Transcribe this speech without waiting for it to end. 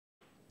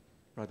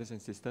brothers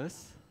and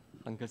sisters,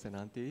 uncles and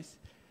aunties.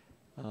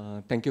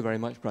 Thank you very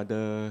much,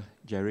 Brother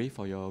Jerry,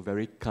 for your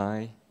very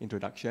kind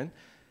introduction.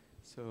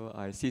 So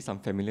I see some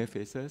familiar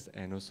faces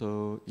and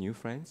also new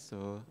friends,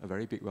 so a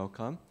very big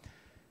welcome.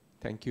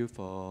 Thank you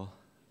for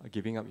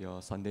giving up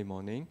your Sunday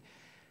morning.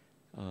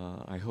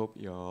 I hope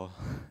your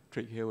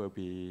trip here will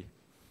be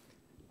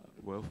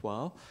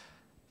worthwhile.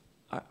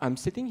 I'm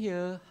sitting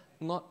here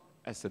not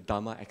as a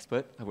Dharma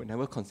expert. I would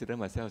never consider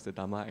myself as a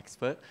Dharma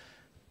expert.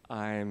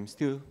 I'm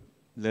still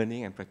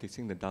learning and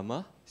practicing the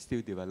Dharma,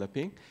 still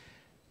developing.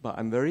 But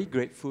I'm very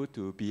grateful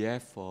to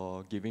BF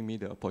for giving me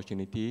the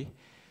opportunity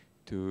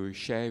to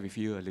share with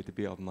you a little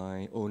bit of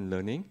my own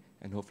learning,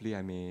 and hopefully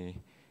I may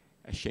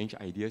exchange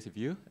ideas with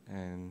you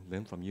and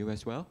learn from you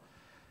as well.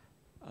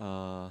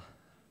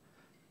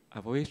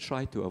 I've always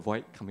tried to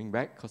avoid coming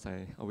back because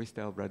I always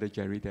tell Brother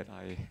Jerry that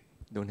I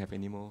don't have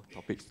any more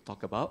topics to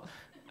talk about.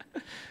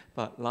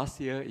 But last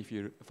year,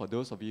 for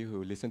those of you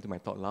who listened to my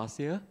talk last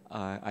year,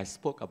 I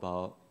spoke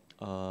about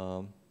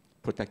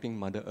protecting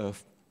Mother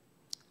Earth,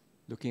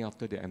 looking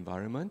after the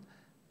environment,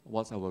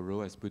 what's our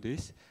role as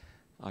Buddhists.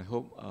 I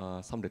hope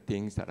some of the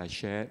things that I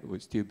shared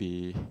would still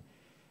be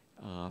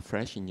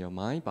fresh in your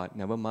mind, but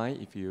never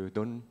mind if you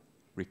don't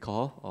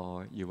recall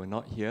or you were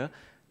not here,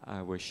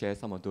 I will share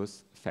some of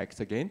those facts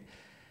again.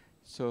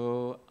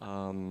 So,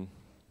 all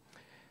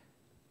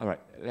right,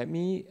 let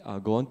me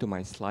go on to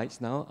my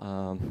slides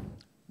now.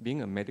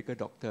 Being a medical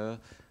doctor,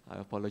 I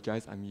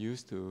apologize, I'm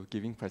used to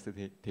giving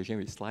presentation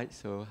with slides,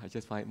 so I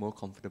just find it more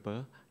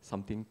comfortable,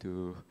 something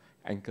to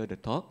anchor the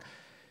talk.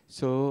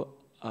 So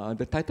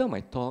the title of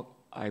my talk,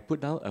 I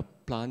put down a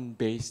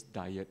plant-based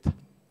diet,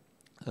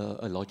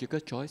 a logical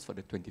choice for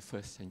the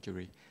 21st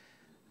century.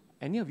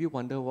 Any of you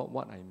wonder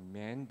what I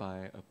meant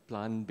by a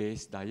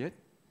plant-based diet?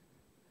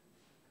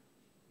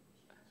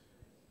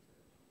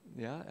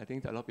 Yeah, I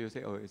think a lot of people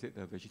say, oh, is it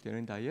a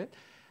vegetarian diet?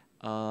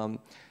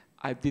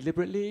 I've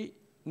deliberately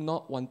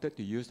not wanted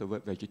to use the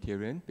word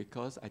vegetarian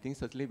because I think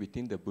certainly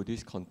within the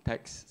Buddhist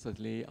context,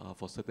 certainly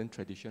for certain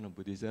tradition of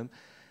Buddhism,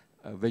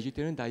 a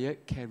vegetarian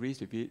diet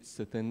carries with it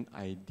certain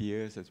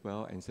ideas as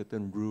well and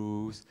certain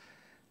rules.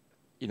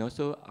 You know,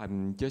 so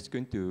I'm just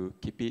going to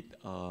keep it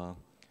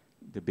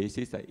the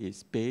basis that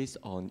is based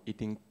on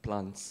eating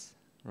plants,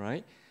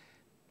 right?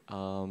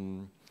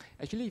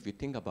 Actually, if you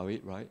think about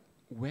it, right,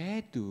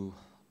 where do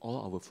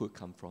all our food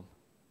come from?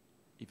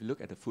 If you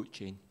look at the food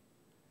chain,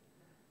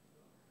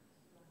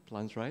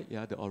 plants, right?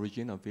 Yeah, the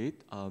origin of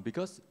it.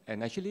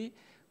 And actually,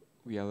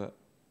 the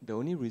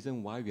only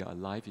reason why we are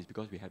alive is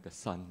because we have the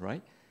sun,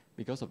 right?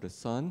 Because of the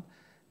sun,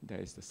 there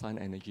is the sun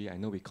energy. I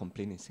know we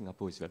complain in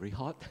Singapore it's very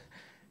hot,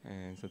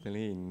 and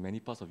certainly in many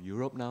parts of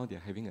Europe now, they're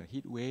having a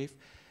heat wave.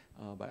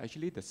 But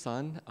actually, the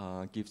sun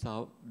gives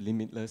out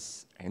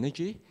limitless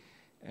energy,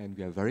 and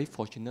we are very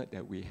fortunate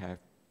that we have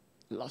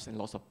lots and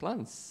lots of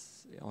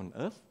plants on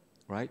Earth,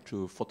 right?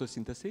 Through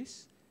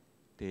photosynthesis,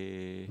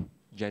 they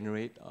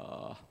generate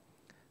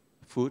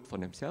food for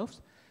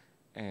themselves,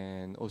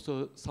 and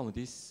also some of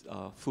this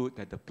food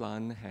that the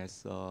plant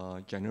has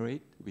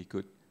generate, we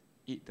could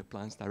eat the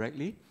plants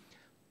directly,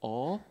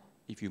 or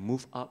if you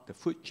move up the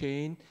food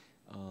chain,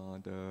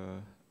 the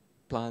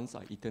plants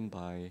are eaten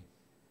by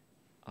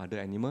other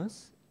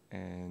animals,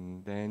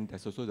 and then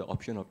there's also the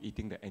option of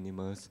eating the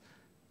animals,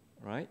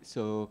 right?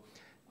 So,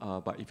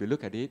 but if you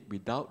look at it,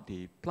 without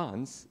the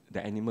plants,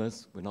 the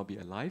animals will not be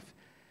alive.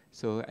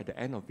 So at the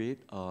end of it,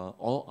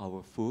 all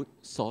our food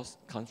source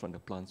comes from the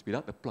plants.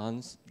 Without the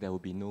plants, there will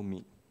be no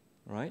meat,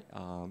 right?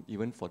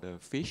 Even for the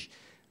fish,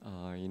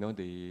 going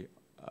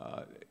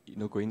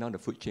down the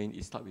food chain,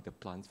 it starts with the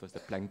plants first, the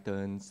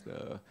planktons,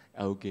 the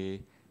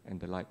algae, and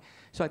the like.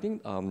 So I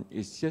think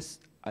it's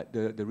just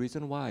the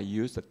reason why I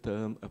use the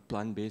term a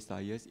plant-based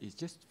diet is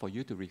just for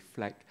you to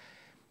reflect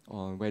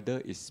on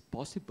whether it's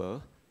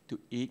possible to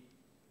eat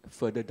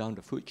further down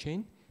the food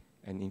chain,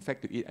 and in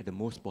fact to eat at the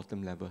most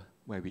bottom level,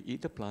 where we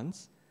eat the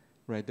plants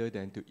rather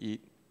than to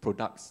eat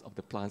products of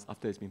the plants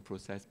after it's been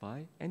processed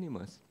by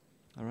animals,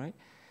 all right?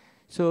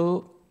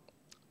 So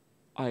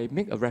I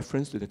make a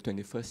reference to the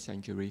 21st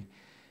century,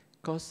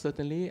 because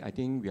certainly I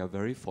think we are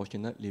very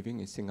fortunate living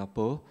in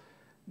Singapore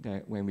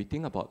that when we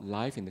think about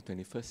life in the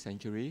 21st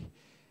century,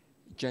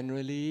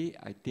 generally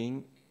I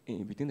think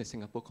within the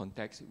Singapore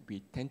context, we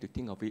tend to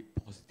think of it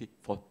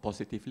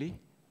positively,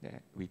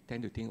 that we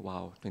tend to think,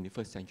 wow,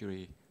 21st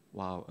century,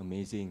 wow,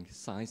 amazing,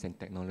 science and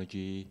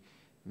technology,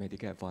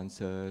 medical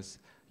advances,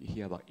 you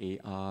hear about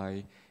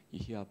AI, you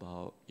hear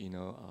about,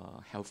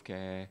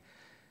 healthcare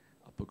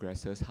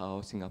progresses,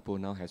 how Singapore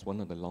now has one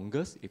of the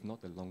longest, if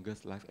not the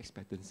longest life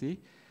expectancy.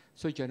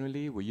 So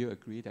generally, will you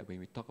agree that when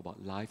we talk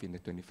about life in the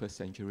 21st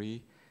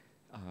century,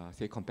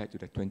 say compared to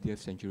the 20th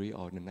century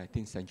or the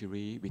 19th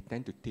century, we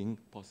tend to think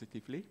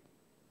positively?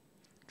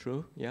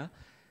 True, yeah?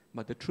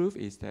 But the truth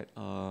is that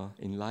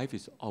in life,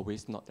 it's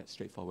always not that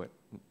straightforward.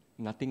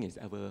 Nothing is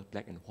ever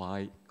black and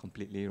white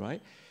completely,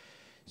 right?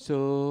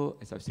 So,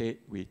 as I've said,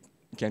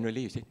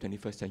 generally, you say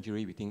 21st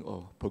century, we think,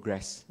 oh,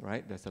 progress,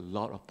 right? There's a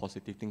lot of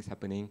positive things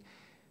happening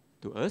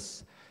to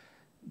us.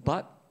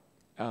 But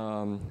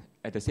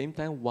At the same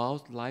time,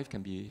 while life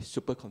can be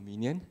super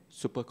convenient,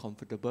 super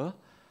comfortable,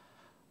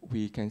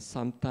 we can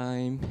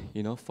sometimes,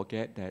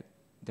 forget that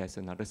there's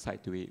another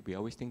side to it. We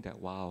always think that,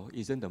 wow,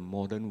 isn't the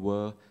modern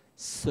world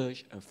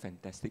such a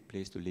fantastic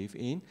place to live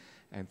in?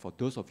 And for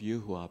those of you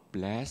who are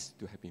blessed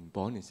to have been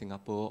born in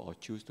Singapore or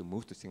choose to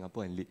move to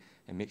Singapore and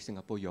make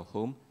Singapore your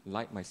home,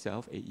 like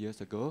myself 8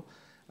 years ago,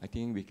 I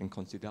think we can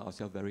consider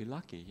ourselves very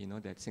lucky,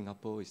 that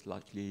Singapore is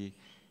largely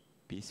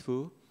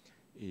peaceful,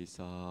 is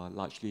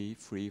largely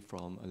free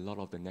from a lot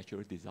of the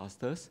natural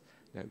disasters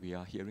that we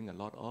are hearing a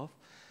lot of.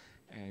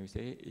 And we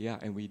say, yeah,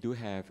 and we do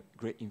have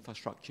great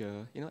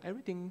infrastructure,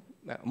 everything,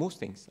 most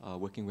things are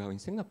working well in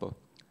Singapore,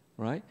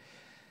 right?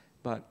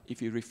 But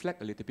if you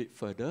reflect a little bit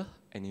further,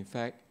 and in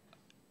fact,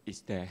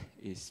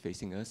 it's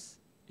facing us.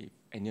 If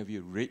any of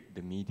you read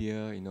the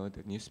media,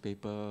 the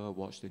newspaper,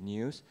 watch the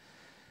news,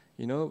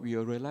 we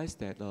will realize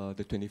that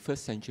the 21st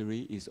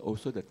century is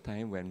also the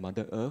time when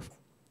Mother Earth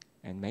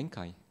and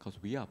mankind, because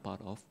we are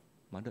part of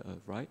Mother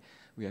Earth, right?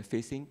 We are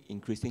facing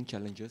increasing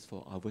challenges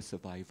for our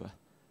survival.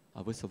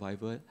 Our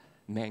survival,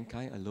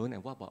 mankind alone,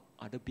 and what about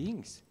other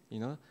beings?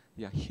 There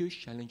are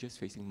huge challenges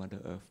facing Mother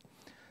Earth.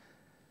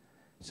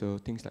 So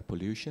things like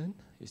pollution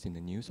is in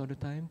the news all the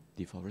time,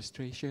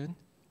 deforestation,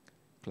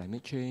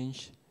 climate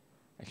change,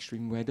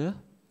 extreme weather,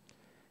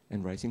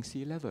 and rising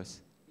sea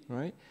levels,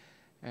 right?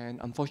 And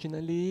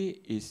unfortunately,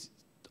 it's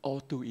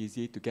all too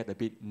easy to get a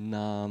bit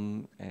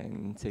numb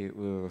and say,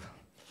 well,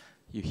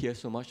 you hear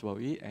so much about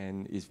it,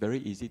 and it's very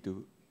easy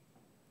to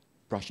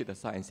brush it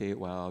aside and say,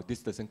 well,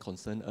 this doesn't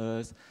concern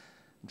us.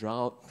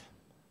 Drought,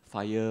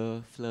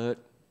 fire, flood,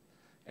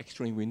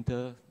 extreme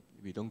winter,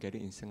 we don't get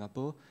it in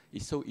Singapore.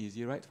 It's so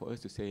easy, right, for us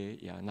to say,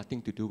 yeah,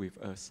 nothing to do with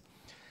us.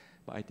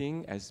 But I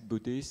think as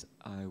Buddhists,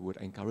 I would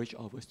encourage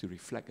all of us to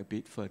reflect a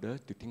bit further,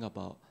 to think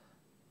about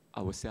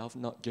ourselves,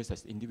 not just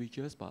as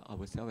individuals, but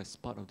ourselves as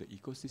part of the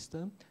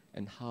ecosystem,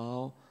 and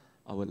how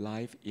our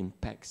life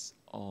impacts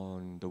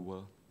on the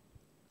world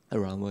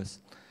around us.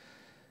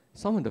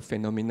 Some of the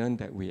phenomenon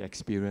that we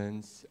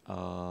experience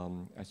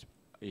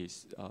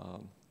is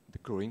the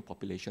growing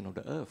population of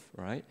the Earth,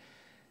 right?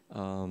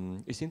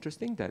 It's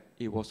interesting that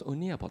it was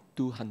only about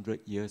 200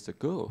 years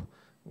ago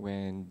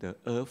when the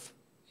Earth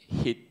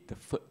hit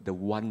the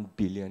 1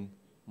 billion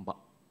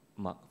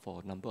mark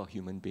for number of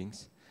human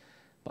beings.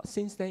 But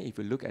since then, if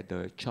you look at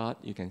the chart,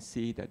 you can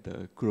see that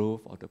the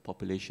growth of the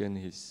population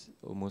is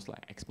almost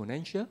like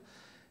exponential.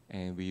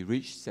 And we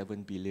reached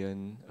 7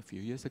 billion a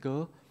few years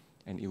ago,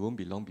 and it won't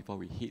be long before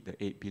we hit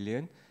the 8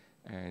 billion.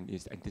 And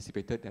it's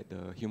anticipated that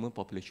the human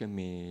population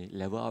may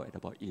level out at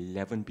about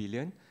 11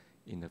 billion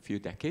in a few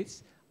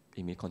decades.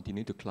 It may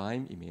continue to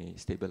climb, it may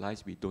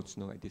stabilize, we don't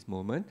know at this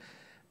moment.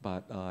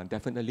 But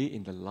definitely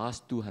in the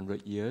last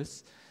 200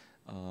 years,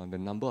 the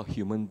number of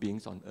human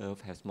beings on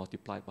Earth has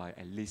multiplied by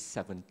at least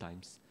 7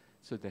 times.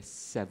 So there's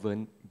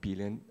 7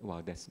 billion,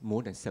 well, there's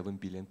more than 7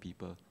 billion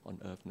people on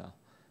Earth now,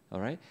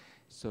 all right?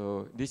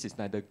 So this is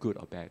neither good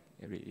or bad,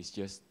 it's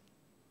just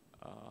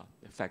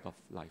the fact of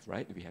life,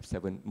 right? We have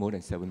more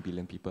than 7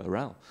 billion people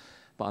around.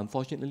 But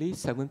unfortunately,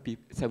 7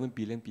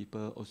 billion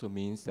people also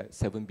means that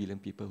 7 billion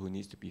people who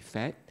needs to be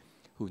fed,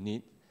 who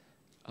need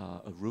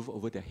a roof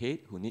over their head,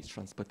 who needs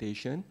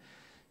transportation.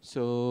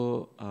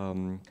 So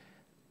I'm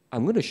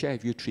going to share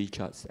with you 3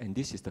 charts, and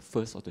this is the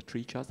first of the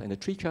 3 charts. And the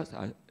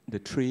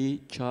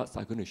three charts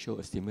are going to show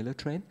a similar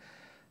trend.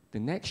 The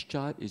next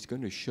chart is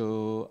going to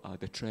show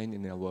the trend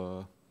in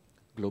our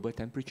global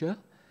temperature,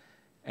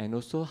 and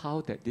also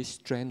how that this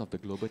trend of the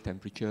global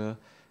temperature,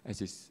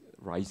 as it's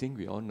rising,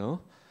 we all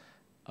know,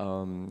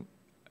 on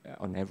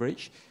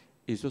average,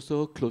 is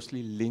also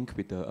closely linked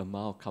with the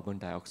amount of carbon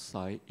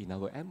dioxide in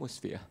our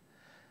atmosphere.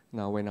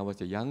 Now, when I was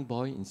a young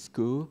boy in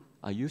school,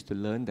 I used to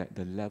learn that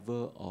the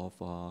level of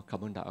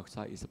carbon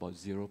dioxide is about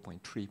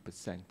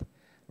 0.3%,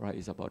 right?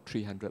 It's about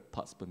 300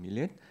 parts per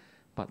million.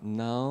 But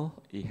now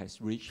it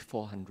has reached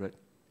 400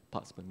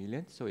 parts per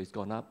million, so it's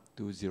gone up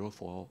to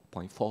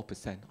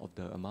 0.4% of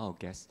the amount of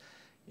gas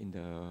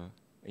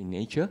in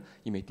nature.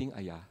 You may think,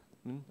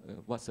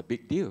 what's a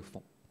big deal?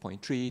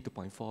 0.3 to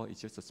 0.4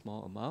 is just a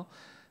small amount.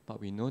 But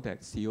we know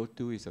that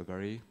CO2 is a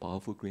very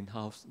powerful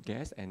greenhouse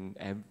gas, and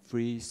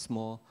every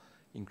small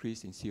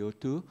increase in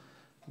CO2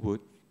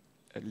 would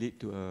lead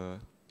to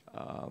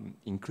an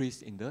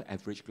increase in the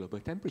average global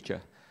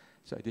temperature.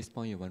 So at this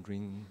point, you're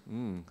wondering,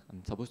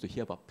 I'm supposed to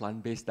hear about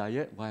plant-based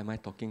diet. Why am I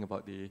talking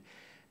about the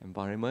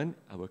environment?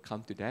 I will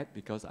come to that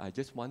because I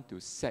just want to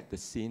set the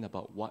scene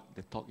about what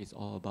the talk is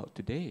all about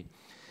today.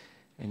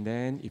 And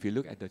then if you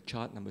look at the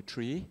chart number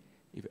 3,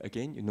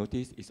 again, you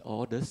notice it's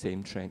all the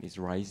same trend. It's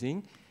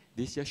rising.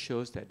 This just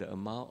shows that the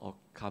amount of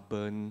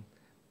carbon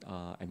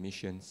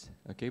emissions.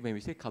 Okay, when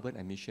we say carbon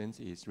emissions,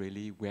 is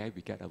really where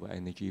we get our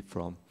energy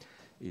from.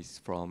 It's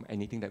from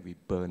anything that we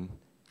burn,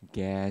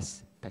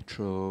 gas,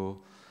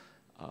 petrol,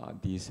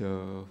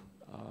 diesel,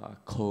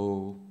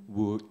 coal,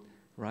 wood,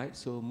 right?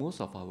 So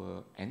most of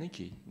our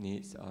energy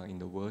needs in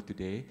the world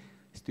today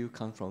still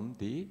come from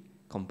the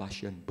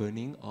combustion,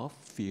 burning of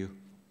fuel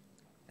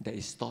that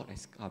is stored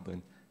as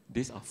carbon.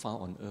 These are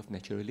found on Earth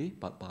naturally,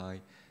 but by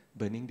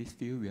burning this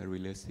fuel, we are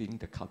releasing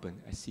the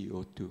carbon as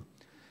CO2.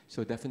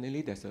 So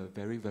definitely there's a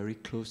very, very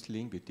close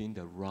link between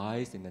the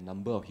rise in the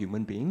number of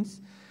human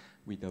beings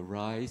with the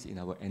rise in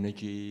our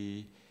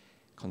energy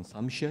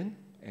consumption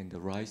and the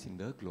rise in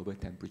the global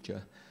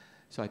temperature.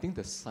 So I think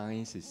the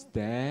science is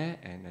there,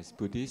 and as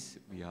Buddhists,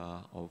 we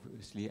are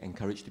obviously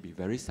encouraged to be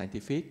very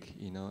scientific,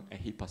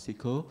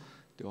 ahipasiko,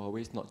 to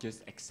always not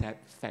just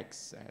accept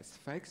facts as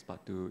facts,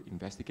 but to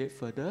investigate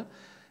further.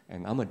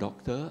 And I'm a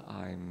doctor,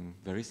 I'm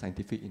very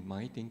scientific in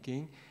my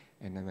thinking,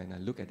 and then when I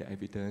look at the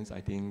evidence,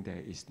 I think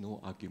there is no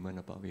argument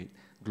about it.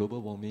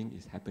 Global warming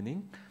is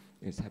happening.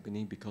 It's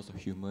happening because of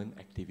human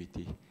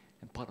activity.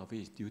 And part of it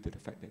is due to the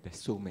fact that there's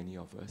so many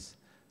of us,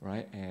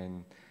 right?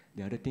 And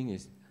the other thing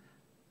is,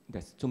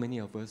 there's so many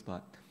of us,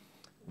 but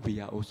we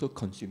are also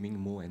consuming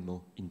more and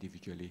more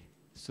individually.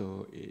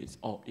 So it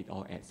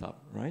all adds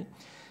up, right?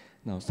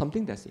 Now,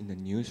 something that's in the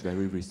news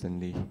very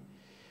recently,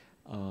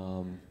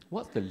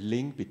 what's the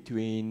link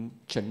between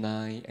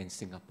Chennai and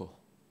Singapore?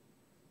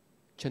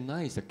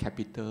 Chennai is the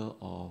capital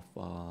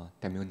of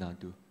Tamil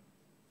Nadu,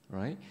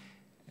 right?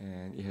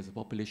 And it has a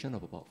population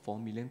of about 4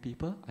 million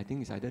people. I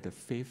think it's either the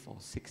 5th or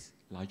 6th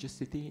largest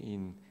city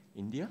in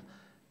India.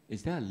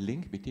 Is there a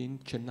link between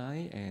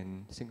Chennai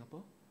and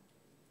Singapore?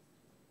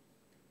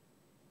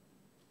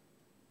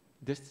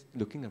 Just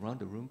looking around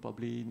the room,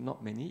 probably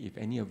not many, if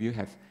any of you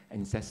have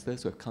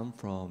ancestors who have come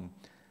from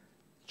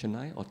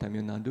Chennai or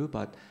Tamil Nadu,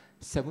 but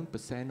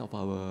 7% of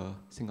our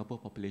Singapore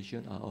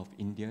population are of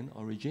Indian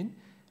origin,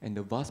 and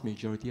the vast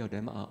majority of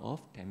them are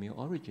of Tamil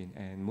origin,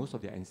 and most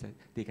of their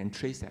they can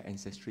trace their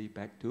ancestry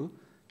back to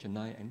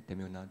Chennai and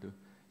Tamil Nadu.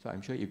 So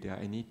I'm sure if there are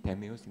any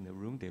Tamils in the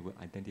room, they will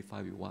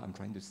identify with what I'm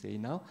trying to say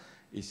now.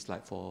 It's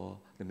like for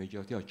the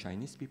majority of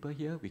Chinese people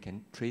here, we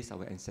can trace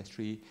our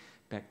ancestry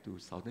back to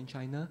southern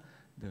China,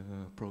 the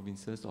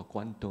provinces of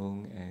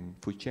Guangdong and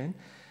Fujian,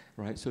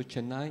 right? So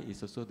Chennai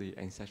is also the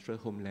ancestral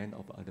homeland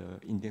of other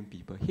Indian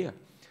people here.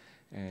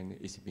 And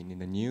it's been in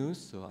the news,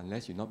 so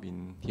unless you've not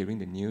been hearing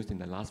the news in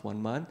the last 1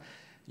 month,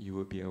 you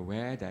will be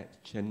aware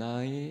that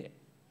Chennai,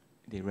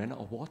 they ran out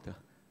of water.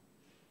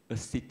 A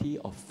city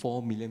of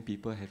 4 million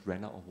people has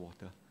ran out of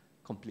water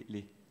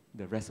completely.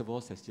 The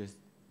reservoirs has just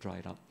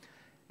dried up.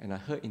 And I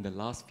heard in the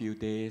last few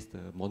days,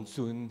 the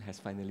monsoon has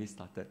finally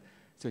started.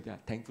 So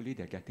thankfully,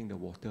 they're getting the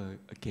water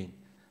again.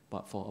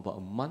 But for about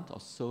a month or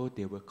so,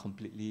 they were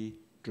completely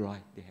dry.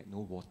 They had no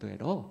water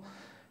at all.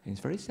 And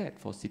it's very sad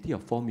for a city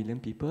of 4 million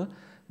people.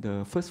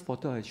 The first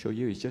photo I show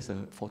you is just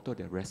a photo of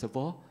the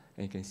reservoir.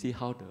 And you can see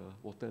how the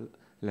water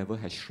level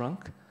has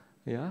shrunk,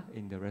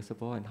 in the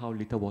reservoir, and how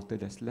little water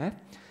there's left.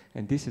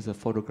 And this is a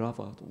photograph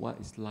of what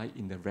it's like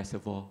in the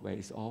reservoir, where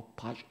it's all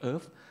parched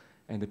earth.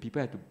 And the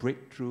people had to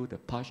break through the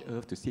parched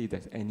earth to see if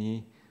there's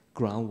any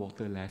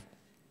groundwater left.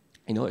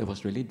 It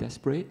was really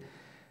desperate.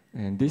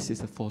 And this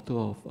is a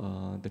photo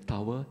of the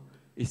tower.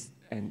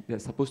 And they're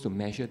supposed to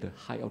measure the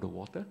height of the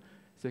water.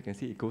 So you can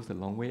see it goes a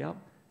long way up.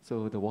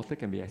 So the water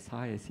can be as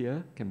high as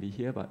here, can be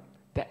here, but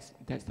that's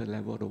the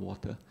level of the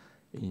water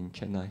in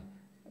Chennai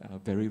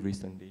very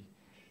recently.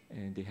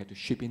 And they had to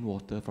ship in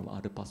water from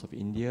other parts of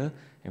India.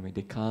 And when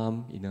they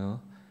come,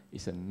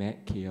 it's a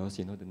mad chaos,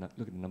 look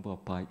at the number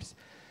of pipes.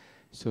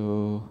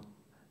 So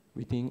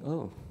we think,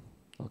 oh,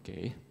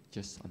 okay,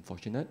 just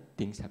unfortunate.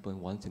 Things happen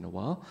once in a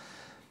while.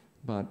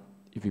 But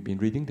if you've been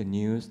reading the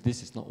news,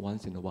 this is not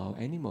once in a while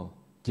anymore.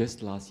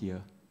 Just last year,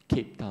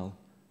 Cape Town,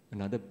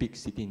 another big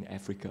city in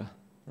Africa,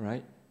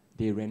 right?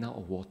 They ran out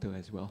of water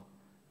as well,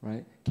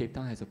 right? Cape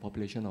Town has a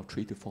population of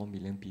 3 to 4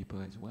 million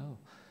people as well.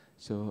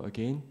 So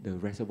again, the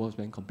reservoirs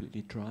went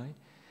completely dry.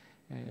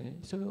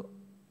 So,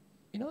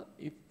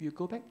 if you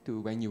go back to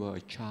when you were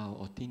a child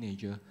or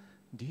teenager,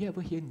 do you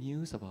ever hear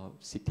news about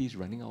cities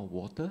running out of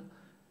water?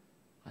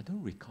 I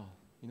don't recall.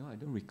 I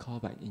don't recall,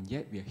 but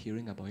yet we are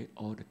hearing about it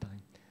all the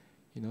time.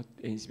 And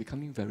it's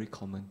becoming very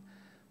common.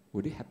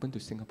 Would it happen to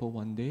Singapore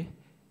one day?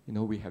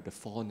 We have the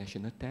 4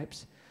 national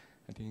taps.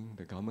 I think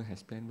the government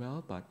has planned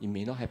well, but it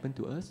may not happen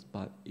to us,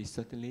 but it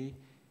certainly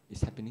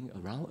is happening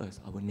around us,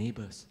 our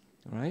neighbors,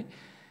 right?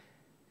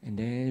 And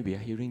then we are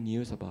hearing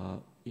news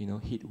about,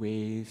 heat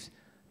waves.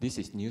 This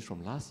is news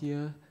from last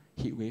year,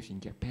 heat waves in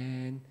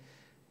Japan.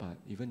 But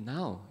even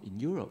now, in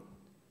Europe,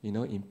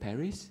 in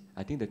Paris,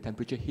 I think the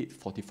temperature hit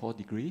 44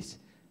 degrees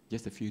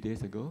just a few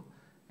days ago.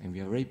 And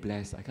we are very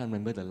blessed. I can't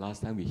remember the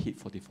last time we hit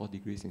 44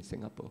 degrees in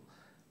Singapore.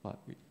 But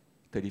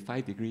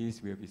 35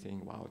 degrees, we'll be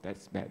saying, wow,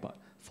 that's bad. But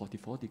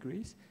 44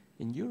 degrees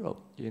in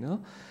Europe,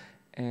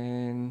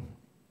 And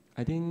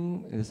I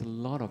think there's a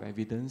lot of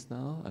evidence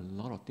now, a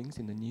lot of things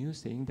in the news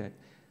saying that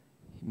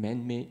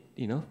man-made,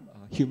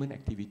 human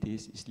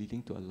activities is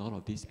leading to a lot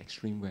of this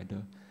extreme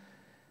weather.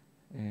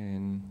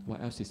 And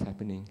what else is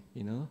happening?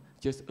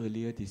 Just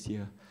earlier this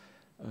year,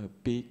 a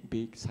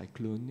big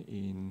cyclone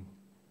in,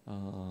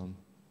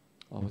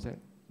 what was that?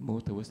 More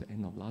towards the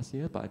end of last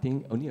year, but I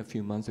think only a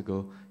few months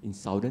ago in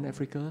southern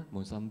Africa,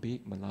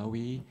 Mozambique,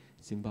 Malawi,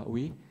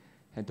 Zimbabwe,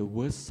 had the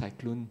worst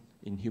cyclone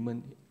in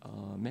human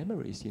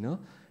memories.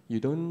 You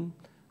don't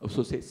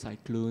associate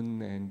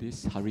cyclone and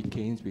these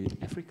hurricanes with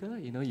Africa.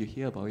 You know, you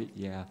hear about it,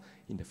 yeah,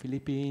 in the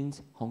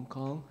Philippines, Hong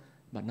Kong,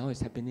 but now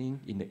it's happening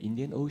in the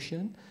Indian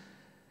Ocean.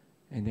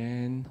 And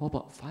then what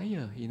about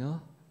fire, you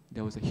know?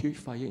 There was a huge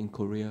fire in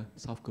Korea,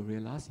 South Korea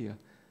last year,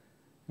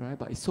 right?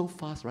 But it's so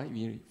fast, right?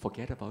 We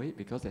forget about it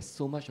because there's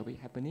so much of it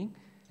happening.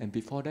 And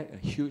before that, a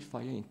huge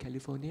fire in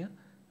California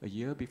a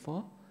year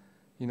before,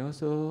 you know?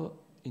 So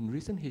in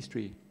recent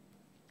history,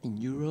 in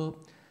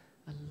Europe,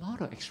 a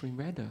lot of extreme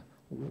weather.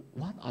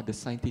 What are the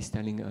scientists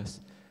telling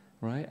us,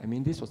 right? I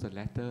mean, this was a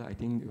letter, I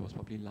think it was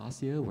probably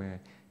last year, where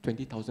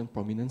 20,000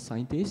 prominent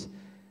scientists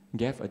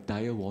gave a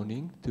dire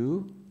warning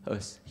to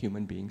us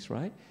human beings,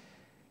 right?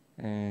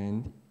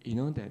 And you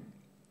know that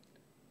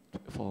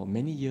for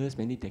many years,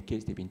 many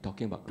decades, they've been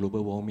talking about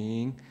global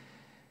warming,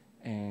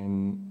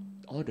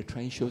 and all the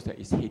trend shows that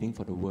it's heading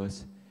for the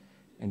worst.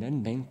 And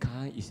then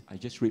mankind is, I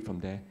just read from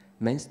there,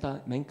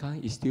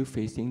 mankind is still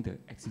facing the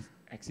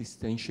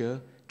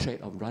existential threat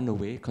of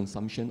runaway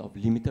consumption of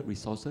limited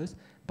resources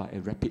by a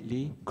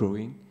rapidly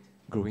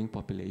growing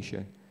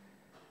population.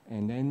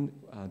 And then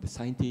the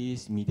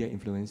scientists, media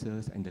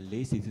influencers, and the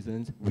lay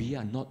citizens, we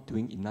are not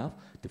doing enough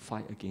to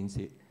fight against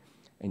it.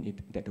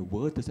 And that the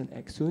world doesn't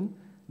act soon,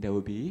 there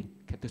will be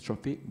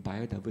catastrophic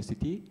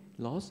biodiversity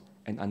loss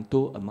and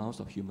untold amounts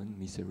of human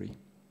misery.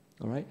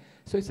 All right?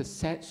 So it's a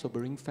sad,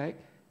 sobering fact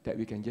that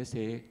we can just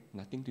say,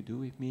 nothing to do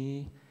with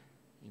me,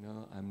 you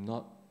know, I'm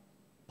not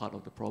part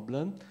of the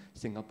problem.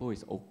 Singapore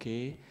is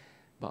okay,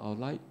 but I would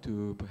like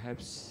to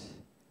perhaps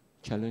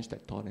challenge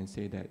that thought and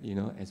say that, you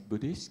know, as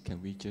Buddhists,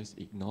 can we just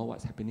ignore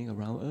what's happening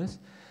around us?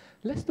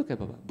 Let's look at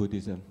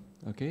Buddhism,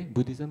 okay?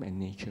 Buddhism and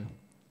nature,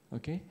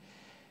 okay?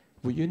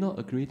 Would you not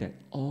agree that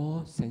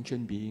all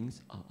sentient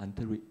beings are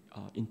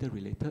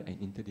interrelated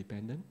and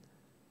interdependent?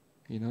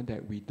 You know,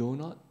 that we do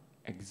not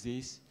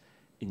exist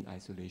in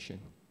isolation.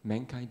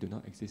 Mankind do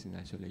not exist in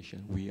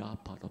isolation. We are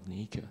part of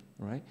nature,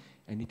 right?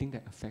 Anything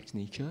that affects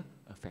nature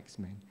affects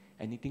man.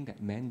 Anything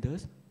that man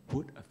does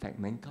would affect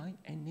mankind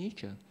and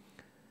nature.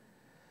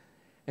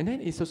 And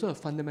then it's also a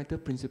fundamental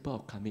principle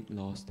of karmic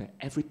laws that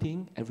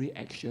everything, every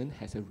action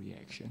has a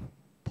reaction,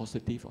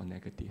 positive or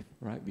negative,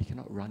 right? We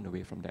cannot run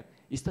away from that.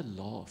 It's the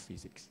law of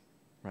physics,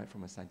 right,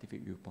 from a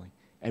scientific viewpoint.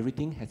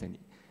 Everything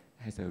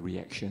has a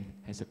reaction,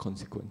 has a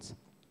consequence.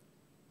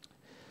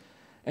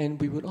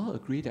 And we would all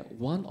agree that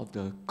one of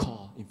the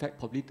core, in fact,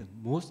 probably the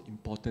most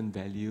important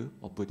value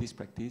of Buddhist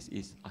practice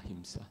is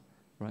ahimsa,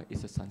 right?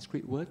 It's a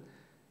Sanskrit word.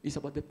 It's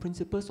about the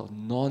principles of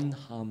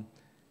non-harm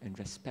and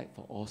respect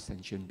for all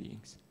sentient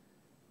beings.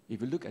 If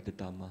you look at the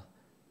Dhamma,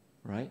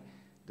 right,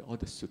 all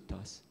the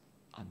suttas,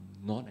 I'm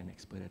not an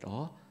expert at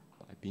all,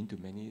 but I've been to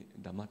many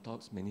Dhamma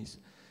talks, many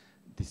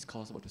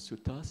discourse about the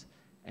suttas,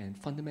 and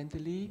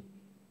fundamentally,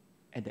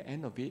 at the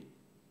end of it,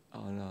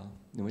 no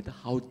matter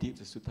how deep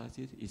the suttas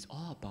is, it's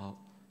all about,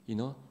 you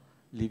know,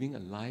 living a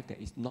life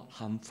that is not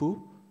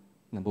harmful,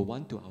 number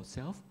one, to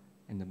ourselves,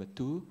 and number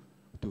two,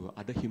 to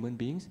other human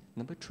beings,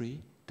 number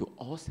three, to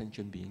all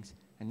sentient beings,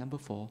 and number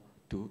four,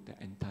 to the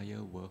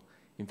entire world.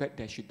 In fact,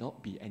 there should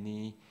not be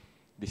any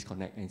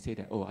disconnect and say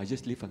that, oh, I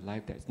just live a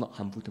life that's not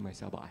harmful to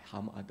myself, but I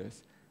harm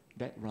others.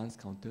 That runs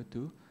counter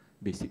to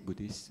basic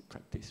Buddhist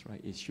practice, right?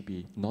 It should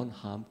be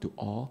non-harm to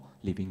all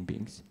living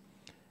beings.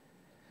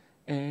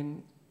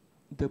 And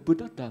the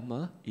Buddha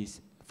Dhamma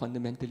is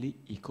fundamentally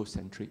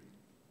ecocentric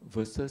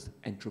versus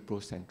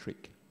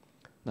anthropocentric.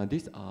 Now,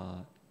 these are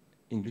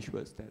English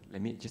words that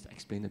let me just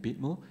explain a bit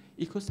more.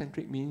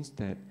 Ecocentric means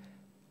that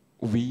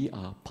we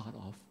are part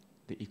of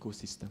the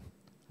ecosystem,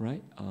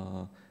 right?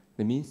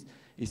 That means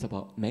it's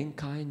about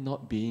mankind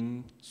not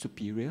being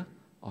superior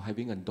or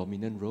having a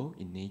dominant role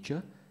in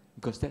nature,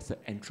 because that's the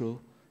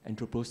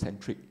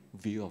anthropocentric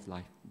view of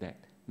life, that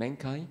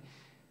mankind,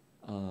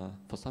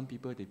 for some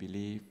people, they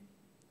believe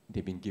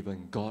they've been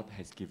given, God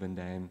has given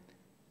them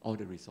all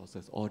the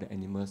resources, all the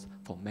animals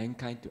for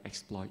mankind to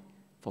exploit,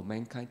 for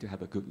mankind to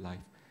have a good life.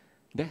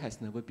 That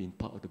has never been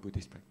part of the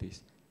Buddhist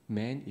practice.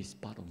 Man is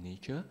part of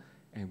nature,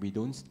 and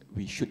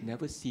we should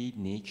never see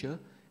nature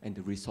and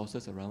the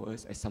resources around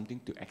us as something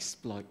to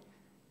exploit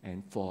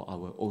and for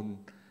our own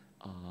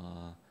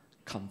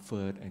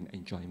comfort and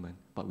enjoyment.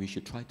 But we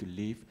should try to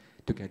live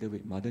together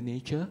with Mother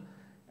Nature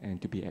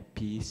and to be at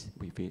peace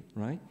with it,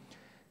 right?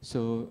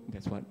 So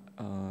that's what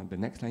the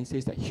next line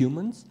says, that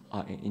humans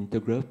are an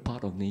integral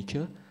part of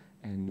nature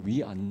and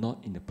we are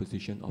not in a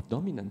position of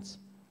dominance.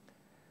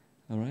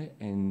 All right?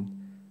 And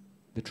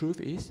the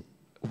truth is,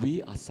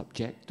 we are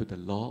subject to the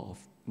law of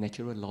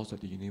natural laws of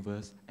the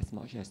universe as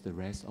much as the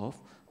rest of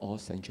all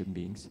sentient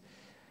beings.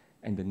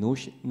 And the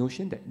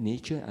notion that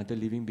nature and other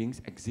living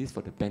beings exist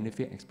for the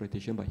benefit and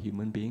exploitation by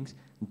human beings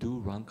do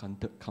run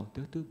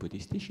counter to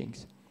Buddhist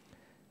teachings.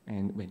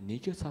 And when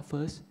nature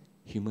suffers,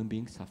 human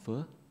beings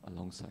suffer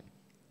alongside.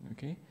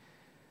 Okay?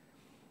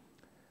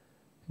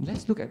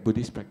 Let's look at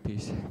Buddhist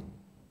practice.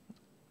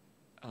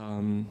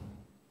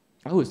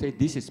 I would say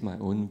this is my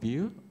own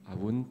view. I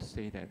wouldn't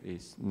say that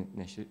it's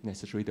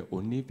necessarily the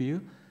only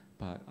view,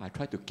 but I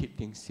try to keep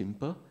things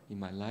simple in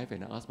my life,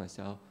 and I ask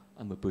myself,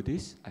 I'm a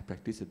Buddhist, I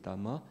practice the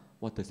Dhamma,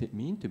 what does it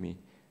mean to me?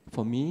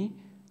 For me,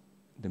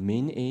 the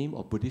main aim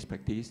of Buddhist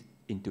practice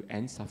is to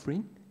end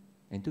suffering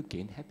and to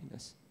gain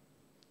happiness.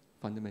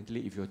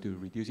 Fundamentally, if you were to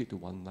reduce it to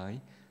one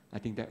line, I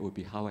think that would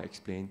be how I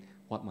explain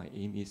what my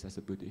aim is as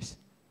a Buddhist.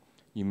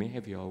 You may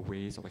have your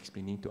ways of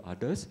explaining to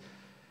others.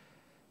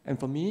 And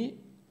for me,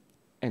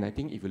 and I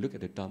think if you look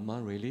at the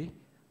Dhamma really,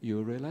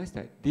 you realize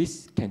that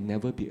this can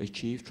never be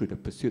achieved through the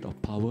pursuit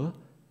of power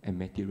and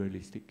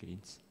materialistic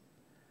gains.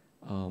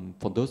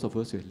 For those of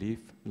us who have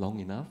lived long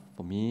enough,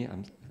 for me,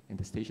 I'm in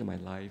the stage of my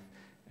life,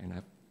 and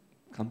I've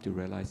come to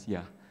realize,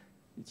 yeah,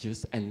 it's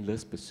just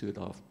endless pursuit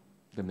of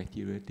the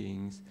material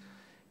things,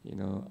 you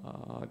know,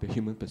 the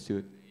human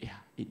pursuit. Yeah,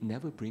 it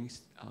never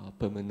brings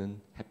permanent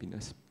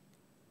happiness.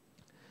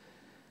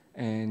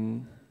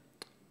 And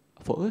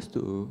for us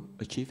to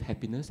achieve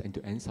happiness and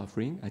to end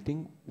suffering, I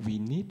think we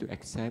need to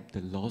accept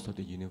the laws of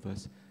the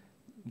universe,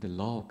 the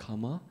law of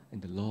karma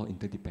and the law of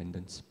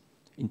interdependence.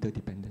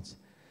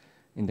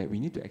 And that we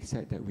need to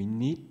accept that we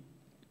need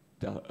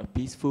a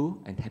peaceful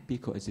and happy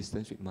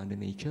coexistence with Mother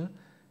Nature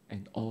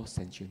and all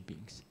sentient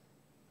beings,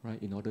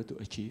 right, in order to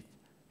achieve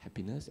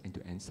happiness and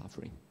to end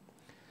suffering.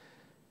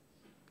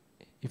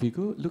 If you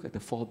go look at the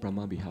 4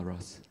 Brahma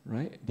Viharas,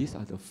 right, these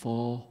are the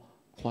 4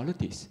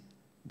 qualities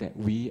that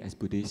we as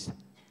Buddhists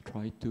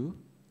try to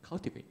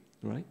cultivate,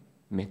 right?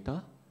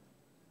 Metta,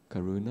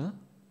 Karuna,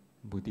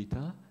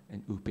 Mudita,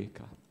 and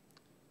Upekkha.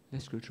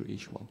 Let's go through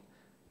each one.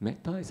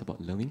 Metta is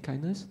about loving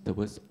kindness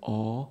towards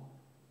all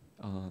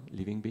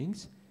living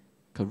beings.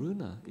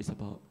 Karuna is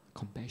about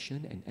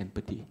compassion and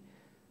empathy.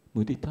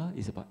 Mudita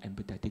is about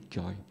empathetic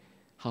joy,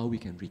 how we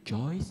can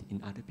rejoice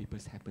in other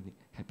people's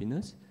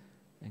happiness.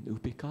 And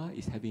Upekkha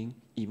is having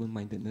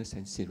even-mindedness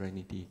and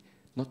serenity,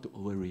 not to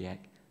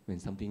overreact when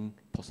something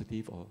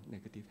positive or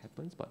negative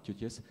happens, but to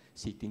just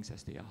see things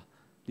as they are.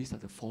 These are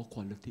the 4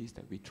 qualities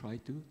that we try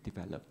to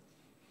develop,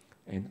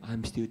 and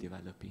I'm still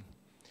developing.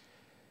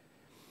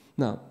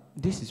 Now,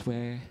 this is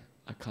where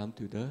I come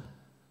to the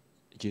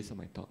gist of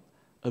my talk.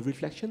 A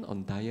reflection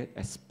on diet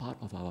as part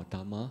of our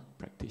Dhamma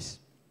practice.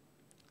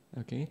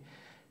 Okay?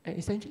 And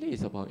essentially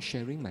it's about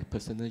sharing my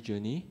personal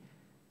journey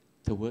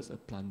towards a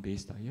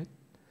plant-based diet.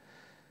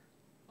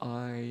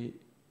 I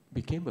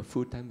became a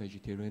full-time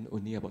vegetarian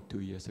only about 2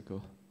 years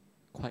ago,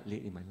 quite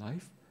late in my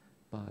life,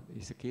 but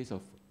it's a case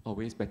of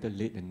always better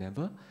late than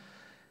never.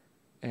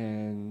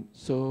 And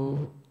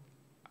so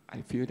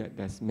I feel that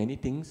there's many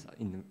things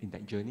in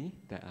that journey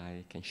that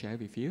I can share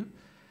with you.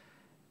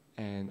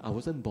 And I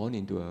wasn't born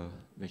into a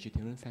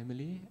vegetarian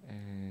family,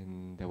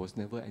 and there was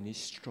never any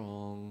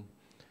strong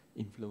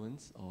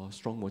influence or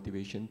strong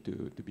motivation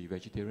to be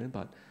vegetarian.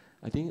 But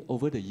I think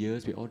over the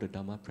years, with all the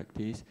Dhamma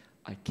practice,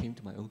 I came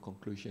to my own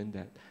conclusion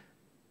that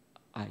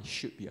I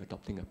should be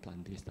adopting a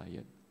plant-based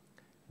diet,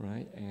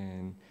 right?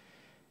 And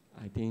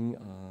I think,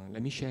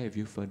 let me share with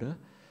you further.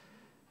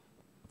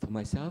 For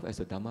myself,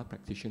 as a Dhamma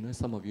practitioner,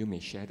 some of you may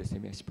share the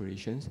same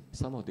aspirations.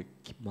 Some of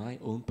my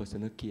own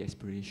personal key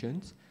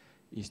aspirations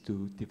is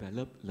to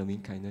develop loving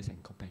kindness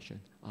and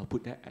compassion. I'll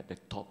put that at the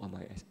top of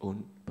my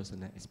own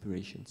personal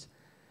aspirations.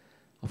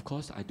 Of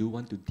course, I do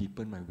want to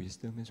deepen my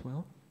wisdom as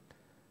well.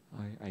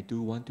 I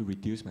do want to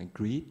reduce my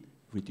greed,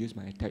 reduce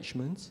my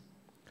attachments,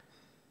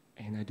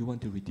 and I do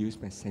want to reduce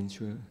my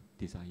sensual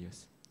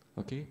desires.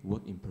 Okay,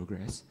 work in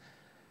progress.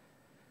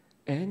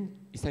 And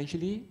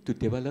essentially, to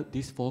develop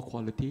these 4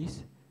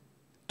 qualities,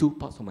 2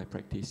 parts of my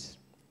practice.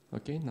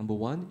 Okay, number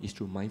 1 is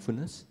through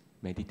mindfulness,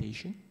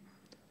 meditation.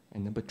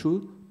 And number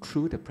 2,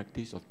 through the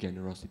practice of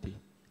generosity,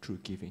 through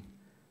giving.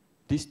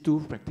 These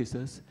 2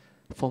 practices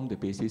form the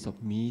basis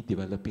of me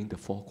developing the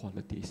 4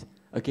 qualities.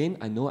 Again,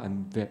 I know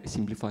I'm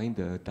simplifying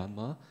the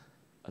Dhamma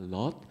a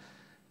lot,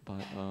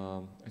 but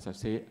as I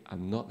say,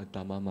 I'm not a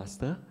Dhamma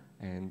master,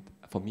 and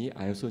for me,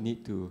 I also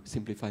need to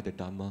simplify the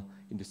Dhamma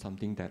into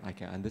something that I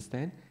can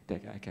understand,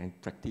 that I can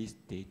practice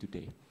day to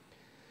day.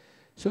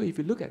 So if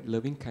you look at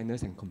loving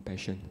kindness and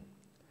compassion,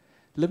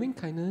 loving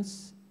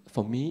kindness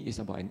for me is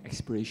about an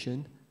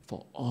aspiration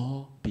for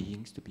all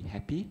beings to be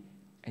happy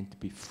and to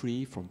be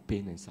free from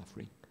pain and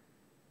suffering.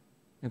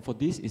 And for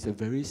this is a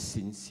very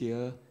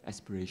sincere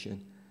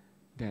aspiration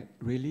that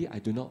really I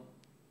do not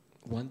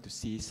want to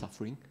see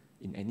suffering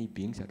in any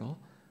beings at all.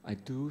 I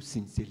do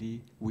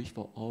sincerely wish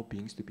for all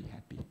beings to be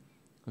happy.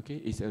 Okay,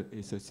 it's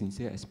a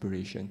sincere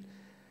aspiration.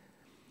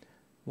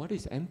 What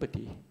is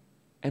empathy?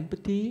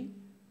 Empathy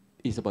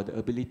is about the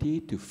ability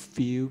to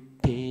feel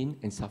pain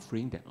and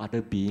suffering that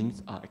other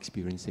beings are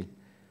experiencing.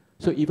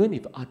 So even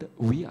if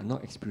we are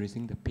not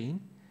experiencing the pain,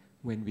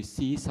 when we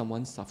see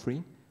someone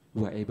suffering,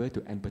 we are able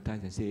to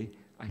empathize and say,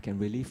 I can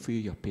really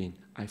feel your pain.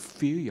 I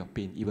feel your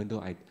pain even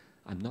though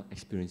I'm not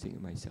experiencing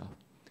it myself.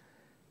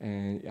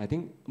 And I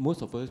think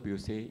most of us will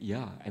say,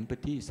 yeah,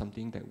 empathy is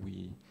something that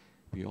we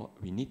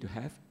need to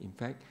have. In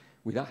fact,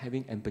 without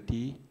having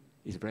empathy,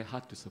 it's very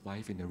hard to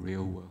survive in the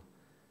real world.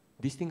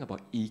 This thing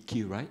about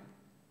EQ,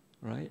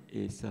 right,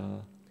 is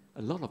a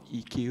lot of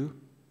EQ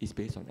is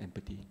based on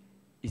empathy.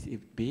 It's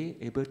being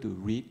able to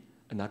read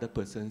another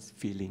person's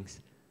feelings,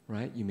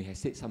 right? You may have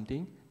said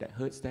something that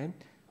hurts them.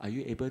 Are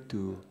you able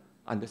to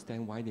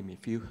understand why they may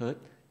feel hurt?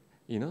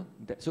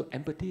 So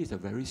empathy is a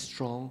very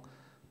strong,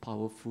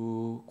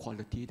 powerful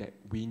quality that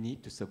we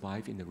need to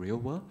survive in the real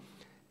world,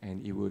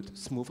 and it would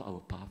smooth our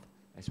path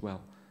as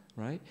well,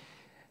 right?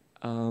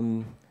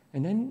 And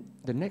then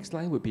the next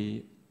line would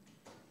be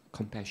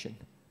compassion.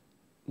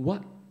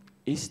 What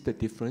is the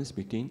difference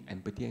between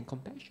empathy and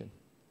compassion?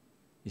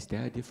 Is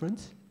there a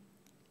difference?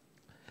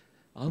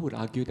 I would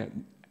argue that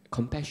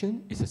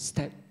compassion is a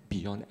step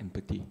beyond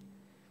empathy,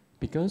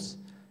 because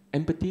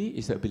empathy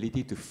is the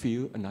ability to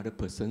feel another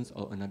person's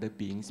or another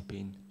being's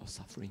pain or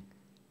suffering.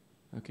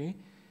 Okay?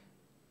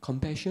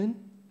 Compassion,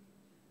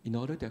 in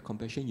order to have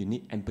compassion, you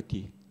need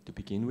empathy to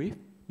begin with.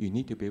 You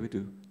need to be able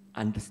to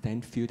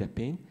understand, feel that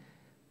pain,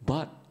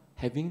 but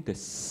having the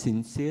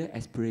sincere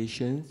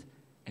aspirations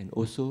and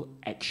also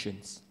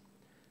actions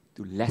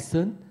to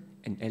lessen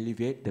and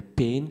alleviate the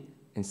pain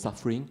and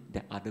suffering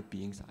that other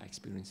beings are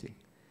experiencing.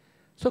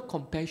 So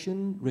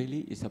compassion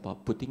really is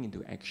about putting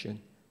into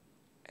action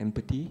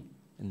empathy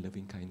and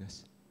loving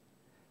kindness.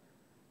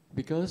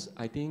 Because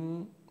I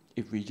think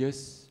if we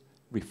just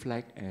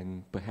reflect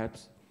and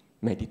perhaps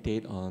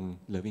meditate on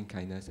loving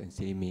kindness and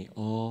say, may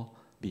all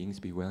beings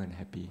be well and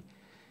happy,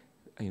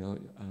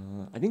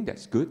 I think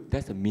that's good.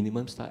 That's a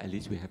minimum start. At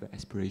least we have an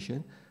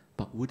aspiration.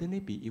 But wouldn't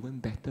it be even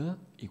better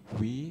if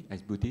we,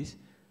 as Buddhists,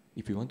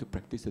 if we want to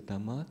practice the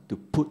Dhamma, to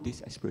put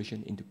this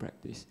aspiration into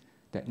practice?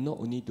 That not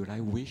only do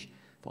I wish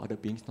for other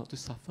beings not to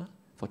suffer,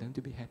 for them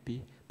to be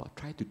happy, but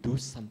try to do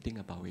something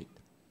about it.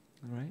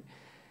 All right?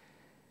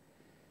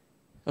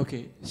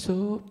 Okay,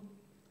 so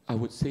I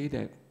would say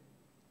that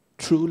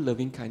true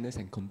loving kindness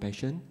and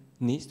compassion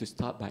needs to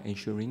start by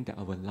ensuring that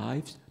our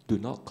lives do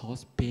not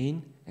cause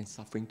pain and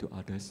suffering to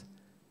others,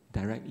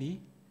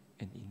 directly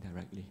and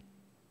indirectly.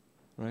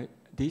 Right?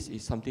 This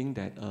is something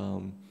that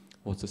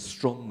was a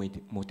strong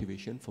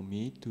motivation for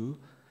me to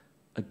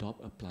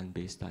adopt a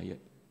plant-based diet.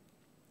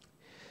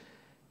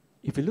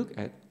 If you look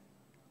at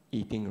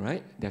eating,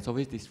 right, there's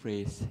always this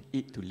phrase,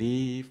 eat to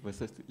live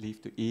versus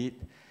live to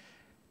eat.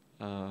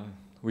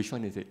 Which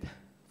one is it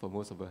for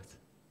most of us?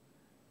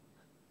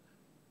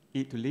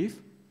 Eat to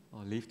live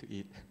or live to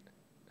eat?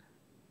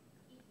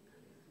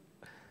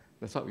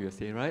 That's what we will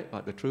say, right?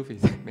 But the truth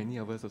is many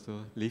of us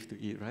also live to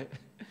eat, right?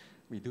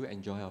 We do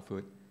enjoy our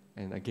food.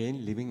 And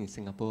again, living in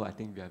Singapore, I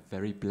think we are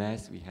very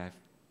blessed. We have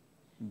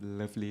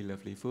lovely,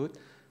 lovely food,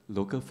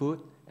 local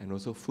food, and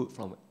also food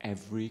from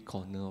every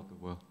corner of the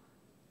world,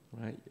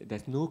 right?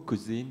 There's no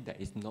cuisine that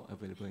is not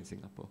available in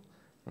Singapore,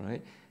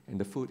 right? And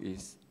the food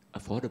is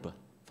affordable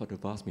for the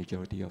vast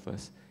majority of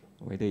us,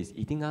 whether it's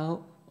eating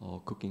out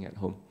or cooking at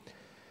home.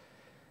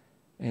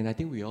 And I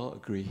think we all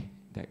agree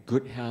that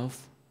good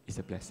health is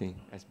a blessing,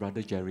 as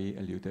Brother Jerry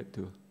alluded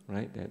to,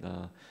 right?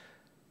 That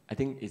I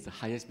think it's the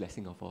highest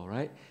blessing of all,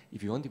 right?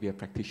 If you want to be a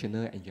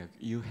practitioner and you have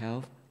ill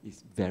health,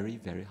 it's very,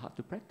 very hard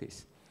to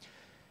practice.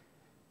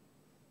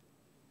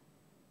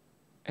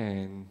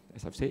 And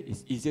as I've said,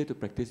 it's easier to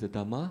practice the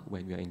Dhamma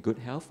when we are in good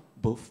health,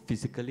 both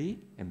physically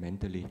and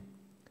mentally.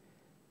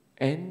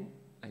 And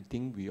I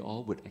think we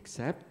all would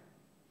accept,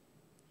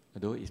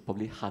 although it's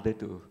probably harder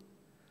to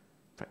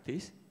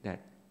practice, that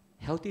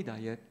healthy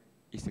diet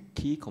is a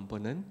key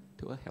component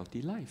to a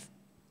healthy life.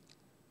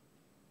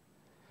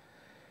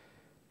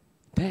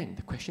 Then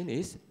the question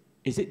is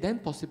it then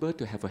possible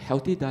to have a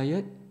healthy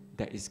diet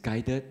that is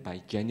guided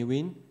by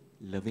genuine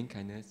loving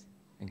kindness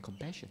and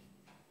compassion?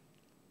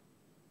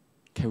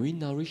 Can we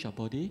nourish our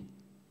body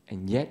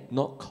and yet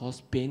not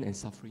cause pain and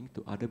suffering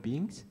to other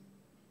beings?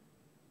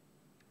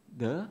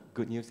 The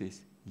good news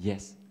is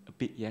yes, a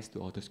big yes to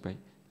all those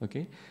questions.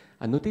 Okay?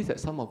 I noticed that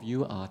some of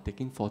you are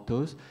taking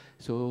photos,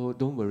 so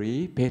don't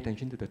worry, pay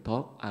attention to the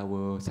talk. I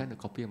will send a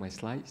copy of my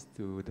slides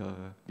to the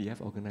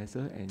BF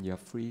organizer, and you're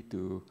free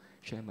to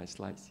share my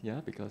slides, yeah,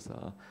 because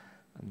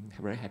I'm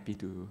very happy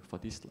for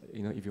this,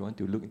 if you want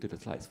to look into the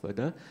slides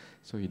further,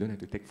 so you don't have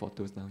to take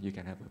photos now, you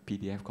can have a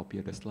PDF copy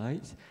of the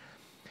slides.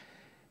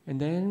 And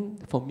then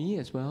for me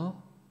as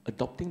well,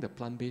 adopting the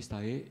plant-based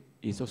diet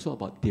is also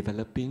about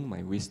developing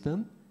my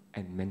wisdom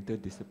and mental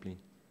discipline.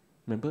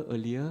 Remember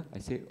earlier, I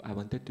said I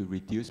wanted to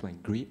reduce my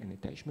greed and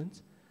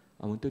attachments.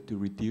 I wanted to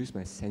reduce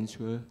my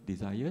sensual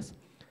desires.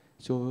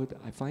 So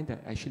I find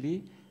that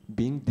actually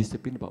being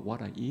disciplined about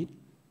what I eat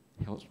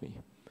helps me.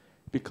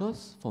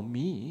 Because for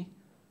me,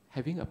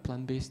 having a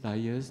plant-based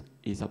diet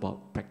is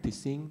about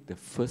practicing the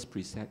first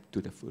precept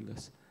to the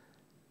fullest,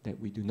 that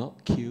we do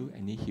not kill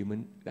any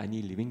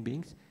living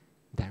beings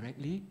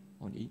directly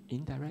or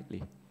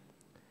indirectly.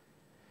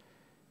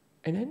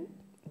 And then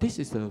this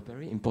is a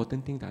very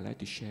important thing that I'd like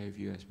to share with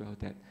you as well,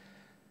 that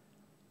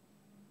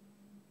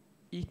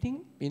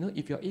eating,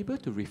 if you're able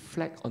to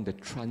reflect on the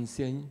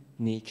transient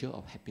nature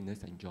of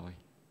happiness and joy,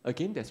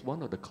 again, that's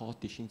one of the core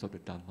teachings of the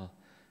Dhamma,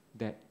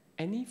 that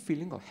any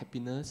feeling of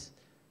happiness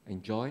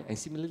and joy, and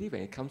similarly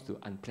when it comes to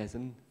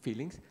unpleasant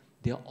feelings,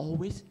 they are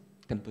always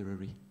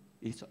temporary.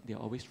 They are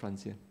always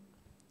transient.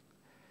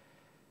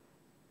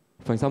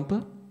 For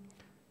example,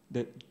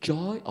 the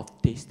joy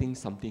of tasting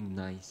something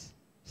nice,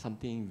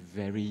 something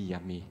very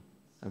yummy.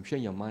 I'm sure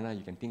in your mind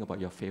you can think about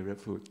your favorite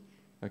food.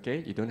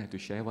 Okay, you don't have to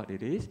share what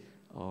it is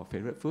or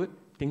favorite food.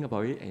 think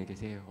about it and you can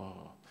say,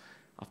 oh,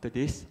 after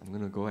this, I'm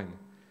going to go and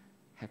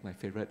have my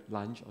favorite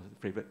lunch or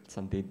favorite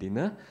Sunday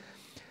dinner.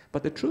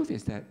 But the truth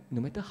is that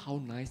no matter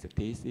how nice the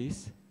taste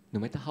is, no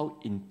matter how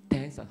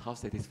intense and how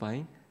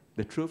satisfying,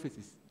 the truth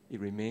is it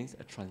remains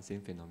a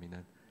transient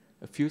phenomenon.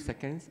 A few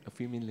seconds, a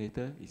few minutes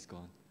later, it's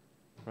gone.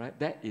 Right?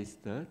 That is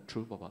the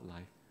truth about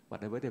life.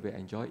 Whatever that we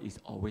enjoy is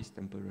always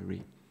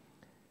temporary.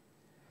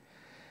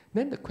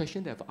 Then the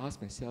question that I've asked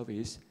myself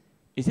is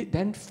it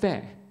then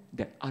fair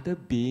that other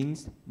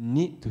beings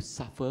need to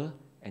suffer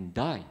and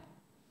die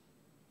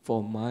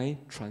for my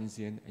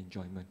transient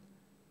enjoyment?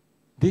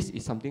 This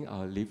is something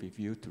I'll leave with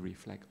you to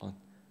reflect on.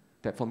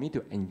 That for me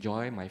to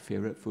enjoy my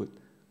favorite food,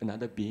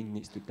 another being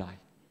needs to die.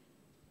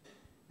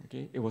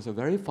 Okay? It was a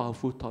very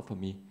powerful thought for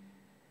me.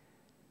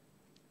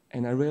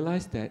 And I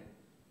realized that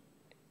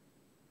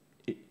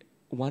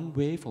one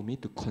way for me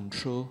to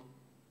control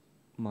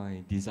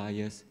my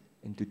desires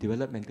and to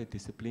develop mental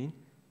discipline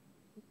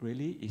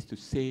really is to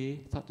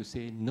start to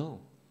say no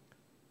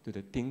to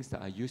the things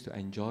that I used to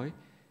enjoy,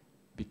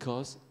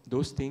 because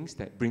those things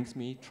that brings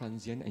me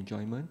transient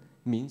enjoyment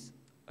means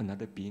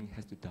another being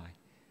has to die.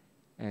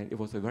 And it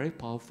was a very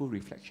powerful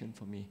reflection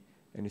for me.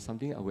 And it's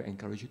something I would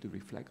encourage you to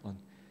reflect on.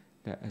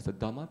 That as a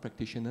Dharma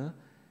practitioner,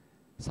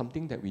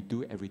 something that we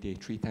do every day,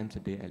 3 times a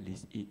day at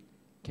least, eat.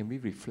 Can we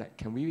reflect?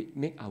 Can we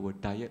make our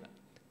diet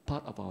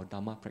part of our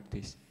Dharma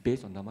practice,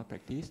 based on Dharma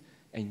practice,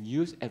 and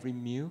use every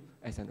meal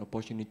as an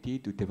opportunity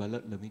to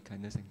develop loving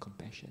kindness and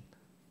compassion?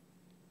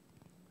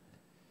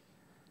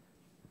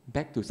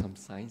 Back to some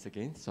science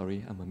again.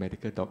 Sorry, I'm a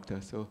medical doctor,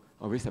 so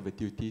I always have a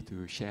duty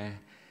to share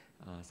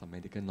some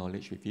medical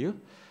knowledge with you.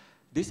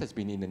 This has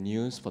been in the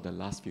news for the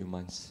last few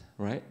months,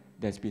 right?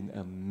 There's been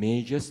a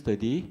major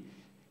study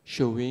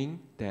showing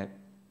that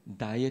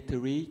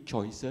dietary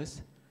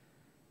choices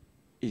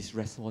is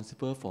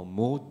responsible for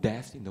more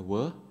deaths in the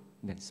world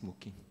than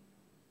smoking.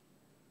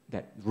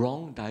 That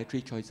wrong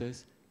dietary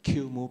choices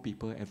kill more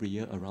people every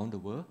year around the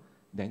world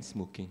than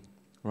smoking,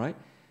 right?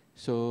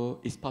 So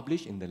it's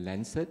published in The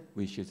Lancet,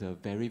 which is a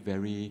very,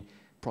 very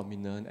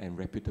prominent and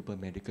reputable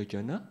medical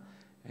journal.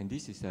 And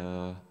this is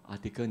an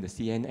article in the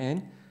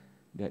CNN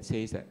that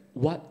says that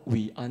what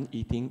we aren't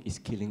eating is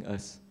killing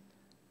us,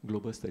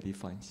 global study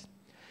finds.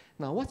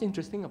 Now, what's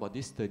interesting about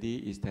this study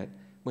is that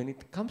when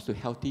it comes to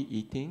healthy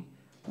eating,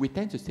 we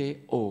tend to say,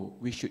 oh,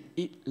 we should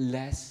eat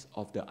less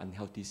of the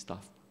unhealthy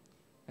stuff.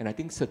 And I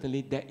think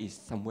certainly that is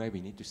somewhere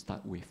we need to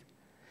start with.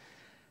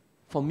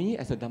 For me,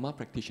 as a Dharma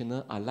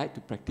practitioner, I like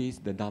to practice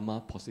the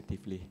Dharma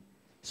positively.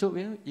 So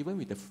even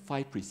with the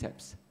 5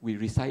 precepts, we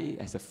recite it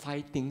as the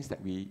 5 things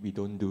that we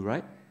don't do,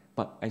 right?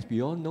 But as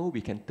we all know,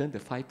 we can turn the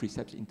 5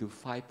 precepts into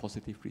 5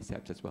 positive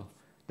precepts as well.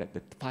 That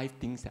the 5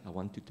 things that I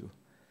want to do.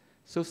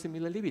 So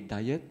similarly with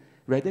diet,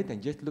 rather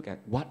than just look at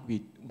what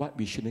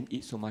we shouldn't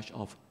eat so much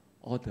of,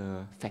 all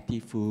the fatty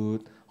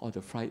food, all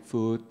the fried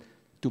food,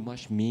 too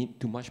much meat,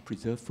 too much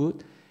preserved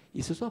food,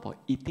 it's also about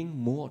eating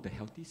more of the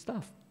healthy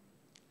stuff,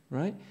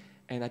 right?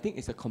 And I think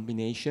it's a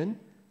combination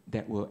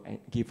that will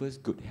give us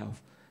good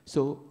health.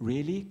 So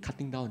really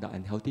cutting down the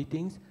unhealthy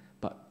things,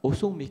 but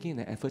also making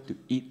an effort to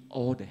eat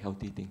all the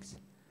healthy things.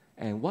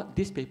 And what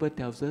this paper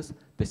tells us,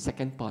 the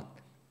second part,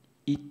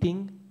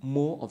 eating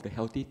more of the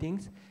healthy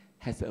things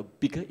has a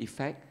bigger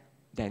effect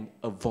than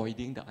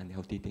avoiding the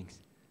unhealthy things.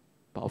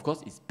 But of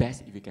course, it's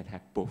best if we can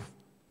have both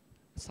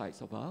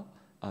sides of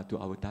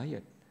our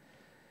diet.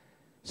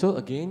 So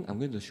again, I'm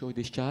going to show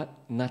this chart.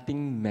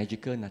 Nothing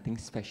magical, nothing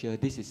special.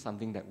 This is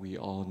something that we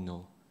all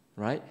know,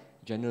 right?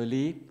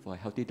 Generally, for a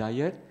healthy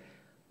diet,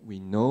 we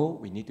know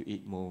we need to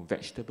eat more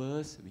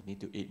vegetables, we need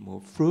to eat more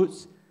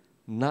fruits,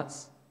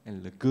 nuts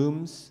and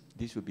legumes.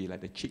 This would be like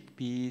the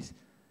chickpeas,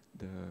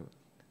 the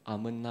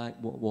almond nut,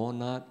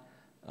 walnut,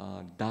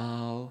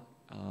 dal,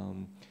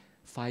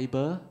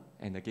 fiber.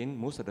 And again,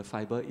 most of the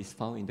fiber is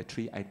found in the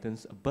 3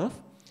 items above.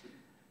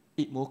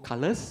 Eat more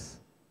colors,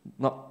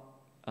 not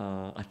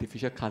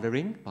artificial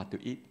coloring, but to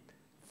eat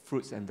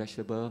fruits and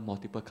vegetables,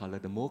 multiple color.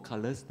 The more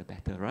colors, the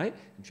better, right?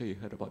 I'm sure you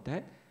heard about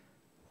that.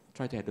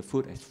 Try to have the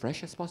food as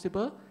fresh as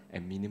possible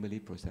and minimally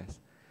processed.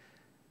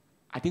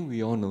 I think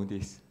we all know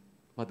this,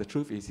 but the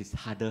truth is it's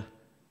harder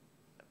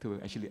to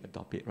actually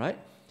adopt it, right?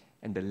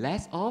 And the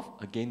less of,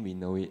 again, we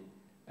know it.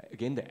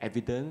 Again, the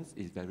evidence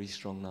is very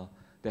strong now.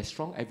 There's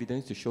strong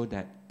evidence to show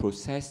that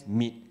processed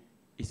meat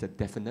is a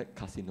definite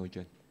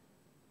carcinogen,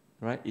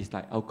 right? It's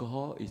like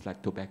alcohol, it's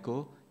like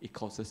tobacco, it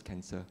causes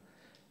cancer.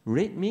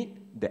 Red meat,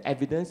 the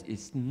evidence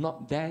is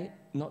not there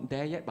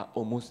yet, but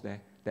almost there.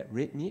 That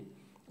red meat,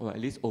 or at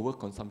least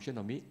overconsumption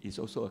of meat, is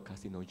also a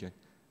carcinogen,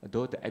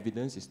 although the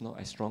evidence is not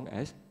as strong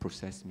as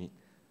processed meat.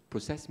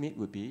 Processed meat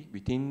would be,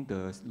 within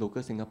the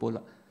local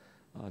Singapore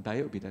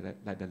diet, would be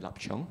like the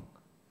lapchong,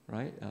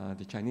 right?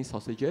 The Chinese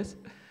sausages.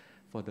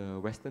 For the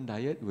Western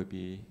diet would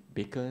be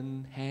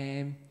bacon,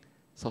 ham,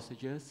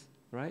 sausages,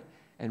 right?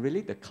 And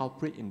really the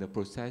culprit in the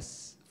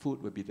processed food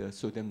would be the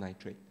sodium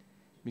nitrate.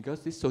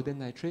 Because this sodium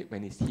nitrate,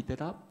 when it's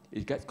heated up,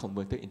 it gets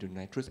converted into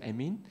nitrous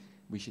amine,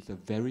 which is a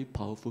very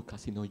powerful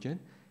carcinogen.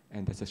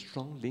 And there's a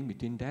strong link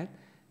between that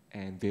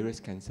and various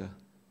cancer.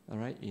 all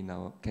right, in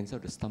our cancer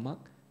of the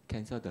stomach,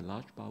 cancer of the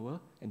large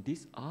bowel, and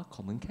these are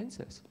common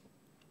cancers.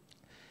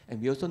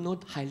 And we also know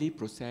highly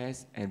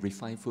processed and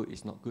refined food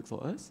is not good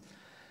for us,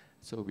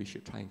 so we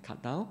should try and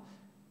cut down.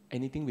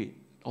 Anything with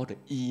all the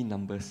E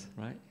numbers,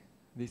 right?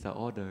 These are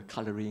all the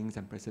colorings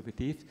and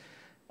preservatives.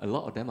 A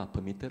lot of them are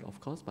permitted, of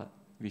course, but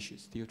we should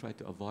still try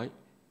to avoid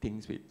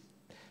things with.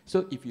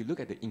 So if you look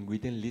at the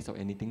ingredient list of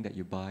anything that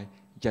you buy,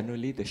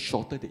 generally the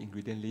shorter the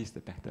ingredient list,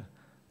 the better.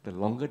 The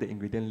longer the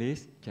ingredient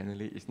list,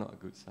 generally is not a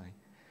good sign,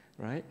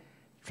 right?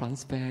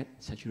 Trans fat,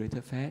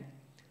 saturated fat,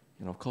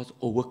 and of course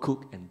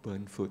overcooked and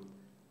burnt food.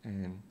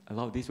 And a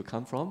lot of these will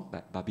come from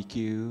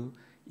barbecue,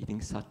 eating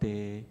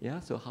satay, yeah?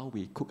 So how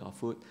we cook our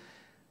food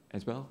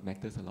as well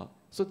matters a lot.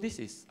 So this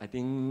is, I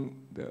think,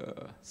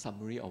 the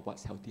summary of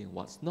what's healthy and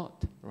what's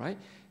not, right?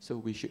 So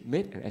we should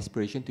make an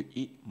aspiration to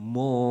eat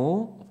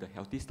more of the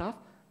healthy stuff,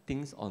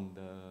 things on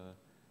the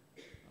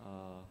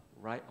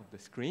right of the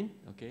screen,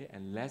 okay,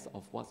 and less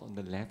of what's on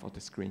the left of the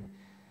screen.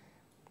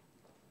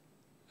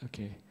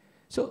 Okay,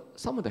 so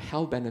some of the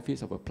health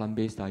benefits of a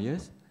plant-based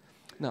diet.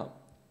 Now,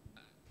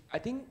 I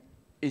think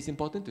it's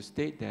important to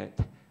state that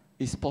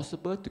it's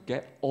possible to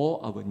get all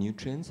our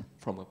nutrients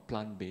from a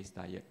plant-based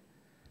diet.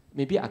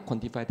 Maybe I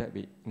quantify that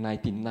with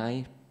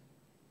 99%,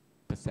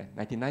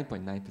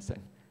 99.9%.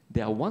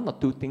 There are one or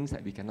two things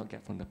that we cannot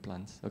get from the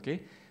plants,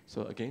 okay?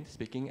 So again,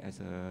 speaking as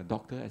a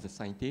doctor, as a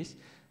scientist,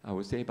 I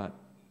would say, but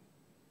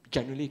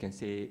generally you can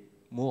say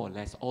more or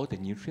less all the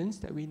nutrients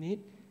that we need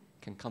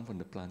can come from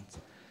the plants.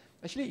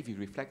 Actually, if you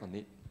reflect on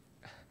it,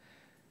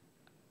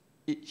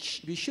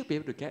 we should be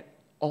able to get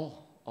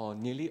all or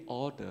nearly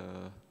all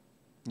the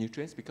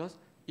nutrients, because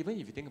even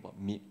if you think about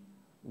meat,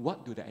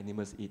 what do the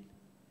animals eat?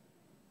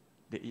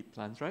 They eat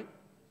plants, right?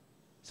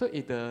 So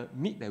if the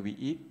meat that we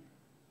eat,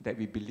 that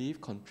we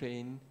believe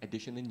contain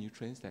additional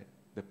nutrients that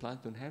the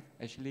plants don't have,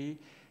 actually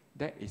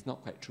that is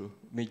not quite true.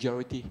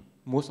 Majority,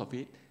 most of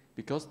it,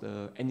 because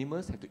the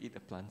animals have to eat the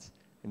plants,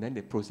 and then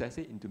they process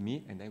it into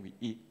meat, and then we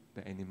eat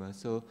the animals.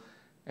 So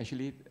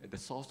actually the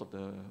source of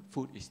the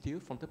food is still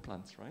from the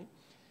plants, right?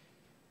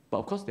 But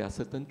of course there are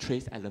certain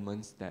trace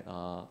elements that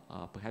are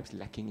perhaps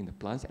lacking in the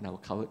plants, and I will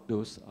cover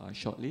those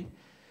shortly.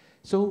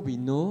 So we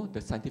know the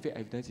scientific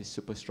evidence is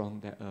super strong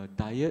that a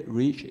diet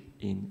rich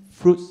in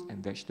fruits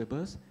and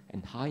vegetables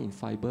and high in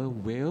fiber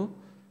will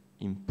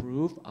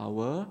improve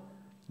our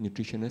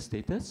nutritional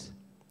status,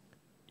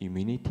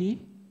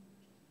 immunity,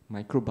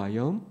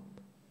 microbiome,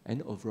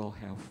 and overall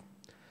health.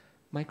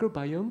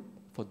 Microbiome,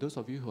 for those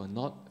of you who are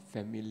not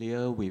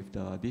familiar with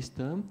this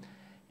term,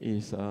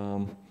 is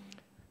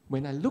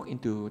when I look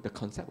into the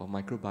concept of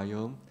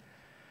microbiome,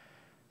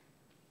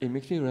 it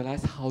makes me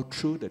realize how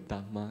true the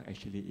Dhamma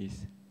actually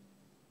is.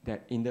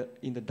 That in the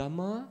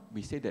Dhamma,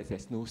 we say that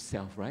there's no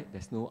self, right?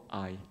 There's no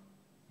I.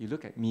 You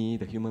look at me,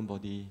 the human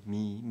body,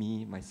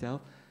 me,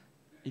 myself.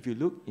 If you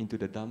look into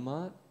the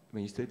Dhamma,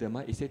 when you study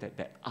Dhamma, it says that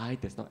that I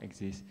does not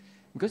exist.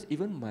 Because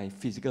even my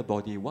physical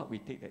body, what we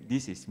take that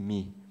this is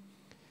me.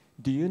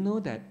 Do you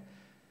know that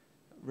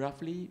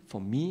roughly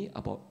for me,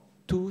 about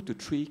 2 to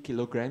 3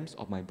 kilograms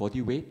of my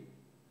body weight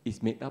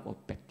is made up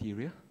of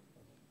bacteria?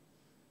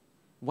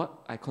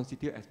 What I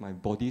constitute as my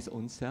body's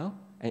own cell,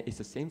 and it's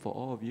the same for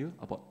all of you,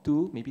 about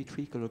 2, maybe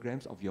 3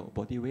 kilograms of your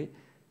body weight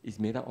is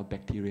made up of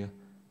bacteria.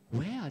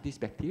 Where are these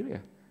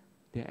bacteria?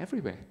 They're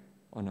everywhere.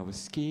 On our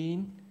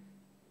skin,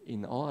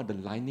 in all the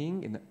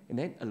lining, and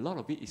then a lot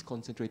of it is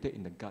concentrated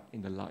in the gut,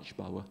 in the large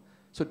bowel.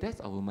 So that's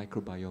our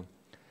microbiome.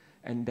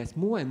 And there's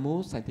more and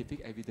more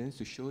scientific evidence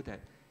to show that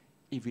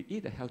if we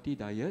eat a healthy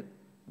diet,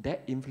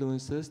 that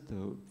influences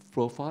the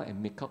profile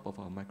and makeup of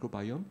our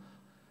microbiome,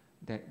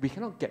 that we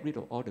cannot get rid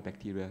of all the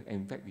bacteria,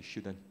 and in fact we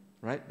shouldn't,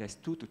 right? There's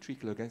 2 to 3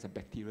 kilograms of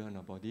bacteria in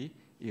our body.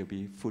 It will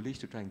be foolish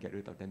to try and get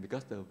rid of them,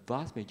 because the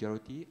vast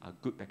majority are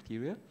good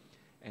bacteria,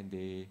 and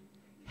they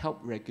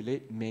help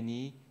regulate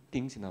many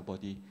things in our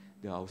body,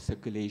 our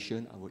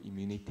circulation, our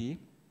immunity,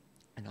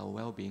 and our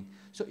well-being.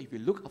 So if we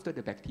look after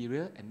the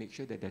bacteria and make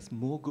sure that there's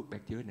more good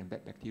bacteria than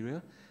bad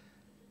bacteria,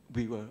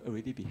 we will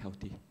already be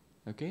healthy,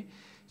 okay?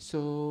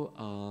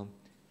 So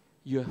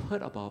you have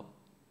heard about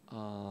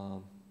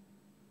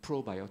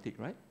probiotic,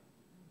 right?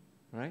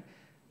 Right?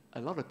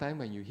 A lot of time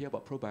when you hear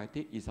about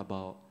probiotic, it's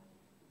about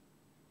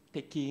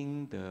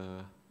taking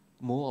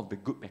more of the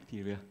good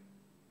bacteria,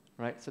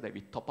 right? So that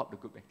we top up the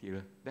good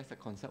bacteria. That's the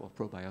concept of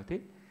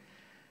probiotic.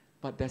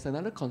 But there's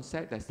another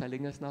concept that's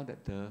telling us now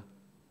that the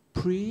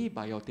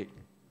prebiotic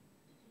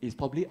is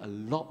probably a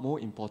lot more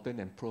important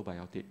than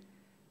probiotic.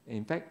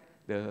 In fact,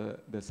 the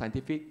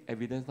scientific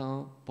evidence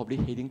now probably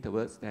heading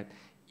towards that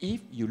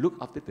if you look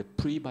after the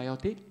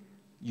prebiotic,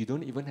 you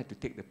don't even have to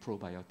take the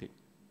probiotic.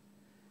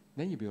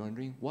 Then you'll be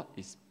wondering, what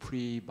is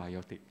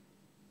prebiotic?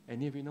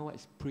 Any of you know what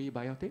is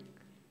prebiotic?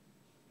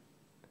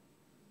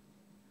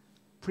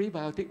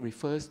 Prebiotic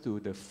refers to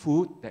the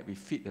food that we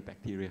feed the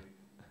bacteria,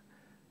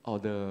 or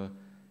the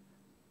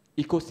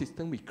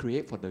ecosystem we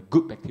create for the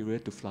good bacteria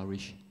to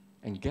flourish.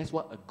 And guess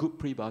what a good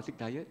prebiotic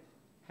diet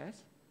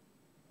has?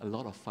 A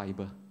lot of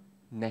fiber,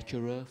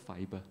 natural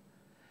fiber.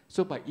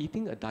 So by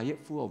eating a diet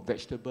full of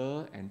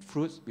vegetable and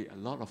fruits with a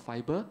lot of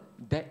fiber,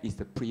 that is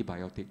the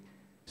prebiotic.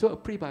 So a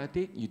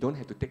prebiotic, you don't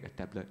have to take a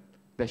tablet.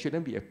 There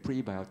shouldn't be a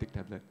prebiotic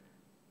tablet.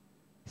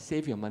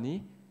 Save your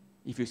money.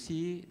 If you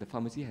see the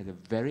pharmacy has a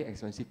very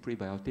expensive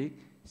prebiotic,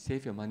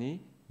 save your money,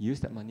 use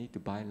that money to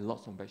buy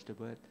lots of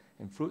vegetables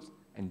and fruits,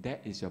 and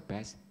that is your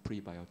best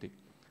prebiotic.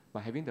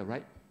 By having the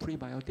right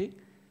prebiotic,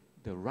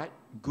 the right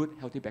good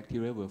healthy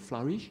bacteria will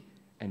flourish,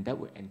 and that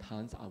will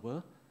enhance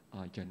our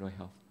general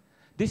health.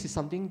 This is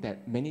something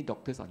that many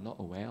doctors are not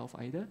aware of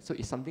either, so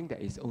it's something that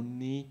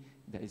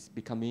is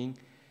becoming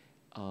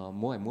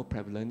more and more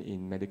prevalent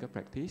in medical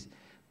practice.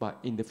 But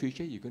in the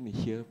future, you're going to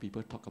hear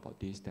people talk about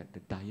this, that the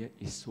diet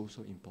is so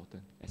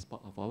important as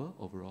part of our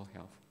overall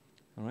health.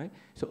 All right?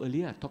 So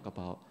earlier I talked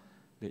about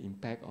the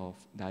impact of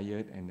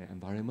diet and the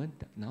environment.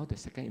 Now the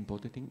second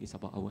important thing is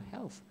about our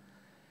health.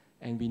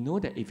 And we know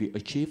that if we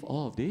achieve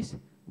all of this,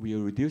 we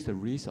will reduce the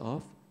risk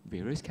of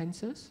various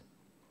cancers,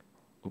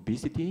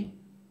 obesity,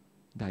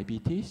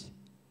 diabetes,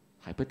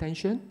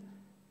 hypertension,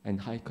 and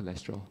high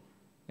cholesterol.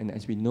 And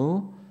as we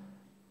know,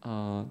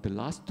 the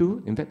last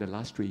two, in fact the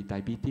last three,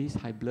 diabetes,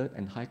 high blood,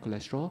 and high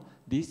cholesterol,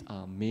 these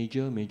are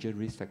major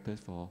risk factors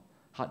for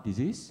heart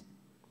disease,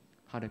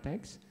 heart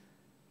attacks,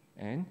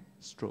 and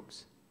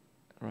strokes,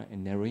 right?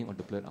 And narrowing of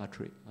the blood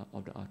artery,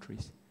 of the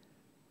arteries,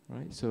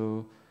 right?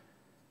 So,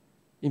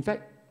 in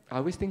fact, I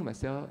always think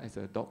myself as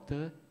a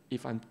doctor,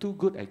 if I'm too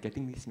good at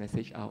getting this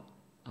message out,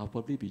 I'll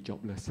probably be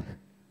jobless.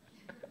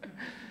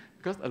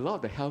 Because a lot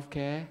of the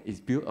healthcare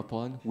is built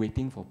upon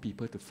waiting for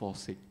people to fall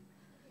sick.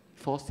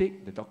 Fall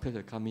sick, the doctors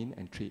will come in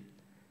and treat.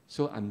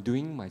 So I'm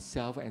doing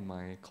myself and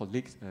my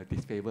colleagues a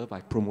disfavor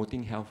by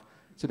promoting health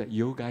so that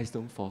you guys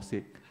don't fall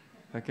sick,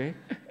 okay?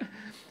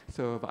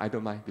 So, but I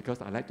don't mind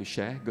because I like to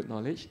share good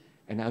knowledge.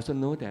 And I also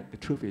know that the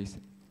truth is,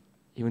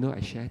 even though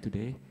I share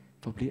today,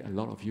 probably a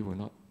lot of you will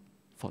not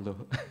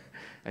follow.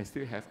 I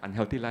still have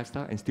unhealthy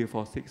lifestyle and still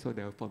fall sick, so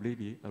there will probably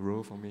be a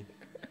role for me.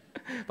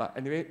 But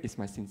anyway, it's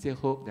my sincere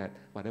hope that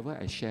whatever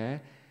I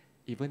share,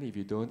 even if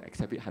you don't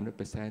accept it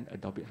 100%,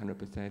 adopt it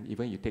 100%,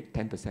 even you take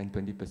 10%,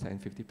 20%,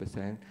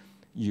 50%,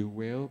 you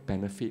will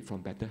benefit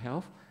from better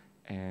health.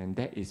 And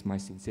that is my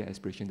sincere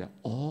aspiration that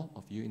all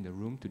of you in the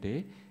room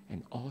today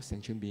and all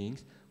sentient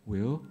beings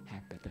will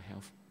have better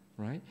health,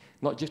 right?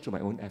 Not just through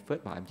my own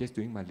effort, but I'm just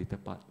doing my little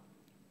part.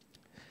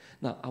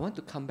 Now, I want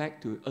to come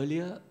back to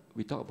earlier,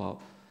 we talked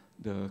about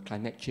the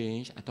climate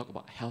change, I talked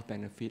about health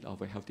benefit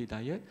of a healthy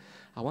diet.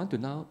 I want to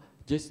now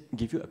just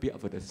give you a bit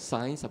of the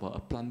science about a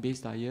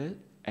plant-based diet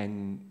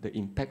and the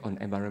impact on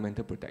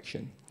environmental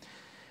protection.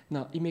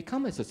 Now, it may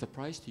come as a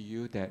surprise to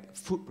you that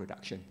food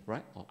production,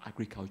 right, or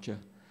agriculture,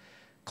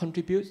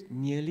 contributes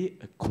nearly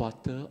a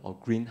quarter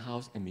of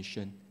greenhouse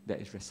emission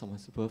that is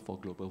responsible for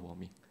global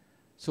warming.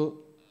 So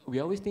we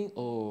always think,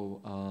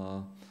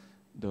 the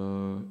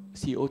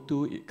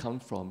CO2, it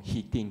comes from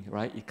heating,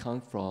 right? It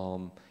comes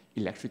from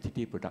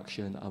electricity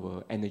production,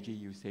 our energy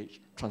usage,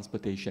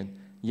 transportation.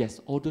 Yes,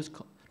 all those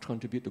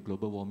contribute to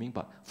global warming,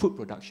 but food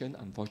production,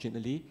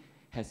 unfortunately,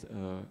 has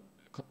a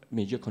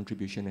major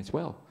contribution as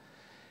well.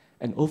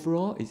 And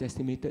overall, it's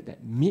estimated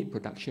that meat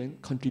production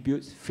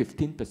contributes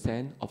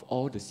 15% of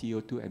all the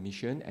CO2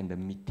 emission and the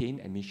methane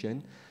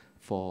emission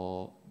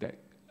for that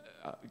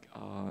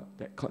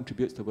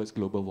contributes towards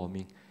global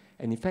warming.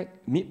 And in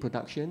fact, meat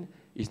production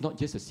is not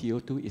just the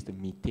CO2, it's the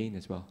methane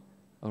as well.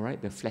 All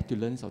right, the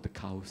flatulence of the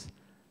cows,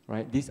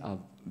 right? These are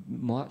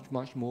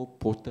much more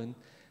potent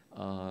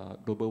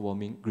global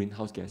warming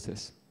greenhouse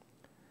gases.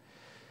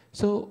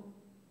 So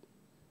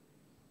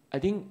I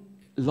think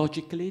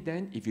logically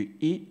then, if you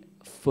eat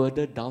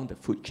further down the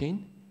food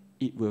chain,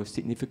 it will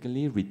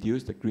significantly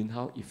reduce the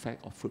greenhouse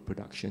effect of food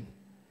production.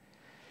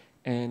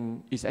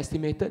 And it's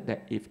estimated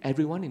that if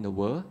everyone in the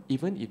world,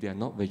 even if they are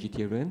not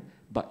vegetarian,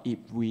 but if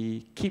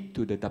we keep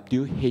to the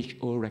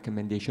WHO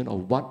recommendation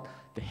of what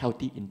the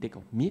healthy intake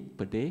of meat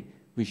per day,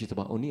 which is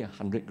about only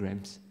 100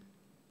 grams,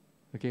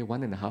 okay,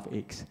 1.5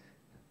 eggs,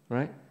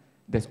 right?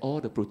 That's all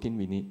the protein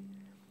we need.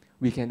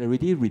 We can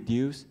already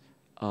reduce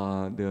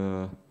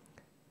the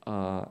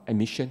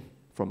emission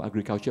from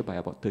agriculture by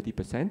about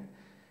 30%.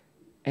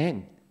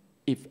 And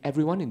if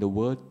everyone in the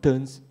world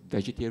turns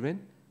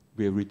vegetarian,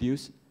 we'll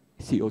reduce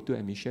CO2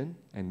 emission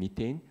and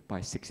methane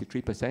by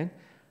 63%.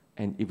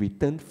 And if we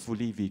turn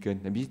fully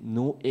vegan, that means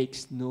no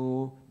eggs,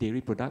 no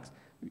dairy products,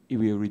 it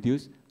will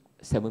reduce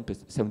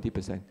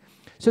 70%.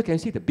 So can you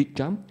see the big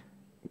jump?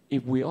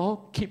 If we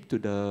all keep to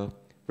the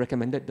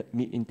recommended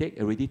meat intake,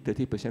 already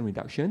 30%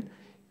 reduction.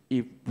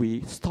 If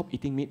we stop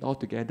eating meat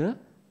altogether,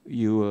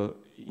 you will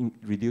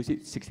reduce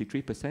it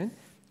 63%.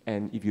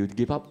 And if you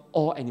give up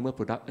all animal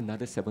product,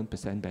 another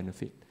 7%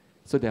 benefit.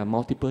 So there are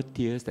multiple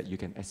tiers that you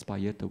can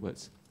aspire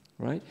towards,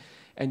 right?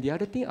 And the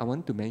other thing I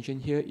want to mention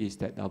here is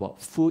that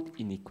about food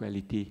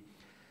inequality,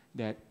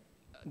 that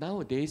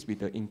nowadays with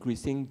the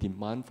increasing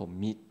demand for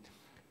meat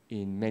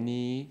in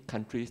many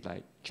countries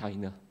like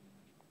China,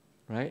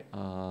 right?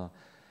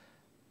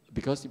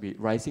 Because with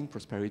rising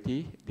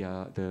prosperity,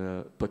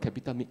 the per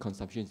capita meat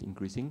consumption is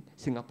increasing.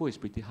 Singapore is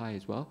pretty high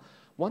as well.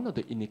 one of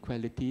the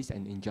inequalities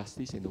and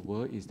injustice in the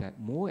world is that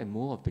more and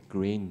more of the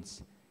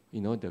grains,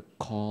 the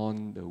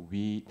corn, the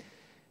wheat,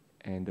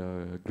 and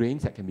the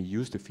grains that can be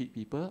used to feed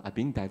people are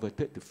being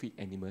diverted to feed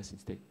animals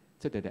instead,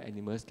 so that the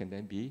animals can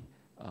then be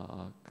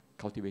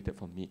cultivated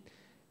for meat.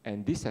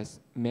 And this has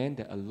meant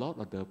that a lot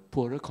of the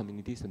poorer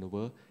communities in the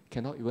world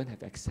cannot even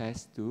have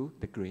access to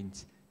the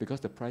grains because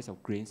the price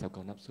of grains have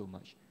gone up so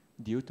much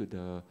due to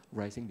the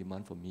rising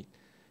demand for meat.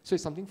 So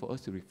it's something for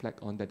us to reflect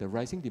on, that the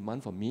rising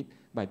demand for meat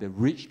by the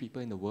rich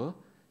people in the world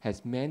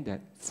has meant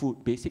that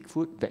food, basic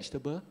food,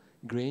 vegetable,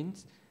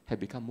 grains, have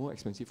become more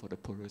expensive for the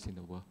poorest in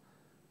the world.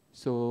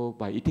 So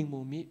by eating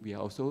more meat, we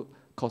are also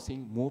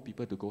causing more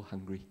people to go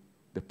hungry,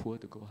 the poor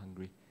to go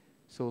hungry.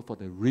 So for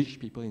the rich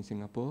people in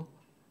Singapore,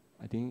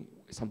 I think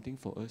something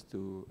for us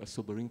to, a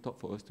sobering thought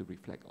for us to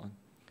reflect on.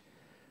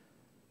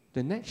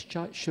 The next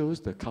chart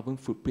shows the carbon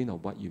footprint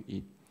of what you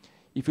eat.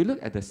 If you look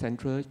at the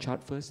central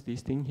chart first,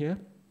 this thing here,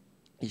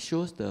 it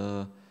shows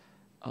the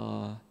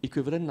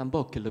equivalent number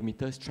of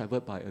kilometers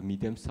traveled by a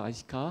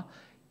medium-sized car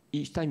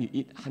each time you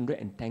eat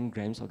 110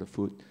 grams of the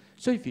food.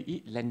 So if you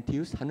eat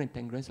lentils,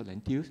 110 grams of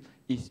lentils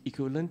is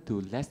equivalent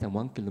to less than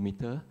 1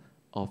 kilometer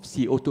of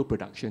CO2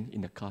 production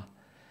in the car.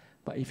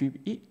 But if you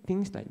eat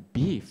things like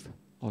beef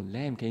or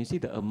lamb, can you see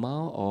the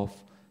amount of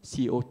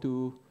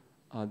CO2,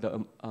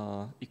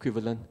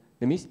 equivalent?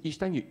 That means each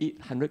time you eat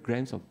 100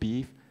 grams of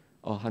beef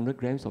or 100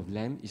 grams of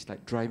lamb, it's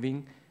like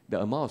driving the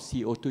amount of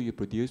CO2 you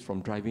produce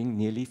from driving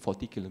nearly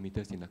 40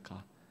 kilometers in a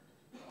car.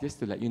 Just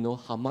to let you know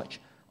how much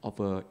of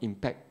an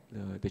impact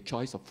the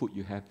choice of food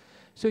you have.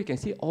 So you can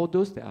see all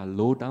those that are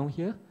low down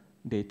here,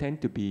 they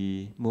tend to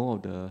be more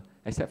of the,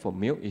 except for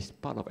milk is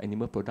part of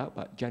animal product,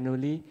 but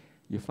generally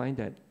you find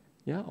that,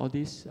 yeah, all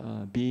these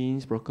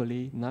beans,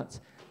 broccoli, nuts,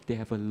 they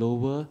have a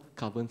lower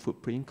carbon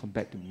footprint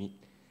compared to meat.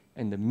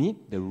 And the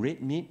meat, the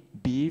red meat,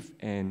 beef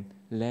and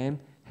lamb,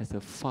 has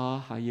a far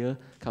higher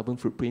carbon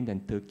footprint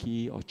than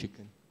turkey or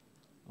chicken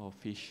or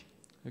fish,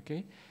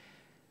 okay?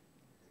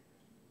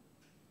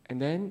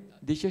 And then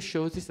this just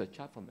shows, this is a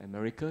chart from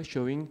America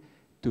showing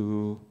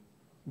to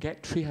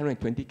get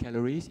 320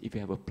 calories, if you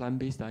have a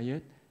plant-based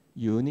diet,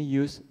 you only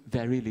use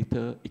very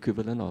little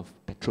equivalent of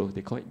petrol.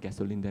 They call it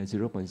gasoline there,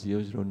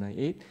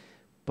 0.0098.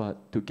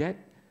 But to get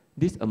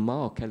this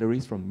amount of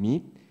calories from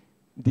meat,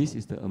 this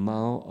is the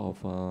amount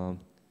of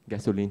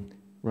gasoline,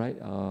 right?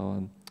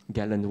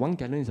 Gallon. 1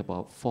 gallon is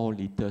about 4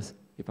 liters,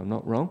 if I'm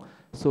not wrong.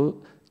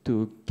 So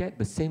to get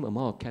the same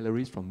amount of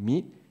calories from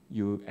meat,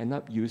 you end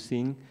up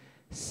using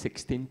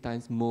 16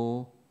 times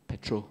more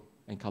petrol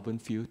and carbon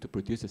fuel to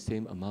produce the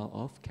same amount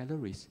of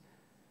calories.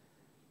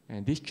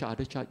 And this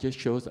other chart just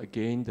shows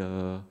again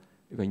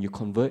when you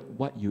convert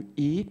what you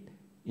eat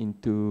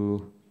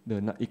into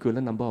the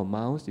equivalent number of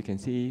miles, you can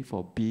see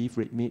for beef,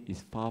 red meat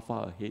is far,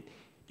 far ahead,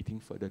 eating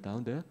further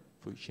down the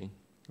food chain,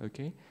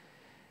 okay?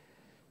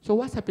 So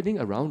what's happening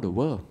around the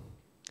world?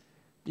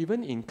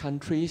 Even in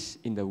countries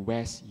in the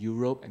West,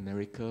 Europe,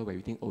 America, where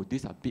we think, oh,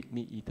 these are big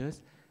meat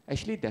eaters,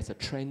 actually there's a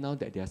trend now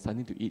that they are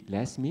starting to eat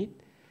less meat.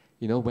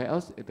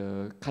 Whereas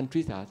the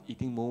countries that are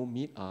eating more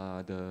meat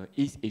are the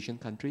East Asian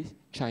countries,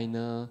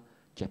 China,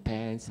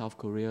 Japan, South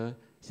Korea,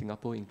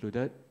 Singapore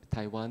included,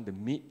 Taiwan, the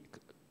meat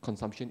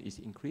consumption is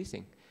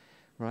increasing,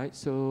 right?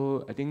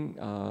 So I think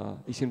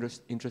it's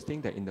interesting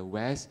that in the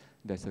West,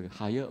 there's a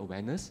higher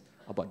awareness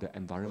about the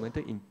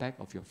environmental impact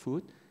of your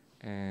food,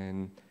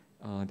 and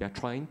they're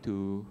trying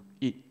to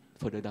eat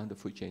further down the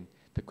food chain.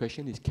 The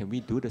question is, can we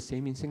do the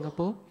same in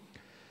Singapore?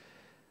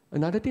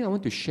 Another thing I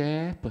want to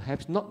share,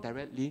 perhaps not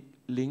directly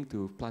linked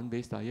to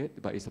plant-based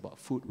diet, but it's about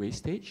food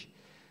wastage.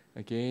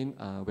 Again,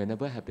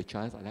 whenever I have the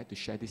chance, I like to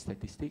share these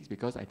statistics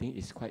because I think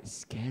it's quite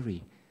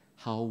scary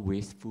how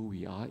wasteful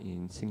we are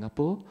in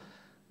Singapore,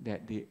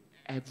 that the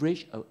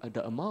average,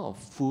 the amount of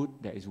food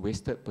that is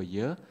wasted per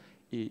year,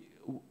 it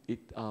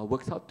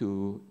works out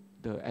to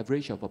the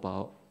average of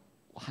about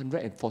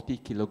 140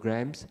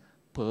 kilograms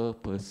per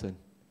person.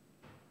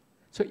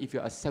 So if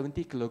you're a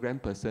 70 kilogram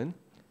person,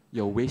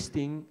 you're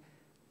wasting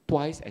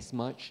twice as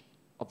much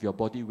of your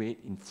body weight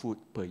in food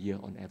per year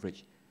on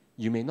average.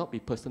 You may not be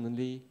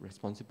personally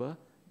responsible,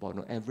 but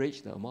on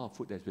average, the amount of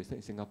food that's wasted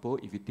in Singapore,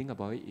 if you think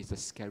about it, is a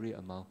scary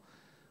amount.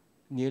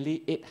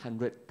 Nearly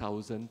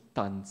 800,000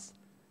 tons,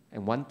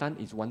 and 1 ton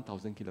is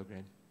 1,000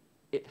 kilograms.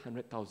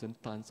 800,000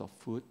 tons of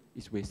food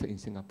is wasted in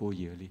Singapore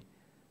yearly.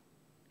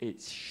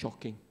 It's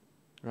shocking,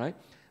 right?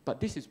 But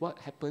this is what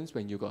happens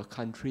when you got a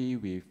country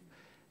with,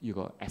 you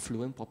got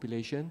affluent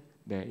population,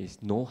 there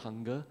is no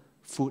hunger,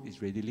 food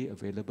is readily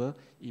available,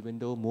 even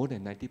though more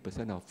than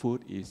 90% of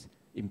food is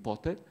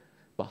imported,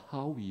 but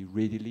how we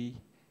readily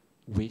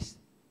waste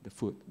the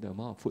food, the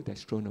amount of food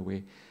that's thrown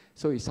away.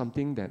 So it's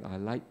something that I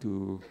like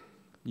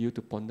you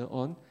to ponder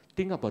on.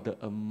 Think about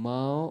the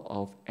amount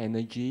of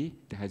energy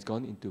that has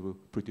gone into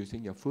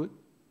producing your food.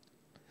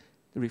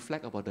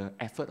 Reflect about the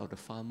effort of the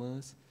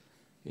farmers,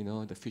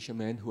 the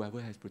fishermen, whoever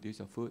has produced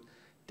your food.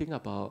 Think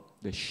about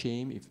the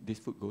shame if this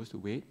food goes to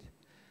waste.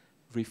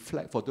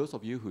 Reflect, for those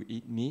of you who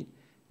eat meat,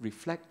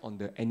 reflect on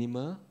the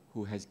animal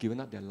who has given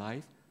up their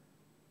life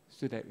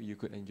so that you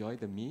could enjoy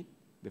the meat,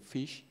 the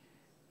fish,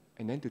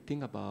 and then to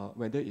think about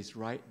whether it's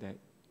right that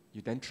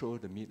you then throw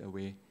the meat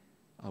away.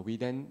 Are we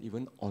then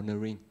even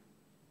honoring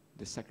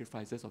the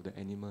sacrifices of the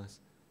animals,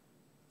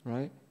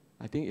 right?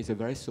 I think it's a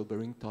very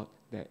sobering thought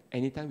that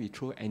anytime we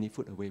throw any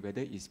food away,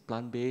 whether it's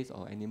plant-based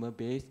or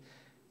animal-based,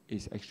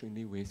 it's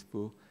extremely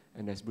wasteful.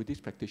 And as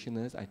Buddhist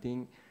practitioners, I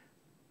think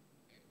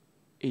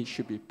it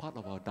should be part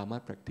of our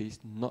Dharma practice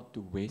not to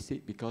waste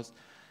it, because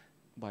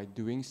by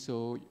doing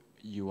so,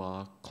 you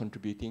are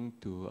contributing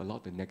to a lot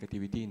of the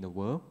negativity in the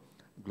world,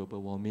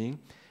 global warming,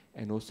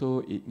 and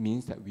also it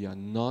means that we are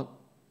not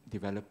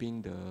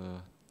developing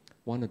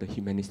one of the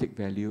humanistic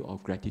value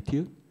of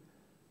gratitude,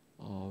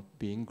 of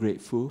being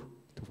grateful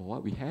for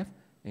what we have,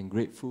 and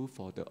grateful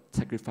for the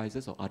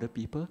sacrifices of other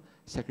people,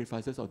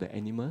 sacrifices of the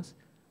animals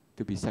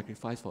to be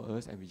sacrificed for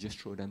us, and we just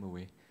throw them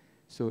away.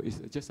 So it's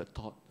just a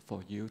thought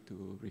for you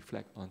to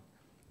reflect on.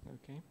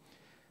 Okay.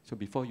 So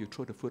before you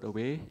throw the food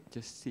away,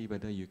 just see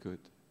whether you could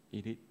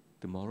eat it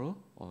tomorrow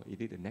or eat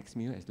it the next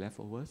meal as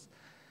leftovers.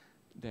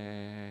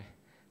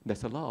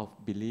 There's a lot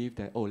of belief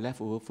that, oh,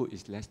 leftover food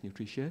is less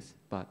nutritious,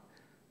 but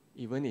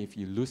even if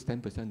you lose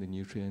 10% of the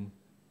nutrient,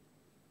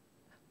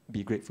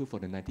 be grateful for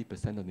the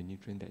 90% of the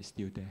nutrient that is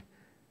still there.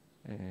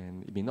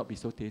 And it may not be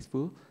so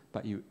tasteful,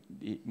 but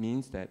it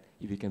means that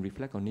if you can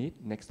reflect on it,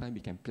 next time we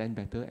can plan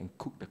better and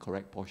cook the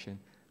correct portion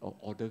or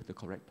order the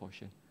correct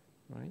portion,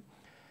 right?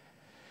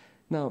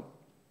 Now,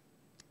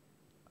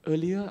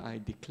 earlier I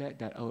declared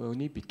that I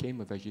only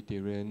became a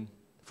vegetarian,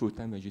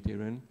 full-time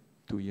vegetarian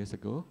 2 years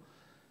ago.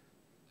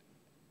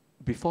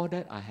 Before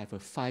that, I have a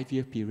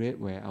 5-year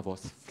period where I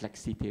was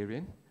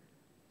flexitarian.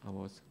 I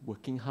was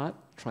working hard,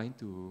 trying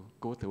to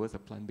go towards a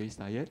plant-based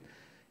diet,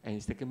 and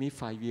it's taken me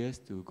 5 years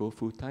to go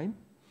full-time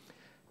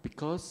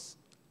because,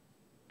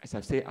 as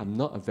I've said, I'm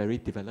not a very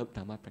developed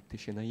Dharma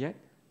practitioner yet.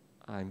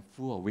 I'm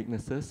full of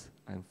weaknesses.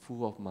 I'm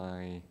full of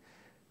my,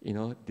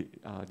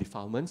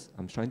 defilements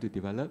I'm trying to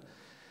develop.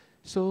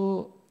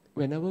 So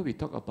whenever we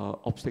talk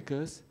about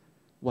obstacles,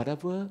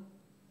 whatever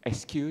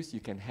excuse you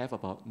can have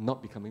about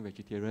not becoming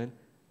vegetarian,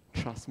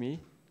 trust me,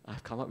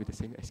 I've come up with the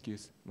same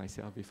excuse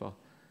myself before.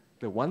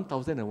 The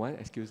 1001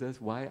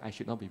 excuses why I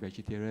should not be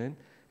vegetarian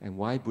and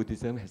why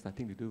Buddhism has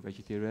nothing to do with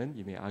vegetarian.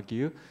 You may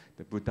argue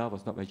the Buddha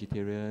was not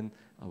vegetarian,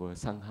 our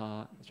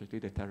Sangha, especially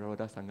the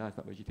Theravada Sangha, is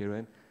not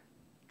vegetarian.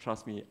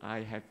 Trust me, I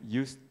have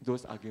used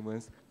those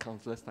arguments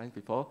countless times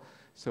before,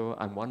 so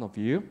I'm one of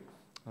you,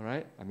 all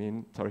right? I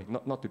mean, sorry,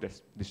 not to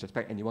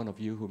disrespect any one of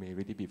you who may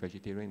already be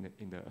vegetarian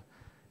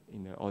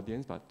in the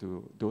audience, but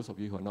to those of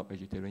you who are not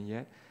vegetarian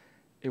yet,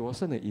 it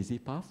wasn't an easy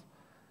path,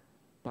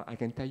 but I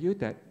can tell you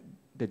that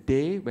the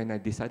day when I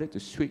decided to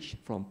switch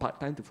from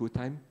part-time to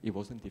full-time, it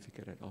wasn't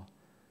difficult at all.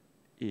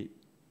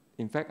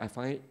 In fact, I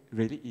find it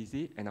really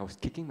easy, and I was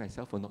kicking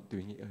myself for not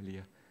doing it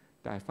earlier.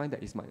 That I find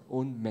that it's my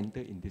own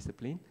mental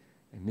indiscipline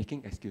and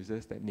making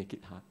excuses that make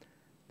it hard.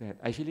 That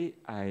actually,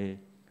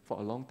 for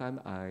a long time,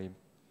 I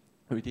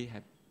already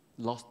had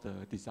lost the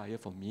desire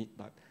for meat,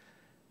 but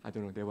I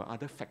don't know, there were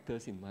other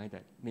factors in mind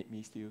that made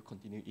me still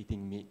continue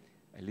eating meat,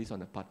 at least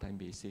on a part-time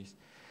basis.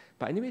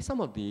 But anyway, some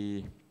of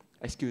the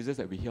excuses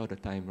that we hear all the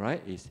time,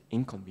 right, is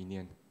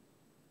inconvenient.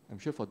 I'm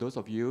sure for those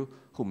of you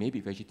who may be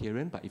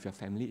vegetarian, but if your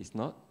family is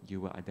not,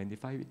 you will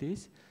identify with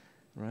this,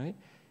 right?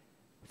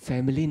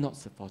 Family not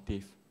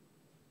supportive.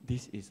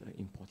 This is an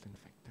important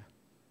factor,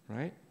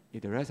 right?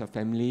 If the rest of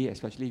family,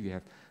 especially if you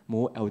have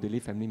more elderly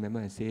family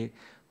members and say,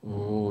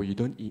 oh, you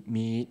don't eat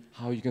meat,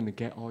 how are you going to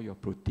get all your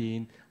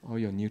protein, all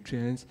your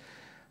nutrients?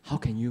 How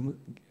can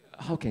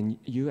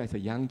you as a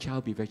young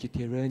child be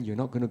vegetarian? You're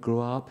not going to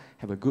grow up,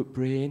 have a good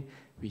brain.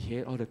 We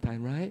hear it all the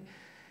time, right?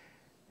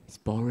 It's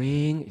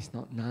boring, it's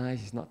not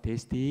nice, it's not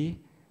tasty,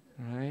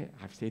 right?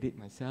 I've said it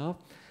myself.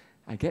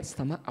 I get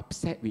stomach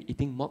upset with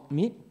eating mock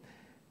meat.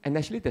 And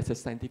actually, there's a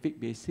scientific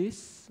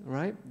basis,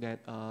 right? That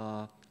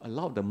a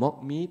lot of the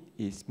mock meat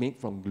is made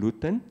from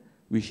gluten,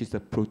 which is a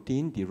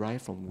protein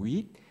derived from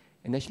wheat.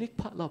 And actually,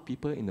 quite a lot of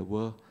people in the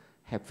world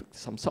have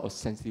some sort of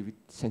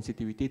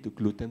sensitivity to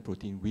gluten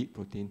protein, wheat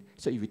protein.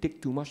 So if you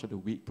take too much of the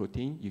wheat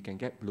protein, you can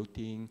get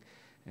bloating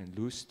and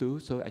loose stool.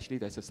 So actually,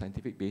 there's a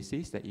scientific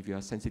basis that if you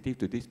are sensitive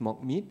to this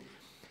mock meat.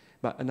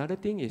 But another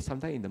thing is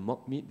sometimes in the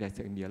mock meat, there's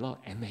going to be a lot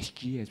of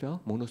MSG as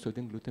well,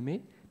 monosodium glutamate,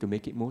 to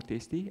make it more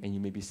tasty, and you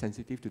may be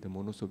sensitive to the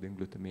monosodium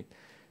glutamate.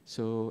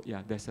 So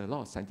yeah, there's a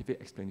lot of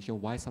scientific explanation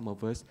why some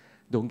of us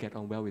don't get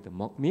on well with the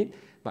mock meat.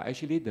 But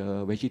actually,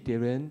 the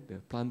vegetarian, the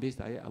plant-based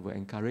diet I will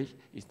encourage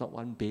is not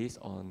one based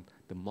on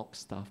the mock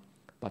stuff,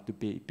 but to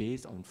be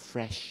based on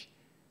fresh,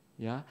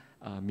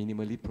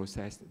 minimally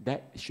processed.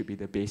 That should be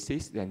the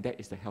basis, then that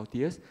is the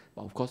healthiest.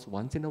 But of course,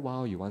 once in a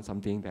while, you want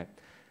something that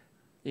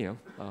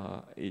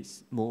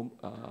is more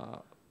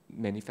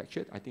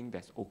manufactured. I think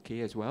that's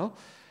okay as well.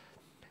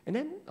 And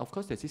then, of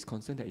course, there's this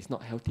concern that it's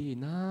not healthy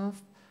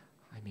enough.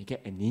 I may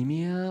get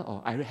anemia,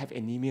 or I have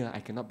anemia, I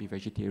cannot be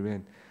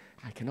vegetarian.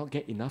 I cannot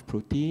get enough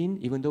protein,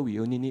 even though we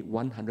only need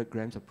 100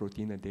 grams of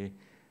protein a day.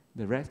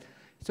 The rest,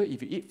 so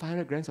if you eat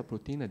 500 grams of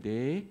protein a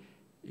day,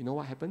 you know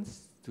what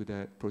happens to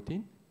the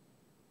protein?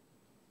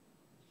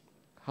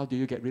 How do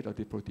you get rid of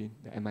the protein,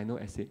 the amino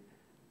acid?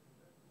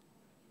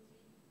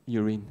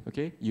 urine,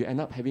 okay? You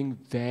end up having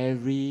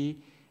very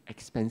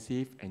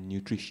expensive and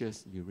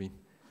nutritious urine.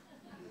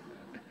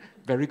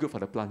 Very good for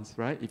the plants,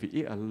 right? If you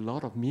eat a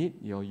lot of meat,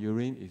 your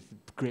urine is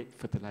great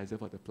fertilizer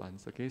for the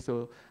plants, okay?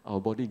 So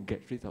our body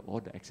gets rid of all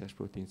the excess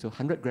protein. So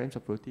 100 grams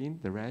of protein,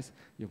 the rest,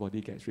 your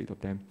body gets rid of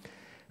them.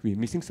 We're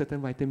missing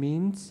certain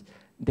vitamins.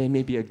 There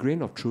may be a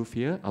grain of truth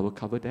here. I will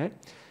cover that.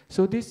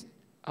 So these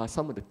are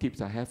some of the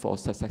tips I have for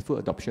successful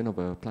adoption of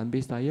a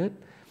plant-based diet.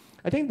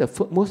 I think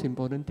the most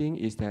important thing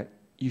is that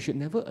you should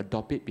never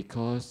adopt it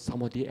because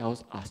somebody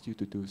else asked you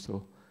to do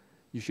so.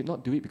 You should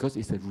not do it because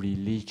it's a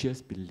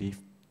religious belief.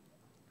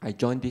 I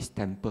joined this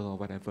temple or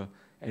whatever,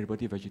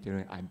 everybody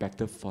vegetarian, I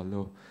better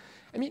follow.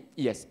 I mean,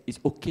 yes, it's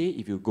okay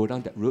if you go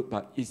down that route,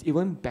 but it's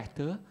even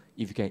better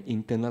if you can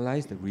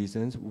internalize the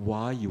reasons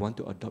why you want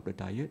to adopt the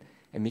diet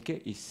and make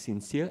it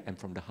sincere and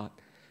from the heart.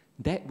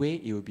 That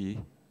way, it will be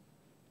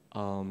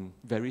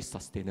very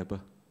sustainable.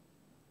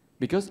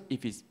 Because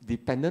if it's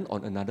dependent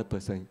on another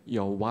person,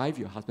 your wife,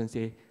 your husband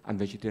say, I'm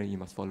vegetarian, you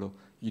must follow.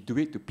 You do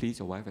it to please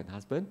your wife and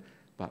husband,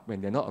 but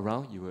when they're not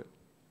around, you would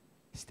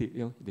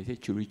still, they say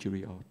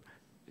churi or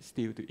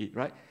still to eat,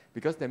 right?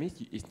 Because that means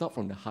it's not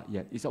from the heart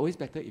yet. It's always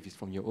better if it's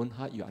from your own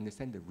heart, you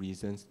understand the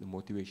reasons, the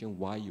motivation,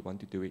 why you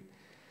want to do it.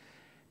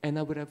 And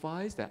I would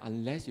advise that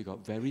unless you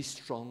got very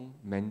strong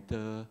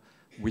mental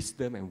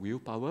wisdom and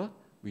willpower,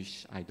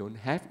 which I don't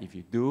have, if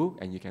you do,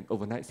 and you can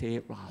overnight say,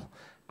 wow,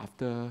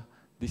 after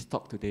this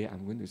talk today,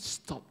 I'm going to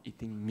stop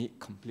eating meat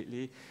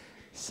completely,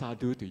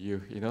 sadhu to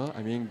you,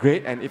 I mean,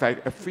 great. And if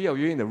a few of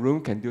you in the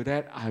room can do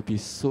that, I'll be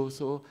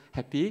so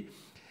happy.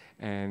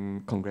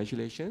 And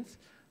congratulations.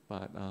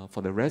 But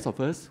for the rest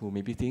of us who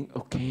maybe think,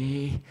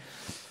 okay,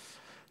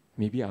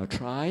 maybe I'll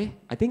try,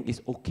 I think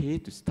it's okay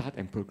to start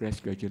and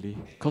progress gradually.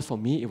 Because for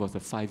me, it was a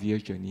 5-year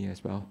journey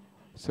as well.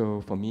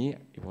 So for me,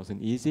 it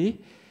wasn't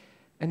easy.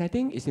 And I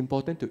think it's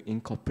important to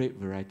incorporate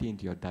variety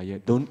into your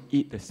diet. Don't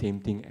eat the same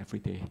thing every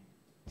day.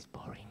 It's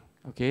boring,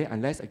 okay?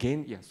 Unless,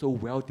 again, you're so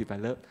well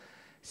developed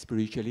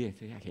spiritually and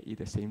say, I can eat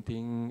the same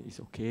thing, it's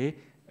okay.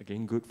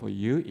 Again, good for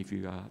you if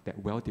you are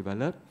that well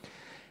developed.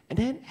 And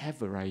then have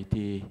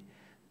variety.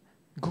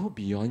 Go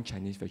beyond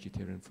Chinese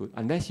vegetarian food.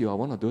 Unless you are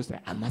one of those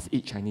that I must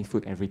eat Chinese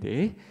food every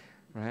day,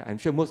 right? I'm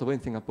sure most of us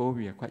in Singapore,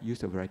 we are quite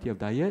used to a variety of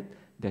diet.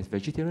 There's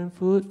vegetarian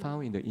food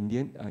found in the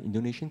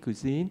Indonesian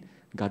cuisine.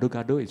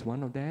 Gado-gado is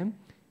one of them.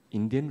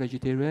 Indian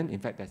vegetarian. In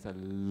fact, there's a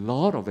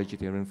lot of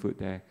vegetarian food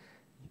there.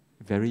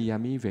 Very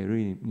yummy,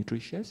 very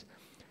nutritious.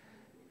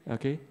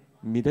 Okay,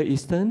 Middle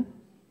Eastern,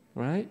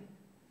 right?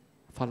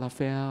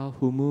 Falafel,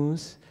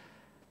 hummus,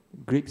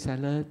 Greek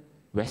salad,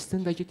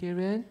 Western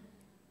vegetarian,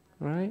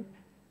 right?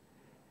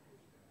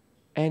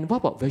 And what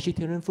about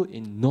vegetarian food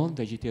in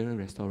non-vegetarian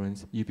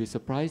restaurants? You'll be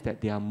surprised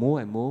that there are more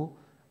and more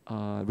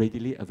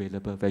readily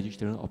available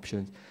vegetarian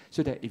options.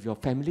 So that if your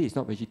family is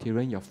not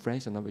vegetarian, your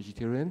friends are not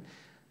vegetarian,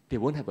 they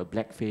won't have a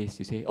black face.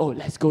 You say, oh,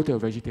 let's go to a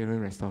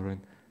vegetarian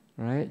restaurant,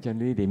 right?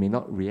 Generally, they may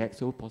not react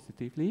so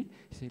positively.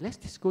 You say, let's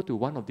just go to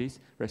one of these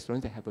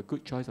restaurants that have a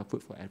good choice of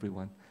food for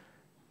everyone.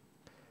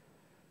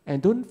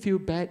 And don't feel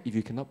bad if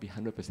you cannot be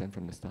 100%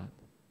 from the start.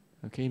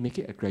 Okay, make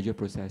it a gradual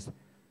process,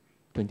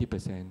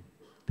 20%.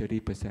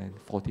 30%,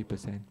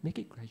 40%, make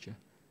it gradual,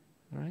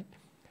 all right?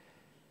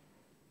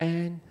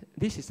 And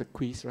this is a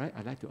quiz, right?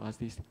 I'd like to ask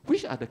this.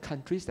 Which are the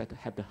countries that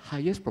have the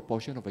highest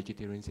proportion of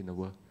vegetarians in the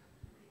world?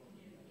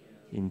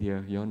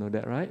 India, you all know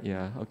that, right?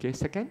 Yeah, okay.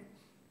 Second?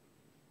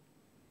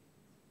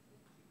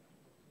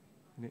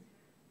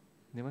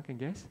 Anyone can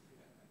guess?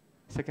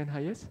 Second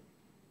highest?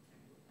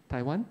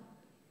 Taiwan?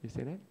 You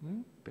say that?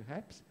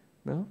 Perhaps?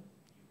 No?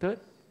 Third?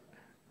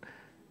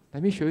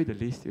 Let me show you the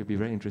list. It will be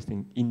very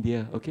interesting.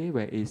 India, okay,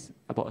 where is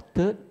about a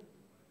third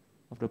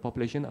of the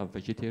population are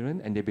vegetarian,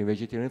 and they've been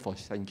vegetarian for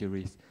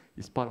centuries.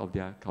 It's part of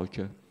their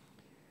culture.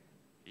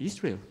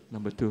 Israel,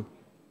 number 2.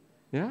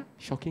 Yeah,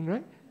 shocking,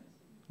 right?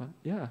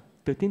 Yeah,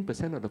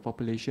 13% of the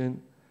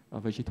population are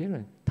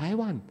vegetarian.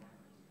 Taiwan,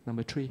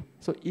 number 3.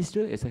 So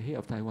Israel is ahead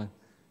of Taiwan.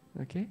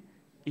 Okay,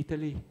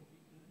 Italy.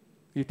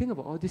 You think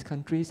about all these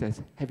countries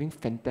as having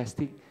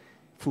fantastic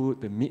food,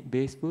 the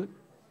meat-based food.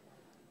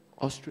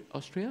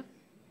 Austria.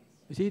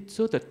 You see,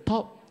 so the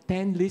top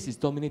 10 list is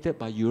dominated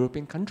by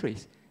European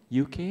countries.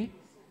 UK,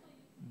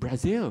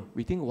 Brazil.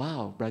 We think,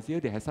 wow, Brazil,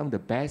 they have some of the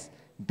best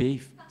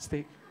beef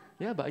steak.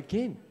 Yeah, but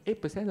again,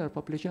 8% of the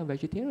population are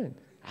vegetarian.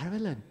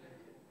 Ireland,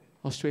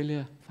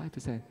 Australia,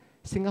 5%.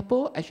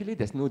 Singapore, actually,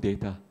 there's no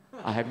data.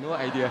 I have no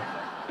idea.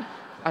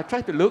 I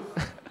tried to look,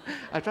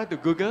 I tried to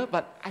Google,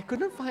 but I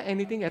couldn't find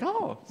anything at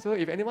all. So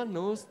if anyone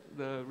knows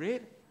the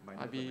rate,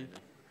 I'd be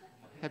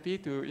happy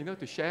to,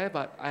 to share,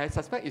 but I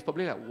suspect it's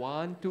probably like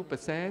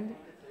 1-2%.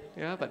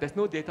 Yeah, but there's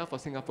no data for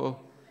Singapore.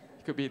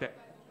 It could be that.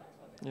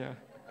 Yeah.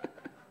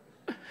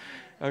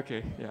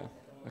 Okay, yeah.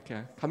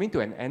 Okay, coming to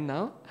an end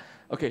now.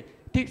 Okay,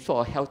 tips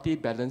for a healthy,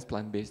 balanced,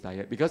 plant-based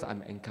diet. Because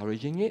I'm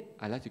encouraging it,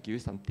 I'd like to give you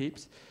some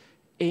tips.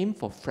 Aim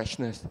for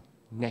freshness,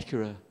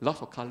 natural,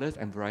 lots of colors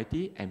and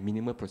variety, and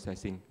minimal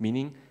processing,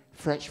 meaning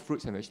fresh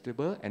fruits and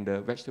vegetables, and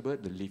the vegetable,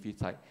 the leafy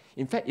side.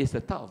 In fact, it's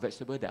the type of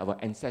vegetable that our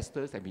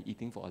ancestors have been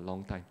eating for a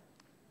long time.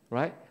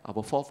 right?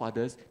 Our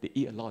forefathers, they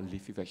eat a lot of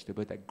leafy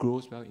vegetable that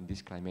grows well in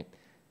this climate,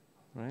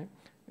 right?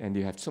 And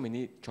you have so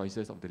many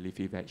choices of the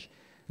leafy veg.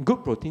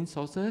 Good protein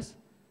sources,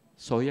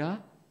 soya,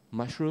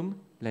 mushroom,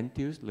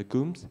 lentils,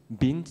 legumes,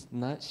 beans,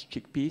 nuts,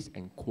 chickpeas,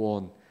 and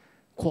corn.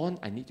 Corn,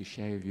 I need to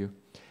share with you.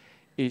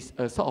 It's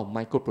a sort of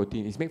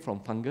microprotein. It's made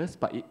from fungus,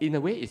 but in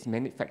a way, it's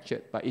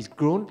manufactured. But it's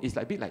grown, it's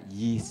like a bit like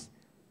yeast.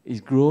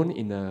 It's grown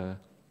in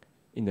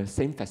the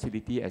same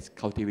facility as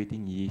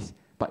cultivating yeast,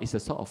 but it's a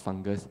sort of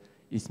fungus.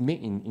 It's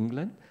made in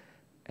England,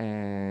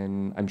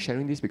 and I'm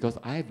sharing this because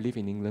I have lived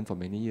in England for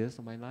many years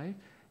of my life,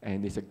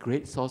 and it's a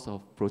great source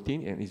of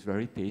protein, and it's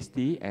very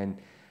tasty. And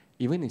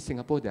even in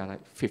Singapore, there are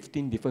like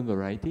 15 different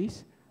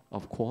varieties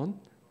of corn,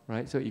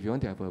 right? So if you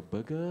want to have a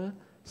burger,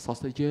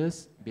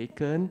 sausages,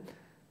 bacon,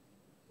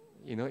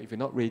 you know, if you're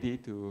not ready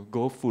to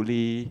go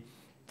fully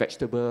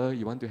vegetable,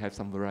 you want to have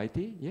some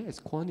variety, yes,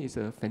 corn is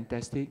a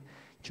fantastic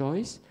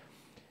choice.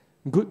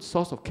 Good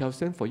source of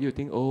calcium for you to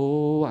think,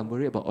 oh, I'm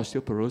worried about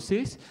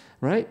osteoporosis,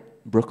 right?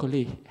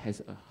 Broccoli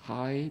has a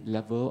high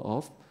level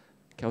of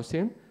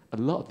calcium. A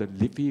lot of the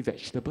leafy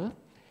vegetable.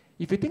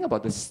 If you think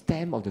about the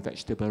stem of the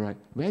vegetable, right,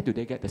 where do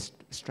they get the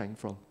strength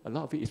from? A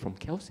lot of it is from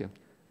calcium.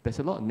 There's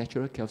a lot of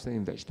natural calcium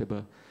in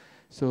vegetable.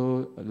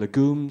 So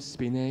legumes,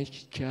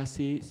 spinach, chia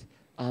seeds,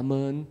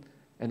 almond,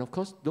 and of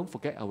course, don't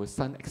forget our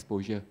sun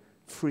exposure,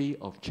 free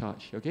of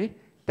charge, okay?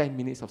 10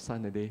 minutes of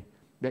sun a day.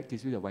 That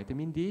gives you the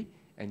vitamin D,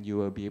 and you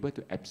will be able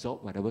to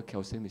absorb whatever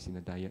calcium is in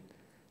the diet.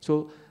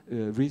 So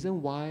the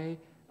reason why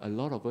a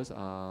lot of us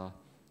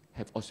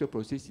have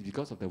osteoporosis is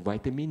because of the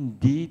vitamin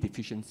D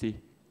deficiency,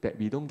 that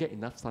we don't get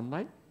enough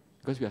sunlight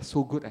because we are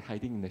so good at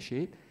hiding in the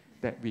shade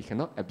that we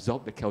cannot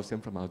absorb the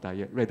calcium from our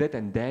diet, rather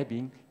than there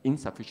being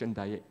insufficient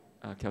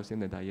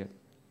calcium in the diet.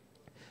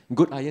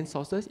 Good iron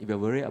sources, if you're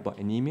worried about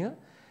anemia,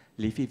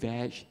 leafy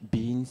veg,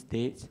 beans,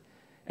 dates,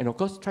 and of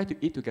course try to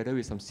eat together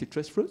with some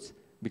citrus fruits,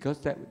 because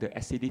the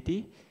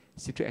acidity,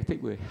 citric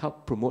acid will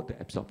help promote the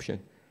absorption.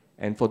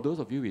 And for those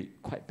of you with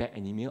quite bad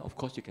anemia, of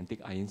course you can take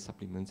iron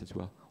supplements as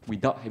well,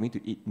 without having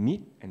to eat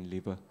meat and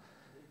liver.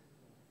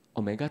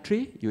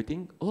 Omega-3, you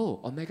think, oh,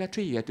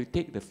 omega-3, you have to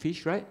take the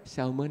fish, right?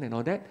 Salmon and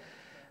all that.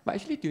 But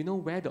actually, do you know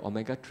where the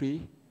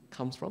omega-3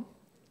 comes from?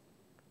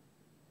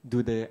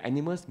 Do the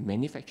animals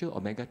manufacture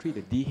omega-3,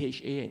 the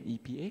DHA and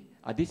EPA?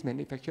 Are these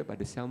manufactured by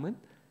the salmon?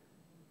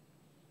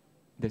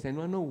 Does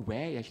anyone know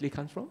where it actually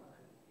comes from?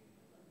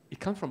 It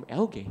comes from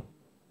algae.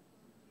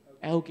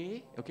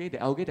 Algae, okay,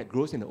 the algae that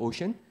grows in the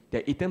ocean,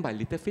 they're eaten by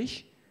little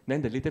fish.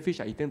 Then the little fish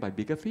are eaten by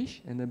bigger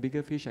fish, and the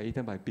bigger fish are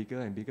eaten by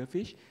bigger and bigger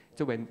fish.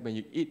 So when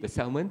you eat the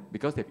salmon,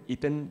 because they've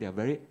eaten, they're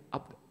very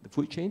up the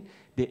food chain,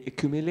 they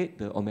accumulate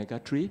the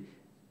omega-3.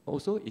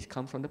 Also, it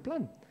comes from the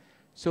plant.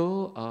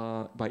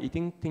 So by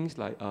eating things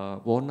like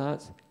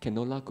walnuts,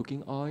 canola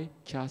cooking oil,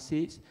 chia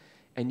seeds,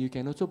 and you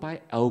can also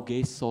buy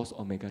algae source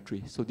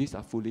omega-3. So these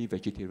are fully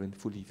vegetarian,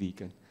 fully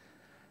vegan.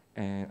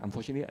 And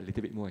unfortunately, a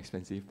little bit more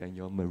expensive than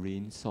your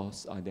marine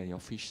source, than your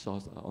fish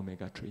source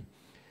omega-3.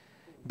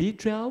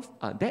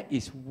 B12, that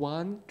is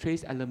one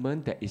trace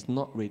element that is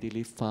not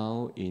readily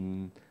found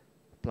in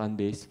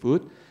plant-based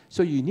food.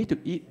 So you need to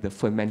eat the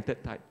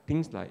fermented type,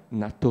 things like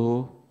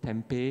natto,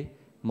 tempeh,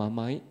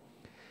 marmite.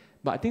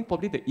 But I think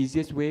probably the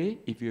easiest way,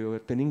 if you're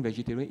turning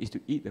vegetarian, is to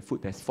eat the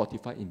food that's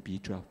fortified in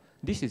B12.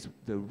 This is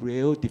the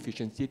real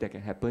deficiency that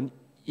can happen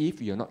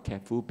if you're not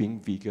careful being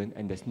vegan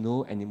and there's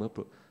no animal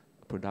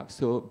products.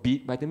 So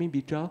vitamin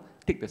B12,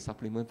 take the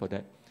supplement for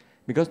that.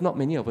 Because not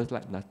many of us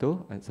like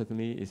natto, and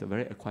certainly it's a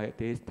very acquired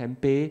taste.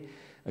 Tempeh,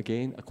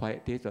 again,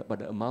 acquired taste, but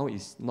the amount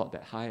is not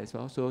that high as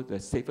well. So the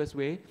safest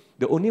way,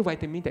 the only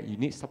vitamin that you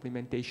need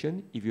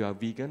supplementation if you are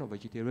vegan or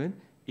vegetarian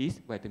is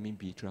vitamin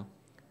B12.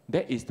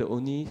 That is the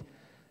only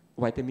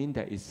vitamin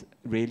that is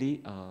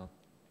really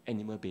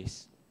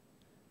animal-based.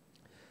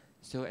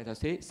 So as I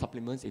say,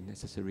 supplements is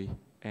necessary.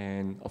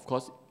 And of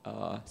course,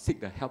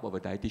 seek the help of a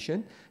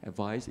dietitian,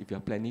 advice if you're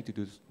planning to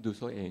do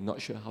so and you're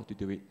not sure how to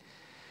do it.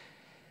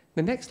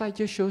 The next slide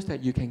just shows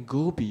that you can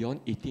go beyond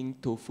eating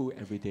tofu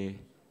every day.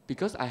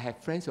 Because I have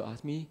friends who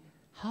ask me,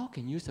 how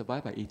can you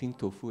survive by eating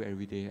tofu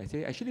every day? I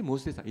say, actually,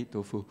 most days I eat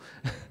tofu.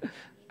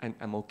 And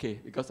I'm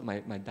okay, because my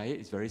diet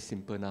is very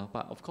simple now.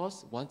 But of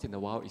course, once in a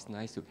while, it's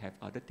nice to have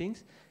other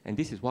things. And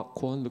this is what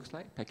corn looks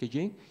like,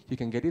 packaging. You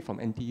can get it from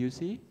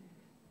NTUC,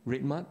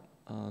 Red Mart,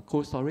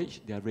 cold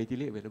storage. They are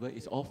readily available.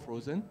 It's all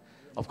frozen.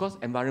 Of course,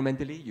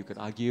 environmentally, you could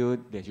argue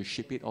they should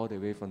ship it all the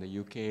way from the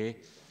UK.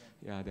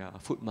 Yeah, there are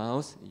food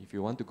miles. If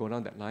you want to go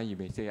down that line, you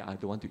may say, I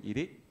don't want to eat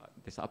it.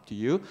 It's up to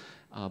you.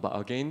 But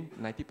again,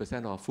 90%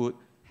 of our food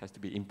has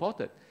to be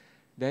imported.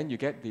 Then you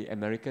get the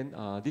American,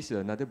 this is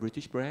another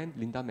British brand,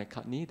 Linda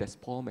McCartney. That's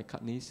Paul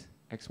McCartney's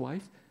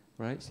ex-wife,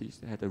 right? She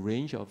had a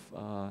range of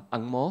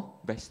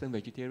Angmo, Western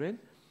vegetarian,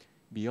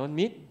 Beyond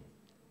Meat,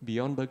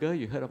 Beyond Burger.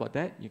 You heard about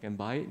that? You can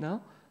buy it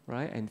now,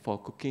 right? And for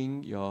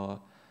cooking your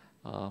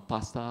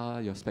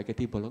pasta, your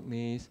spaghetti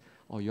bolognese,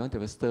 or you want to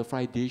have a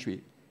stir-fry dish with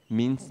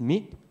minced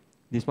meat,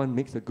 this one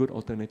makes a good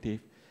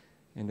alternative.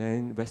 And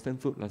then Western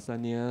food,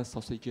 lasagna,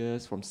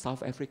 sausages from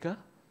South Africa.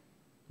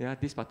 Yeah,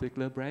 this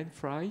particular brand,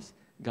 Fries.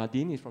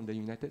 Gardein is from the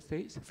United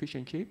States, fish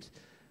and chips.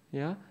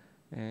 Yeah,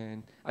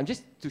 and I'm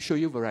just to show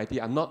you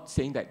variety. I'm not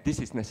saying that this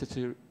is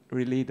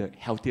necessarily the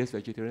healthiest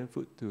vegetarian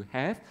food to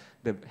have.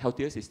 The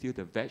healthiest is still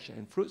the veg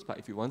and fruits, but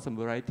if you want some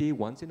variety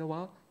once in a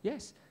while,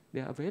 yes,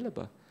 they are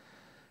available.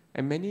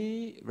 And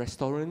many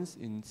restaurants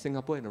in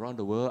Singapore and around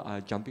the world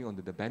are jumping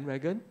onto the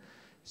bandwagon.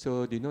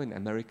 So do you know in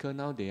America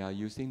now they are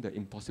using the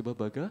Impossible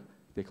Burger?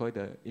 They call it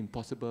the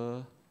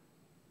Impossible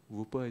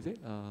Whopper, is it?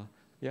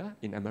 Yeah,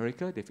 in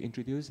America they've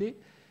introduced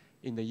it.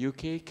 In the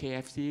UK,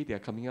 KFC, they are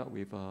coming out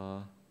with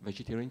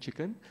vegetarian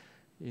chicken,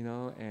 you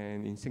know,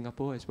 and in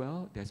Singapore as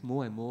well, there's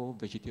more and more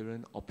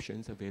vegetarian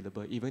options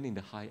available, even in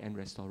the high-end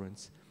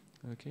restaurants,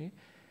 okay?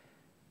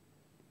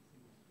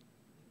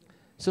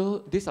 So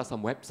these are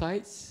some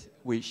websites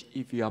which,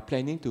 if you are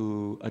planning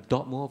to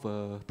adopt more of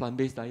a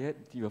plant-based diet,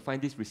 you will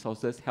find these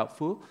resources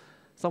helpful.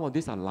 Some of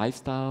these are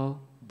lifestyle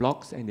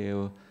blogs, and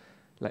they'll,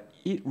 like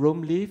Eat,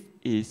 Roam, Live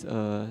is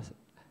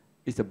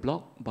a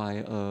blog by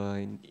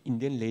an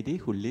Indian lady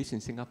who lives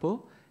in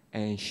Singapore,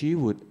 and she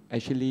would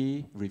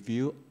actually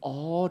review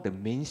all the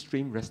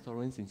mainstream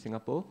restaurants in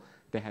Singapore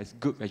that has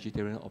good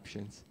vegetarian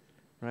options,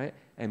 right?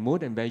 And More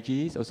Than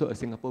Veggies, also a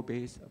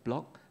Singapore-based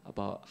blog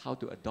about how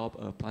to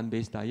adopt a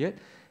plant-based diet.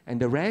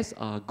 And the rest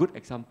are good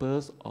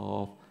examples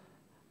of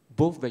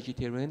both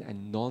vegetarian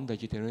and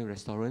non-vegetarian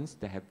restaurants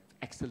that have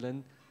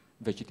excellent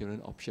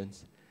vegetarian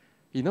options.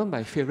 You know,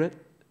 my favorite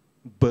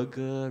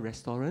burger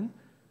restaurant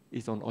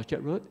is on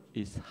Orchard Road,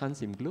 is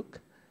Hans im Glück,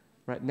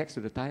 right next to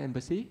the Thai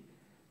embassy,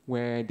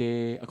 where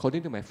they,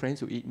 according to my friends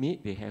who eat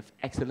meat, they have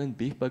excellent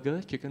beef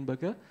burger, chicken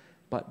burger,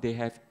 but they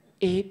have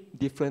 8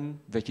 different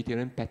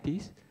vegetarian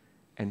patties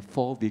and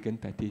 4 vegan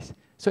patties.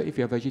 So if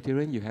you're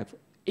vegetarian, you have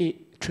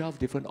 12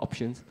 different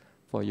options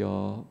for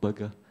your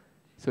burger.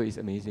 So it's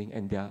amazing,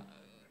 and they are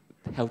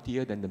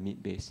healthier than the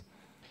meat base.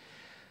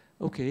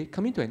 Okay,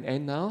 coming to an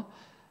end now,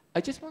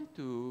 I just want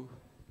to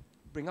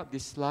bring up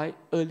this slide.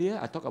 Earlier,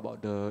 I talked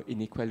about the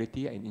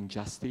inequality and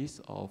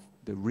injustice of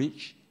the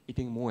rich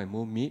eating more and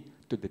more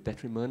meat to the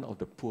detriment of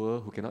the poor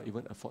who cannot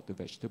even afford the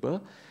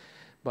vegetable.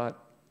 But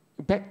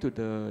back to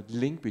the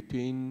link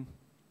between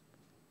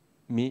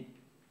meat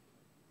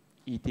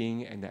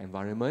eating and the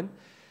environment,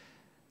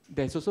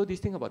 there's also this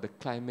thing about the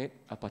climate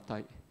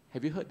apartheid.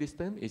 Have you heard this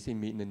term? It's in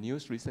the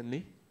news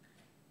recently,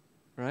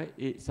 right?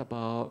 It's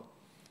about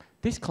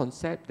this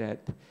concept that,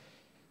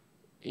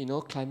 you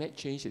know, climate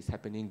change is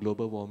happening,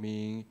 global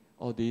warming,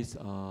 all these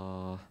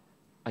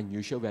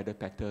unusual weather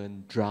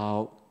pattern,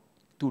 drought,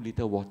 too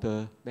little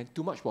water, then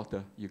too much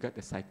water. You get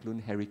the cyclone,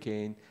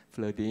 hurricane,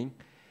 flooding.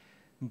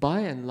 By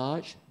and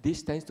large,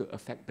 this tends to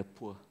affect the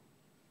poor,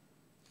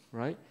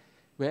 right?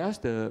 Whereas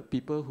the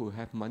people who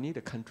have money,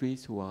 the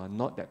countries who are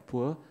not that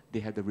poor, they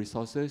have the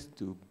resources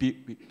to build,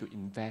 to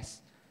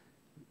invest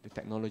the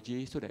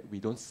technology so that we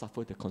don't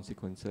suffer the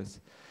consequences.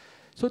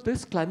 So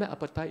this climate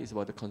appetite is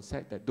about the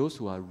concept that those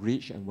who are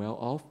rich and well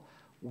off,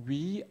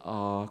 we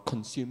are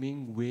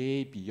consuming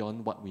way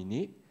beyond what we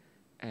need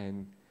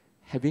and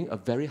having a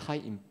very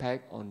high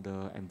impact on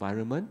the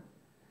environment.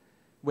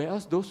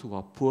 Whereas those who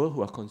are poor,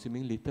 who are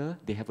consuming little,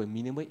 they have a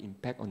minimal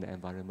impact on the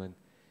environment.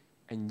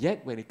 And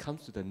yet when it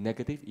comes to the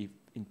negative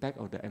impact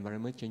of the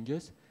environment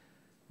changes,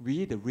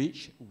 we, the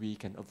rich, we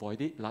can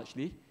avoid it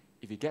largely.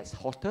 If it gets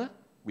hotter,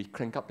 we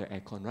crank up the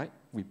aircon, right?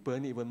 We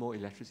burn even more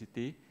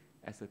electricity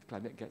as the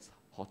climate gets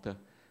hotter.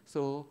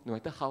 So no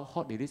matter how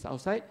hot it is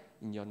outside,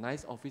 in your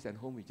nice office and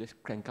home, we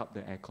just crank up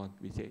the aircon.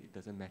 We say it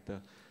doesn't matter.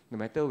 No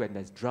matter when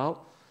there's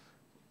drought,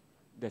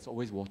 there's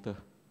always water,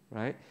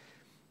 right?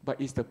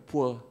 But it's the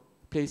poor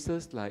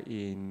places like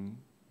in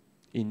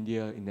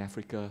India, in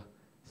Africa,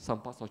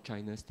 some parts of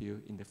China still,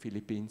 in the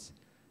Philippines,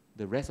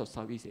 the rest of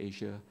Southeast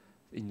Asia,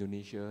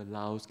 Indonesia,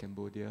 Laos,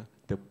 Cambodia,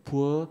 the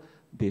poor,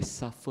 they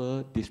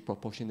suffer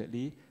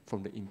disproportionately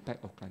from the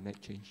impact of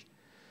climate change.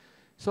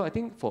 So I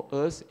think for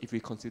us, if we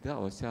consider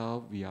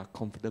ourselves, we are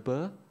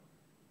comfortable,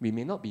 we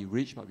may not be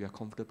rich, but we are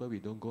comfortable, we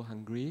don't go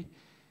hungry,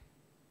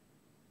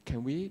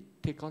 can we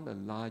take on a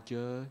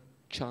larger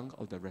chunk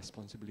of the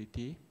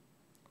responsibility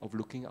of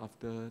looking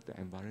after the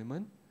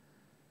environment?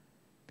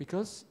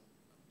 Because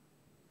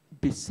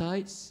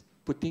besides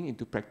putting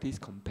into practice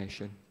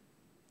compassion,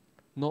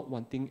 not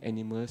wanting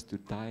animals to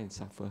die and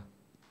suffer,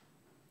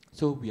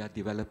 so we are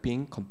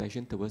developing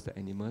compassion towards the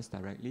animals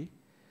directly,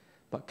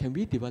 but can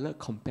we develop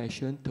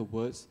compassion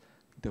towards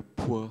the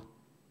poor,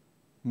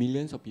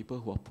 millions of people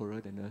who are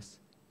poorer than us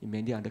in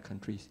many other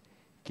countries?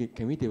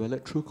 Can we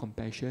develop true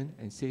compassion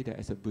and say that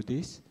as a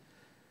Buddhist,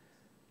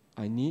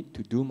 I need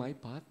to do my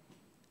part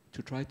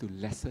to try to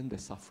lessen the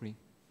suffering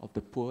of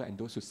the poor and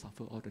those who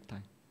suffer all the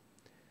time?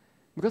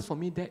 Because for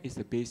me, that is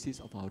the basis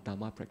of our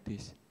Dharma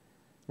practice,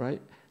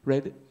 right?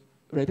 Rather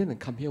than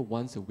come here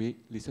once a week,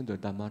 listen to a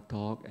Dharma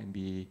talk and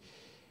be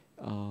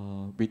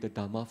with the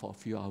Dharma for a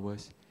few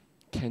hours,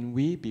 can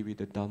we be with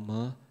the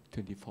Dharma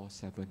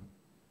 24/7?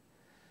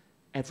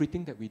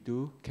 Everything that we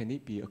do, can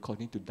it be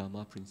according to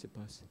Dharma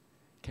principles?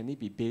 Can it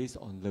be based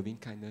on loving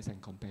kindness and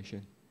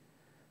compassion?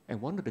 And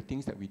one of the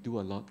things that we do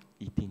a lot,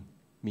 eating,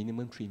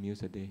 minimum 3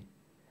 meals a day,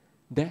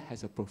 that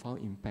has a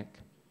profound impact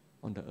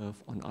on the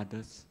earth, on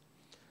others.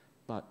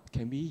 But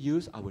can we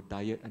use our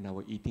diet and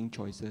our eating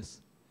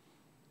choices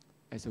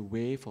as a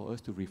way for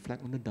us to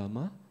reflect on the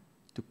Dharma,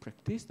 to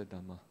practice the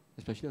Dharma,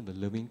 especially on the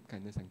loving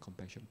kindness and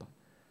compassion part?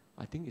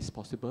 I think it's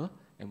possible,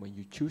 and when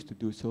you choose to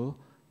do so,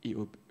 it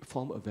will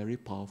form a very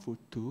powerful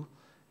tool,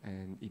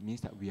 and it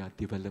means that we are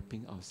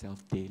developing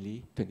ourselves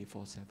daily,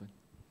 24/7.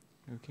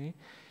 Okay?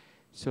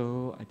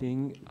 So I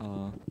think,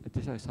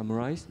 just I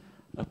summarize,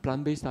 a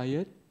plant-based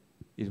diet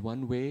is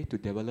one way to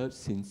develop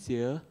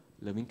sincere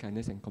loving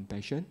kindness and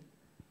compassion.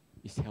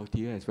 It's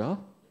healthier as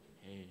well.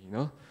 Hey, you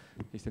know,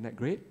 isn't that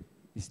great?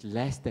 It's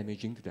less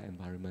damaging to the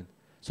environment.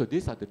 So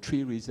these are the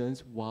 3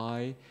 reasons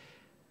why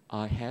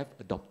I have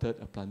adopted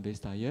a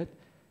plant-based diet,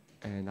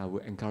 and I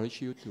would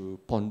encourage you to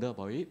ponder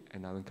about it,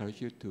 and I would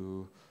encourage you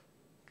to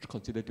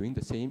consider doing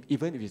the same.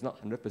 Even if it's not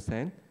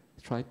 100%,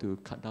 try to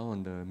cut down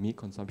on the meat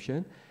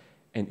consumption,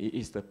 and it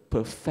is the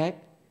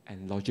perfect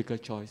and logical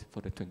choice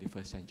for the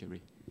 21st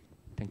century.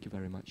 Thank you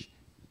very much.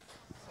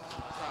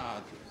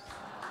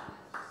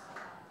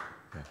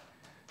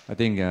 I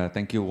think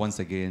thank you once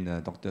again,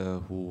 Dr.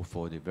 Hu,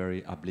 for the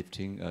very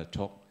uplifting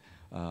talk.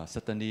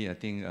 Certainly, I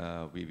think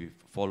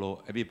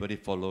everybody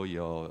follow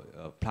your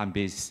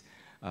plant-based.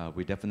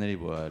 We definitely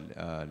will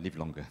live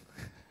longer.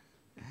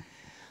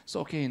 So,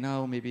 okay,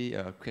 now maybe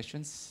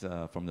questions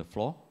from the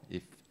floor,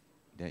 if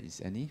there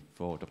is any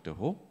for Dr.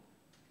 Ho.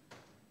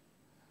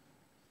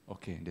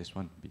 Okay, there's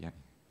one behind.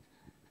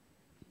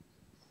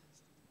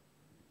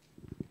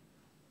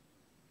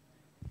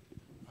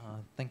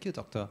 Thank you,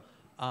 Doctor.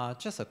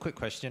 Just a quick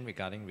question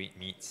regarding red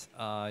meats.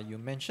 You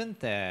mentioned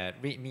that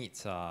red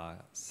meats are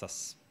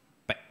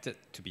suspected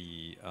to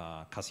be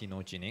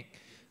carcinogenic.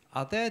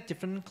 Are there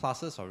different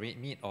classes of red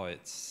meat, or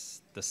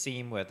it's the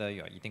same whether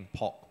you're eating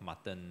pork,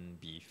 mutton,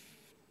 beef,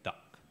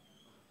 duck?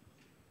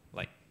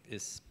 Like,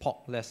 is pork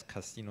less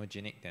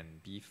carcinogenic than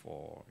beef,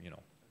 or, you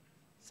know,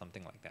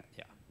 something like that?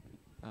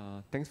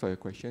 Yeah. Thanks for your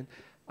question.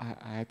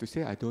 I have to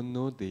say I don't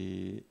know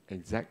the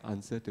exact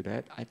answer to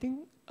that. I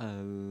think a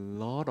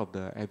lot of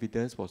the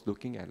evidence was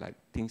looking at like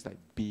things like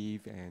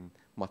beef and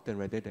mutton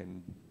rather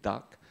than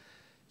duck.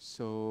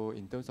 So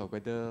in terms of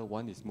whether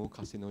one is more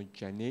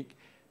carcinogenic,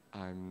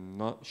 I'm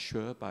not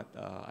sure, but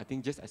I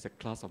think just as a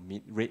class of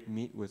meat, red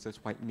meat versus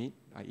white meat,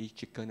 i.e.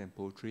 chicken and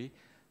poultry,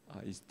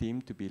 is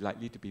deemed to be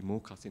likely to be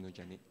more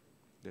carcinogenic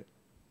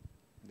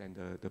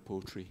than the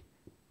poultry.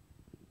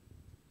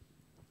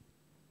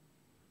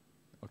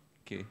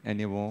 Okay,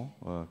 any more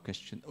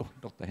questions? Oh,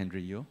 Dr.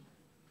 Henry Yeo.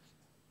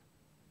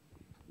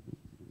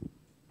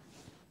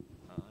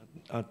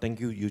 Thank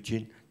you,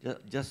 Eugene.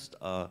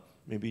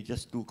 Maybe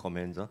just 2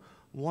 comments.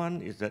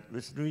 One is that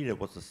recently there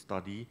was a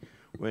study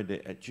where they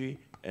actually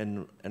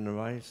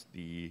analyzed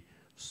the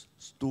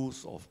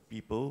stools of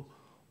people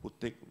who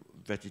take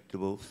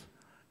vegetables,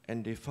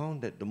 and they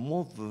found that the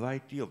more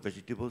variety of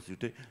vegetables you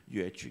take,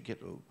 you actually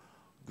get a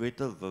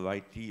greater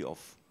variety of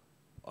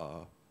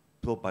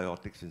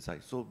probiotics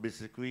inside. So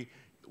basically,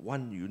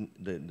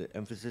 the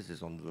emphasis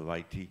is on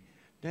variety.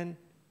 Then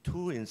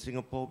 2, in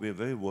Singapore, we're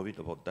very worried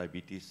about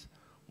diabetes.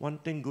 One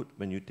thing good,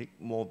 when you take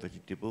more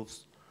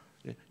vegetables,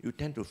 you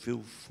tend to feel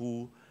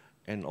full,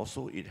 and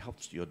also it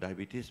helps your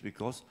diabetes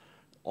because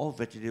all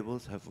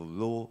vegetables have a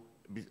low,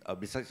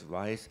 besides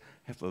rice,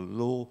 have a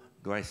low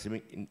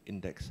glycemic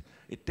index.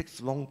 It takes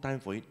a long time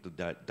for it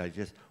to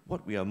digest.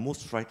 What we are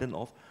most frightened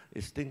of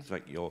is things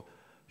like your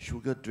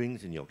sugar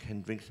drinks and your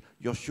canned drinks.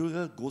 Your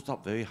sugar goes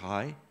up very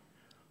high,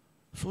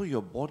 so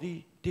your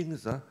body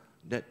thinks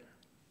that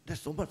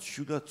there's so much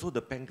sugar, so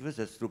the pancreas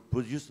has to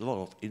produce a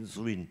lot of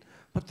insulin.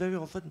 But very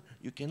often,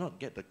 you cannot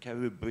get the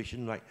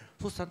calibration right.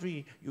 So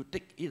suddenly, you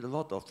eat a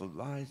lot of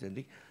rice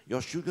and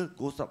your sugar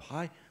goes up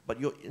high, but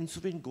your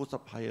insulin goes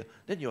up higher.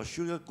 Then your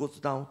sugar goes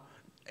down,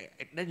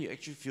 and then you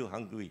actually feel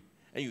hungry,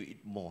 and you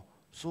eat more.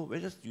 So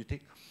whereas you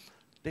take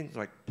things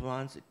like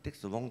plants, it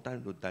takes a long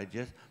time to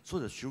digest, so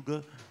the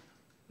sugar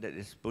that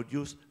is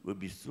produced will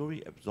be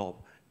slowly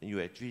absorbed, and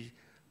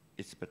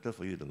it's better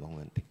for you in the long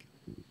run. Thank you.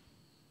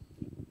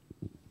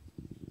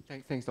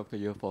 Thanks, Dr.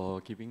 Yeo,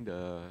 for giving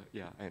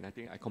and I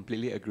think I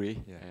completely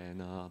agree. Yeah.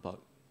 And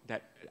about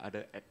that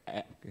other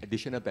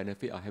additional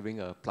benefit of having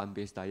a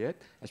plant-based diet,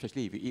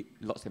 especially if you eat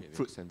lots of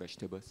fruits and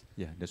vegetables.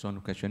 Yeah, there's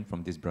one question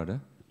from this brother.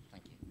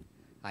 Thank you.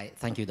 Hi,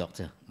 thank you,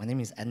 Doctor. My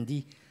name is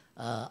Andy.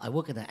 I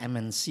work at the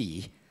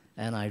MNC,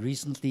 and I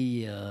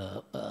recently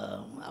I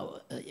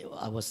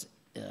was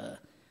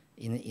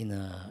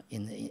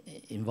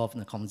involved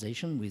in a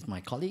conversation with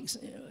my colleagues.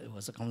 It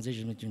was a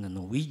conversation between a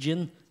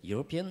Norwegian,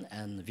 European,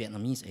 and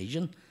Vietnamese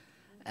Asian.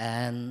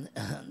 And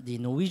the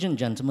Norwegian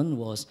gentleman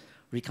was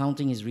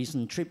recounting his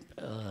recent trip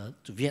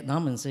to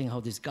Vietnam and saying how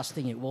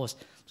disgusting it was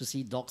to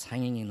see dogs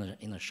hanging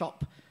in a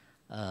shop.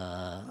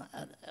 And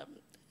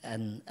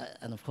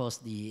of course,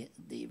 the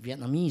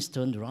Vietnamese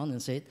turned around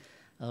and said,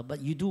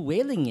 but you do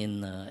whaling in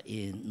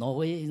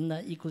Norway, isn't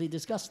that equally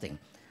disgusting?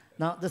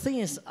 Now, the thing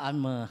is,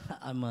 I'm a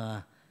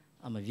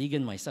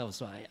vegan myself,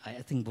 so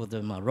I think both of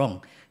them are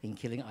wrong in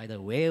killing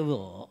either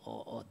whale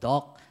or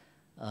dog.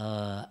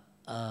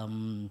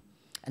 And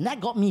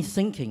that got me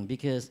thinking,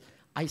 because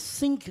I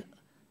think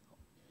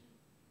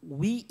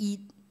we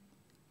eat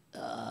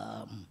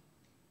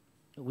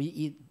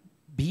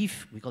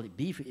beef, we call it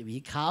beef, we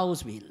eat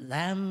cows, we eat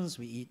lambs,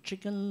 we eat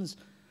chickens.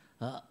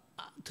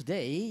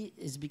 Today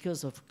is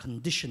because of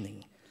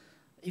conditioning.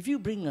 If you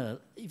bring a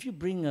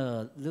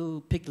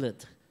little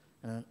piglet,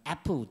 an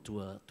apple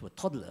to a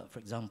toddler, for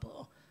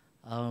example,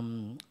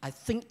 I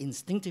think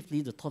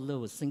instinctively the toddler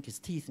will sink his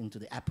teeth into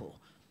the apple.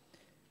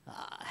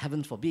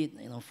 Heaven forbid,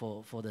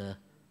 for the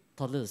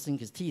toddler to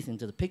sink his teeth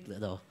into the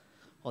piglet,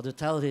 or to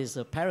tell his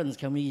parents,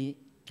 can we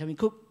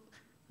cook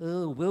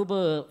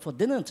Wilbur for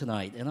dinner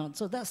tonight?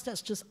 So that's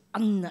just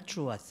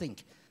unnatural, I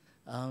think.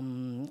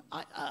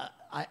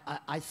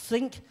 I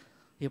think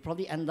he'll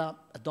probably end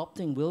up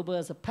adopting Wilbur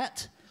as a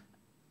pet,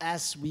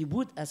 as we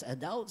would as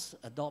adults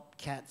adopt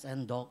cats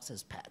and dogs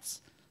as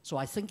pets. So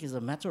I think it's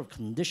a matter of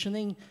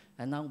conditioning,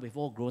 and now we've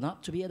all grown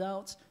up to be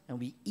adults, and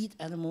we eat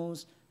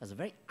animals as a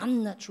very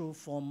unnatural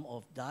form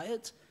of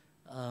diet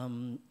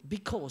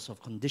because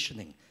of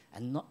conditioning.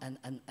 And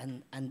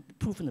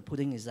proof in the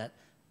pudding is that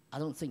I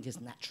don't think it's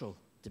natural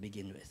to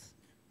begin with.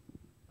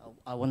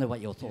 I wonder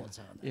what your thoughts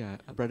are on that. Yeah,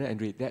 Brother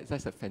Andre,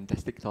 that's a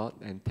fantastic thought,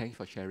 and thanks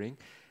for sharing.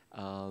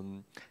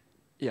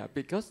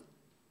 Because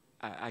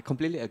I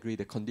completely agree,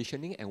 the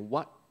conditioning and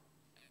what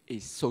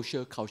is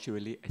social,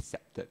 culturally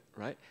accepted,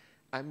 right?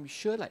 I'm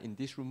sure like in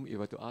this room, if I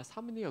were to ask,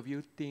 how many of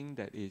you think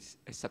that it's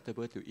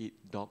acceptable to eat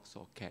dogs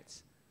or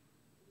cats?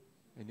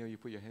 Any of you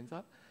put your hands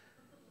up?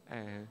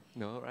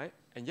 No, right?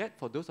 And yet,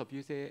 for those of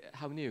you say,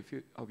 how many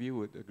of you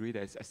would agree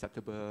that it's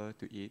acceptable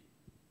to eat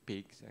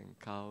pigs and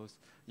cows?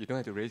 You don't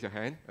have to raise your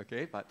hand,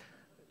 okay? But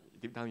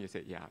deep down you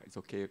say, yeah, it's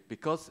okay.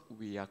 Because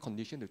we are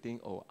conditioned to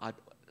think,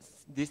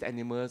 these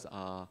animals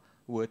are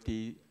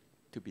worthy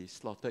to be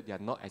slaughtered. They are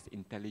not as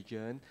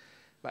intelligent.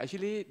 But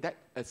actually, that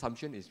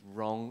assumption is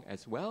wrong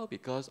as well,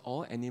 because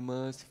all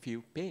animals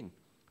feel pain.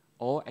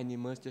 All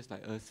animals, just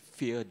like us,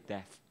 fear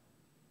death,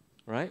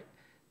 right?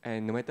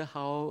 And no matter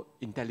how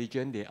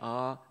intelligent they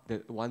are,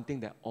 the one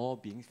thing that all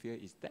beings fear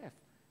is death.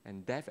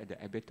 And death at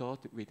the abattoir,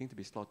 waiting to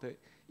be slaughtered.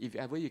 If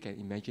ever you can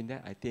imagine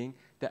that, I think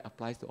that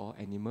applies to all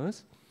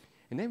animals.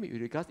 And then with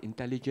regards to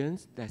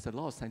intelligence, there's a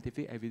lot of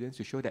scientific evidence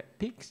to show that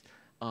pigs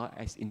are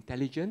as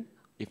intelligent,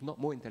 if not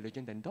more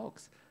intelligent than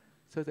dogs.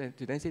 So then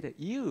to then say that,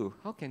 ew,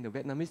 how can the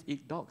Vietnamese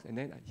eat dogs? And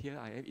then here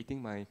I am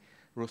eating my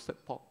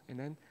roasted pork. And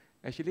then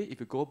actually, if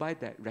you go by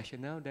that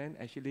rationale, then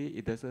actually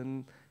it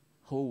doesn't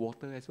hold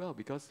water as well.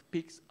 Because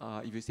pigs,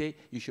 if you say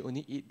you should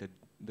only eat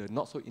the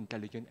not so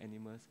intelligent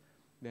animals,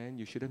 then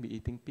you shouldn't be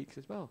eating pigs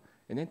as well.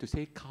 And then to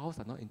say cows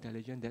are not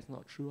intelligent, that's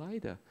not true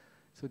either.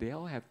 So they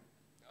all have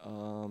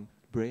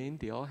brain,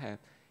 they all have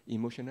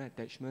emotional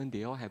attachment,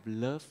 they all have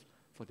love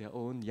for their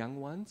own young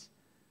ones,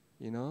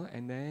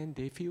 and then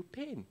they feel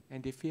pain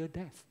and they fear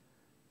death.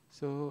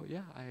 So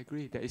yeah, I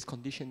agree. There is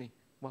conditioning,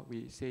 what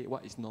we say,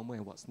 what is normal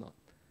and what's not.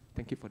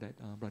 Thank you for that,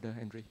 Brother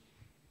Henry.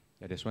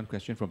 Yeah, there's one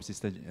question from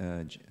Sister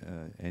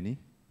Annie.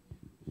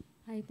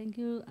 Hi, thank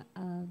you,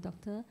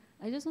 Doctor.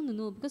 I just want to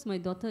know, because my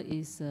daughter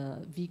is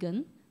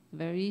vegan,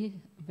 very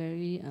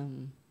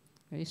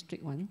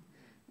strict one,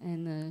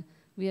 and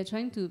we are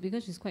trying to,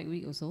 because she's quite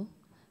weak also,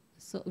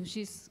 so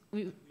she's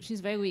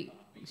very weak.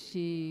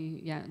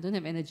 She don't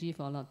have energy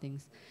for a lot of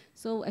things.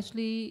 So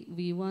actually,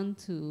 we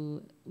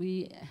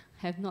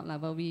have not,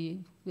 but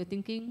we're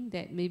thinking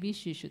that maybe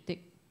she should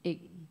take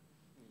egg,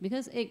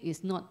 because egg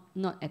is not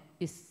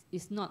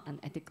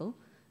unethical,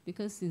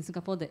 because in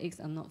Singapore the eggs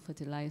are not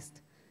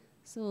fertilized.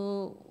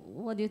 So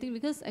what do you think?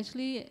 Because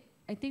actually,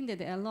 I think that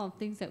there are a lot of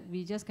things that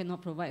we just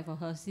cannot provide for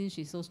her since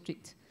she's so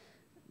strict.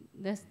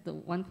 That's the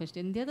one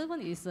question. The other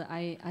one is,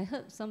 I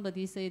heard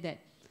somebody say that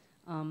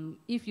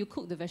if you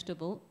cook the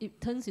vegetable, it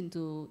turns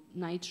into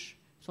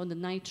from the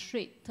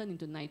nitrate turn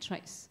into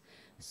nitrites.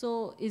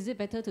 So is it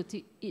better to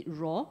eat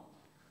raw?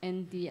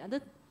 And the other,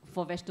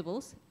 for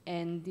vegetables,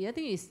 and the other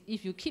thing is,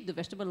 if you keep the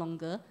vegetable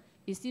longer,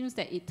 it seems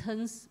that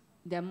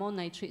there are more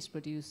nitrates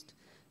produced.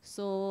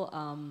 So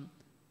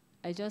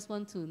I just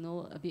want to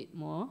know a bit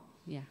more.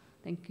 Yeah,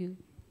 thank you.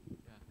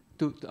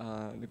 Two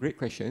great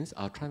questions.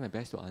 I'll try my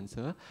best to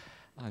answer.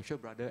 I'm sure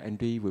Brother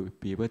Andy will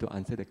be able to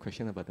answer the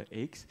question about the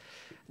eggs.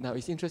 Now,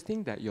 it's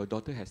interesting that your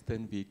daughter has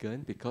turned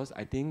vegan, because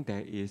I think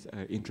there is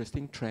an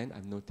interesting trend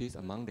I've noticed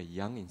among the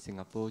young in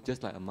Singapore,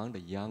 just like among the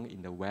young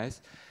in the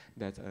West,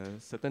 that a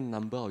certain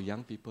number of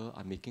young people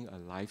are making a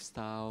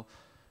lifestyle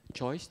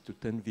choice to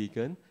turn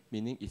vegan,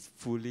 meaning it's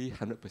fully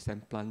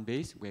 100%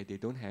 plant-based, where they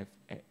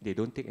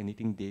don't take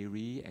anything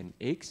dairy and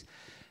eggs.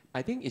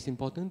 I think it's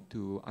important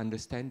to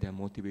understand their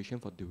motivation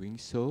for doing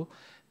so,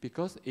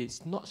 because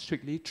it's not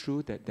strictly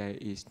true that there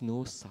is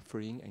no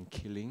suffering and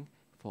killing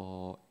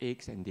for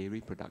eggs and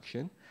dairy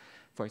production.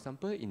 For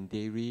example, in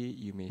dairy,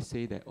 you may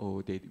say that,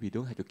 we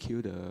don't have to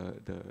kill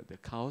the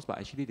cows, but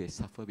actually they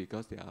suffer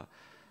because they are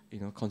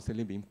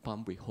constantly being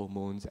pumped with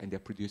hormones, and they're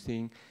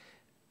producing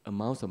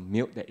amounts of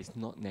milk that is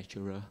not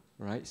natural,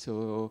 right?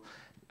 So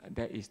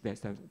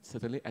there's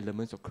certainly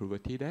elements of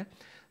cruelty there.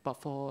 But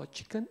for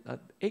chicken,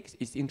 eggs,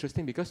 it's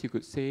interesting because you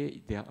could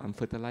say they are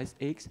unfertilized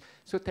eggs.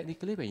 So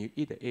technically, when you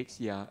eat the eggs,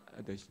 yeah,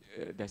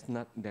 it's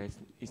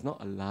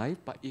not alive,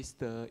 but it's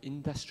the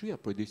industry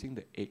of producing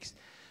the eggs.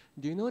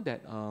 Do you know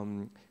that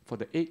for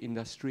the egg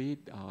industry,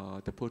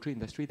 the poultry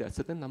industry, that a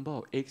certain number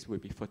of eggs will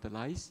be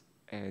fertilized,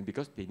 and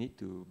because they need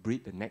to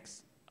breed the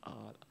next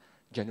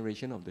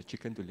generation of the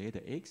chicken to lay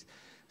the eggs.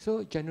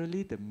 So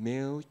generally, the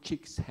male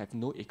chicks have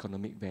no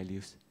economic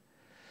values.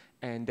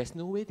 And there's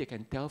no way they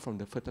can tell from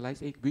the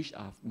fertilized egg which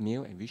are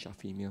male and which are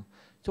female.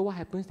 So what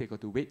happens, they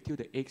got to wait till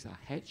the eggs are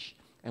hatched.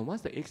 And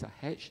once the eggs are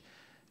hatched,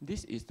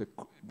 this is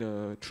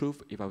the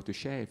truth. If I were to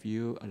share with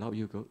you, a lot of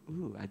you go,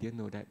 ooh, I didn't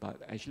know that.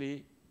 But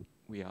actually,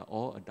 we are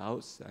all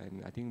adults,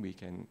 and I think we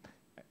can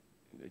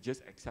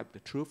just accept the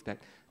truth that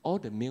all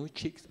the male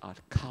chicks are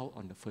cow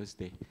on the first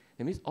day.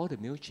 That means all the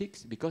male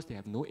chicks, because they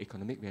have no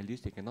economic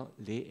values, they cannot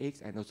lay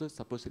eggs, and also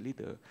supposedly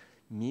the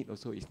meat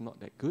also is not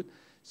that good.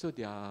 So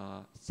they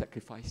are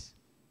sacrificed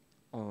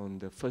on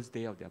the first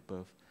day of their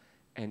birth.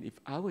 And if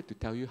I were to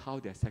tell you how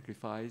they're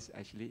sacrificed,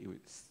 actually it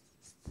would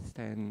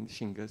stand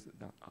shingles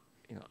down,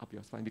 up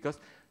your spine, because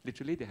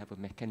literally they have a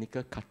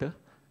mechanical cutter,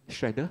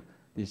 shredder.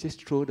 They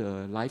just throw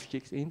the live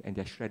chicks in and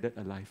they're shredded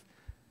alive.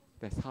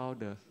 That's how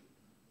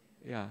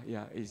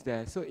it's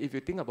there. So if you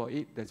think about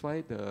it, that's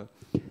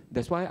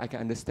why I can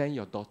understand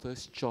your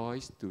daughter's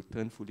choice to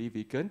turn fully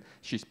vegan.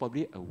 She's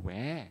probably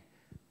aware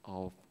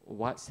of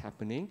what's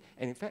happening,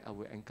 and in fact, I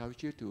would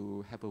encourage you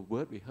to have a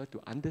word with her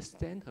to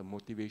understand her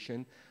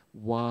motivation,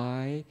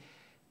 why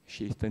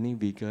she's turning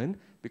vegan.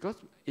 Because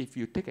if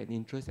you take an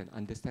interest and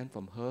understand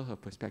from her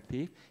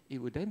perspective, it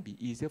would then be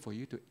easier for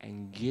you to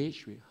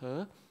engage with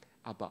her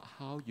about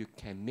how you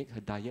can make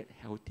her diet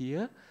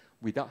healthier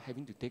without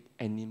having to take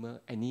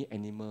any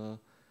animal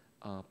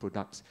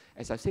products.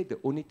 As I said, the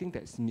only thing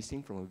that's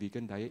missing from a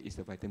vegan diet is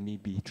the vitamin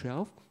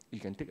B12. You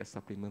can take a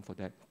supplement for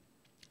that.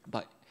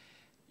 But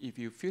if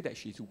you feel that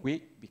she's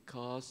weak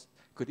because,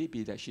 could it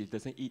be that she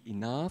doesn't eat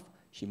enough?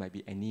 She might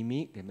be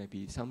anemic, there might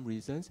be some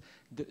reasons.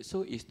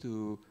 So it's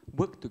to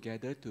work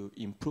together to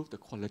improve the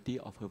quality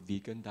of her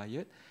vegan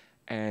diet.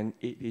 And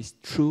it is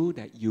true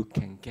that you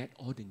can get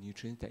all the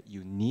nutrients that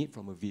you need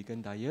from a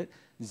vegan diet,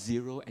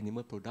 zero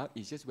animal product.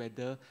 It's just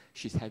whether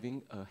she's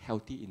having a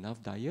healthy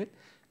enough diet.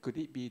 Could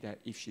it be that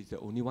if she's the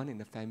only one in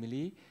the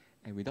family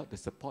and without the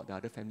support of the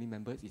other family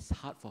members, it's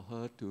hard for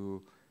her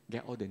to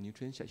get all the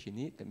nutrients that she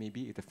needs? That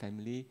maybe if the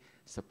family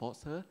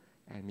supports her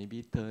and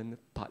maybe turn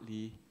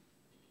partly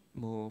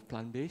more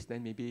plant-based,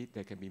 then maybe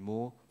there can be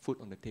more food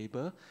on the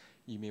table.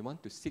 You may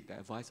want to seek the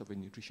advice of a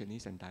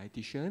nutritionist and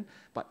dietitian,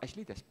 but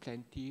actually there's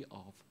plenty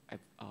of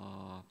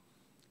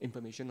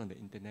information on the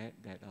internet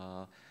that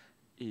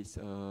is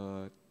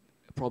a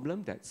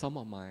problem that some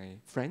of my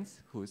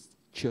friends whose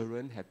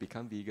children have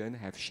become vegan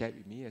have shared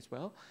with me as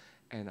well.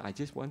 And I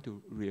just want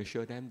to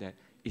reassure them that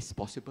it's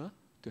possible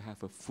to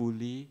have a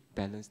fully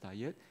balanced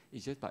diet.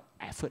 It's just but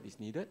effort is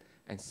needed,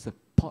 and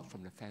support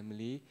from the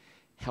family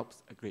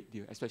helps a great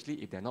deal, especially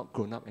if they're not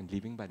grown up and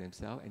living by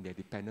themselves and they're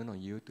dependent on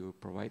you to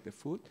provide the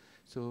food.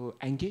 So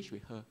engage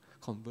with her,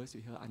 converse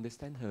with her,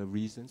 understand her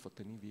reasons for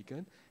turning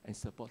vegan, and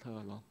support her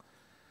along.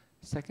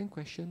 Second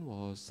question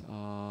was,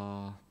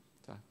 I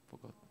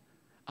forgot.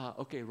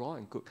 Okay, raw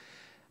and cook.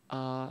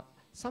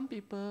 Some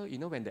people,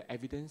 when the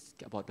evidence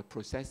about the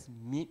processed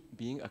meat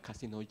being a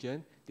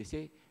carcinogen, they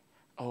say,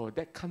 oh,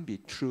 that can't be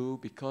true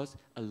because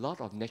a lot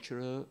of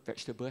natural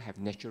vegetables have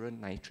natural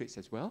nitrates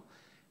as well.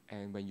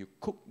 And when you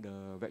cook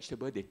the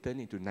vegetable, they turn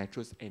into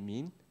nitrous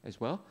amine as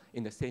well,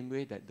 in the same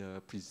way that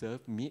the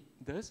preserved meat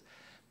does.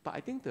 But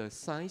I think the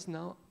science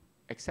now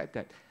accept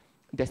that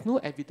there's no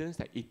evidence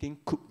that eating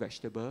cooked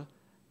vegetable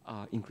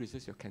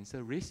increases your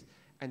cancer risk.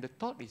 And the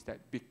thought is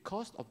that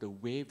because of the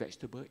way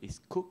vegetable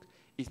is cooked,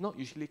 it's not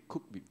usually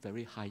cooked with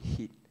very high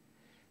heat.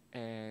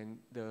 And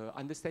the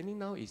understanding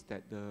now is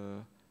that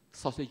the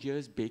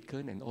sausages,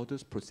 bacon, and all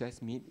those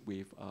processed meat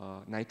with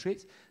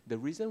nitrates, the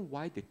reason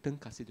why they turn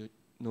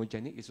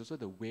carcinogenic is also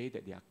the way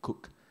that they are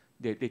cooked.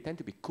 They tend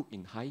to be cooked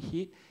in high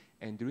heat,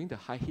 and during the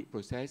high heat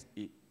process,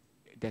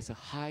 there's a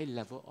high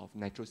level of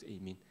nitrous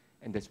amine,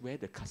 and that's where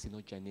the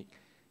carcinogenic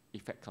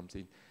effect comes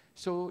in.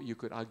 So you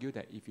could argue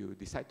that if you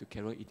decide to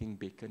carry on eating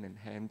bacon and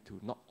ham, to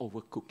not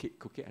overcook it,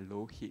 cook it at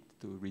low heat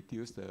to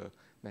reduce the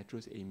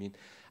nitrous amine.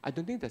 I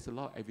don't think there's a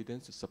lot of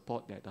evidence to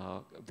support that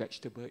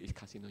vegetable is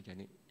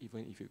carcinogenic,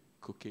 even if you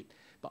cook it.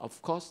 But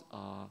of course,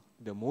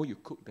 the more you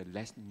cook, the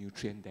less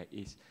nutrient there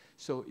is.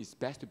 So it's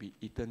best to be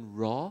eaten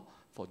raw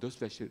for those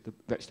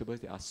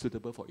vegetables that are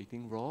suitable for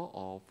eating raw,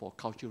 or for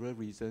cultural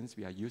reasons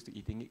we are used to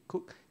eating it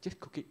cooked.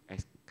 Just cook it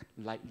as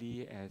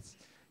lightly as,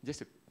 just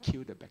to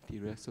kill the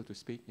bacteria, so to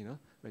speak,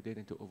 rather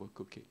than to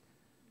overcook it.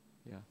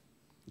 Yeah.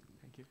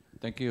 Thank you.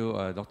 Thank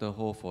you, Dr.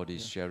 Ho, for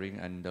this sharing.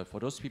 And for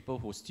those people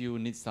who still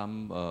need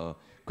some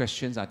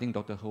questions, I think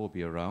Dr. Ho will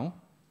be around.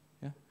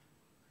 Yeah?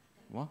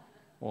 What?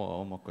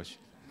 One more question.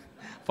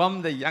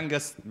 From the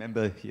youngest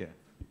member here.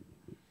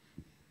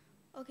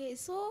 Okay,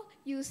 so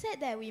you said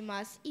that we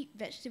must eat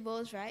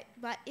vegetables, right?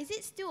 But is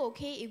it still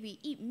okay if we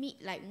eat meat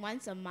like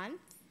once a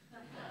month?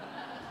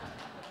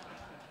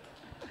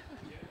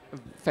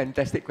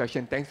 Fantastic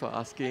question. Thanks for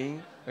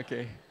asking.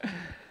 Okay.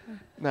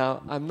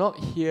 Now, I'm not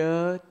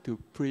here to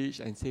preach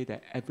and say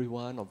that every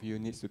one of you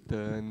needs to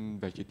turn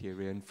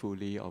vegetarian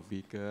fully or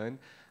vegan.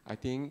 I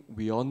think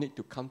we all need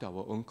to come to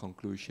our own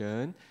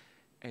conclusion.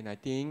 And I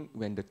think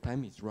when the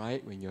time is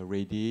right, when you're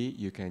ready,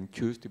 you can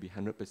choose to be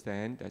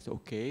 100%, that's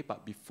okay.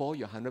 But before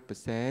you're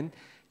 100%,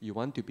 you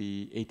want to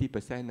be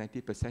 80%,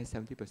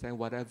 90%, 70%,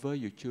 whatever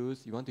you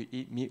choose. You want to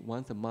eat meat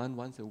once a month,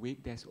 once a week,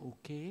 that's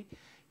okay.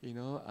 You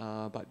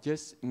know, but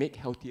just make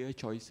healthier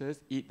choices,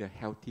 eat the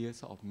healthier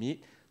sort of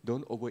meat.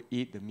 Don't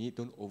overeat the meat,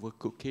 don't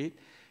overcook it.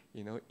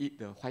 You know, eat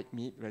the white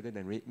meat rather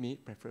than red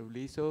meat,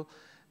 preferably. So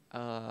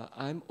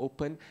I'm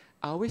open.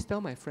 I always tell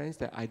my friends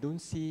that I don't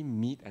see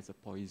meat as a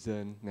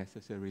poison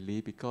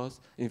necessarily because,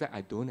 in fact,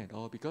 I don't at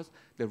all because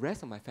the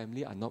rest of my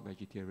family are not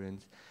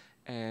vegetarians.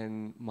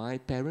 And my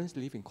parents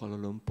live in Kuala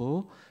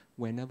Lumpur.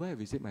 Whenever I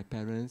visit my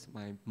parents,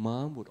 my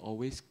mom would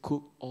always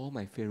cook all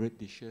my favorite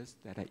dishes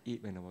that I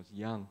eat when I was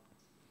young.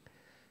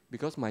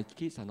 Because my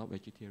kids are not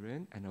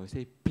vegetarian, and I would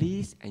say,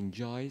 please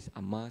enjoy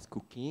Amma's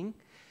cooking.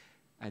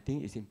 I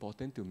think it's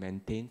important to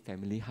maintain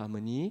family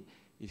harmony.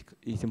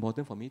 It's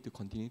important for me to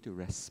continue to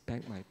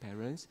respect my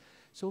parents.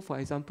 So for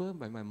example,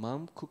 when my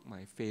mom cooked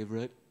my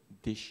favorite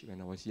dish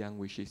when I was young,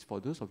 which is, for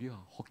those of you who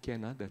are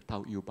Hokkien, the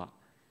tau yu bak.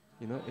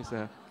 You know, it's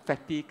a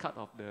fatty cut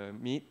of the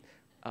meat,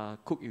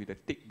 cooked with a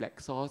thick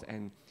black sauce,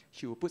 and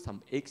she will put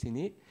some eggs in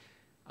it.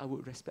 I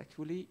would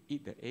respectfully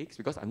eat the eggs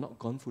because I'm not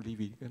gone fully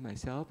vegan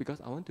myself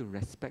because I want to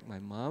respect my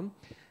mom.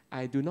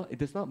 It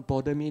does not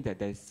bother me that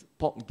there's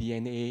pork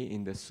DNA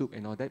in the soup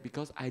and all that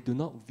because I do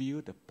not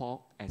view the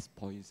pork as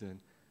poison.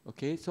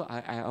 Okay, so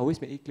I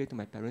always make it clear to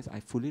my parents,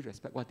 I fully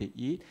respect what they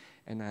eat,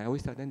 and I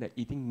always tell them that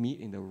eating meat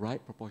in the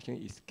right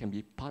proportion can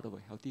be part of a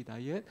healthy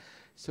diet.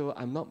 So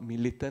I'm not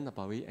militant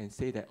about it and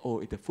say that, oh,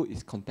 if the food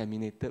is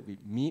contaminated with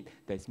meat,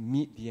 there's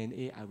meat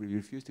DNA, I will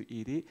refuse to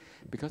eat it,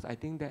 because I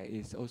think that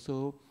is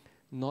also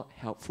not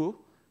helpful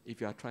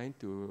if you are trying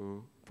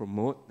to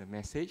promote the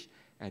message.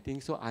 I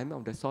think so. I'm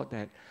of the sort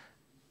that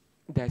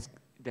there's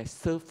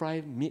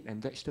stir-fry meat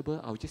and vegetable,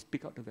 I'll just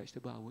pick out the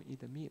vegetable, I won't eat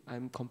the meat.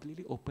 I'm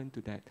completely open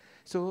to that.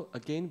 So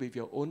again, with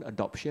your own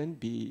adoption,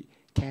 be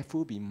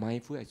careful, be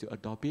mindful as you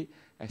adopt it,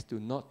 as to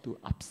not to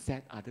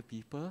upset other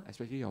people,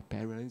 especially your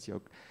parents,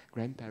 your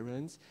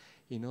grandparents,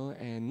 you know,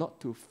 and not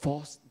to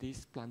force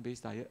this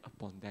plant-based diet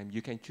upon them.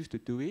 You can choose to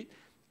do it,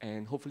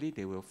 and hopefully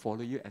they will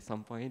follow you at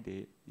some point.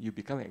 You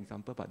become an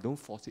example, but don't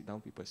force it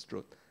down people's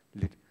throat,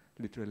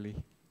 literally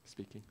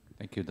speaking.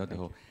 Thank you, Dr.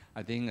 Ho.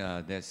 I think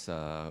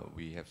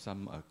we have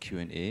some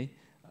Q&A.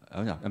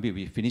 No, I mean,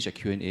 we finished a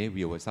Q&A.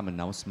 We have some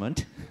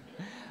announcement.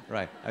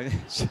 Right.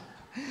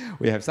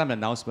 We have some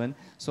announcement.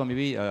 So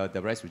maybe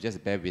the rest will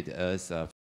just bear with us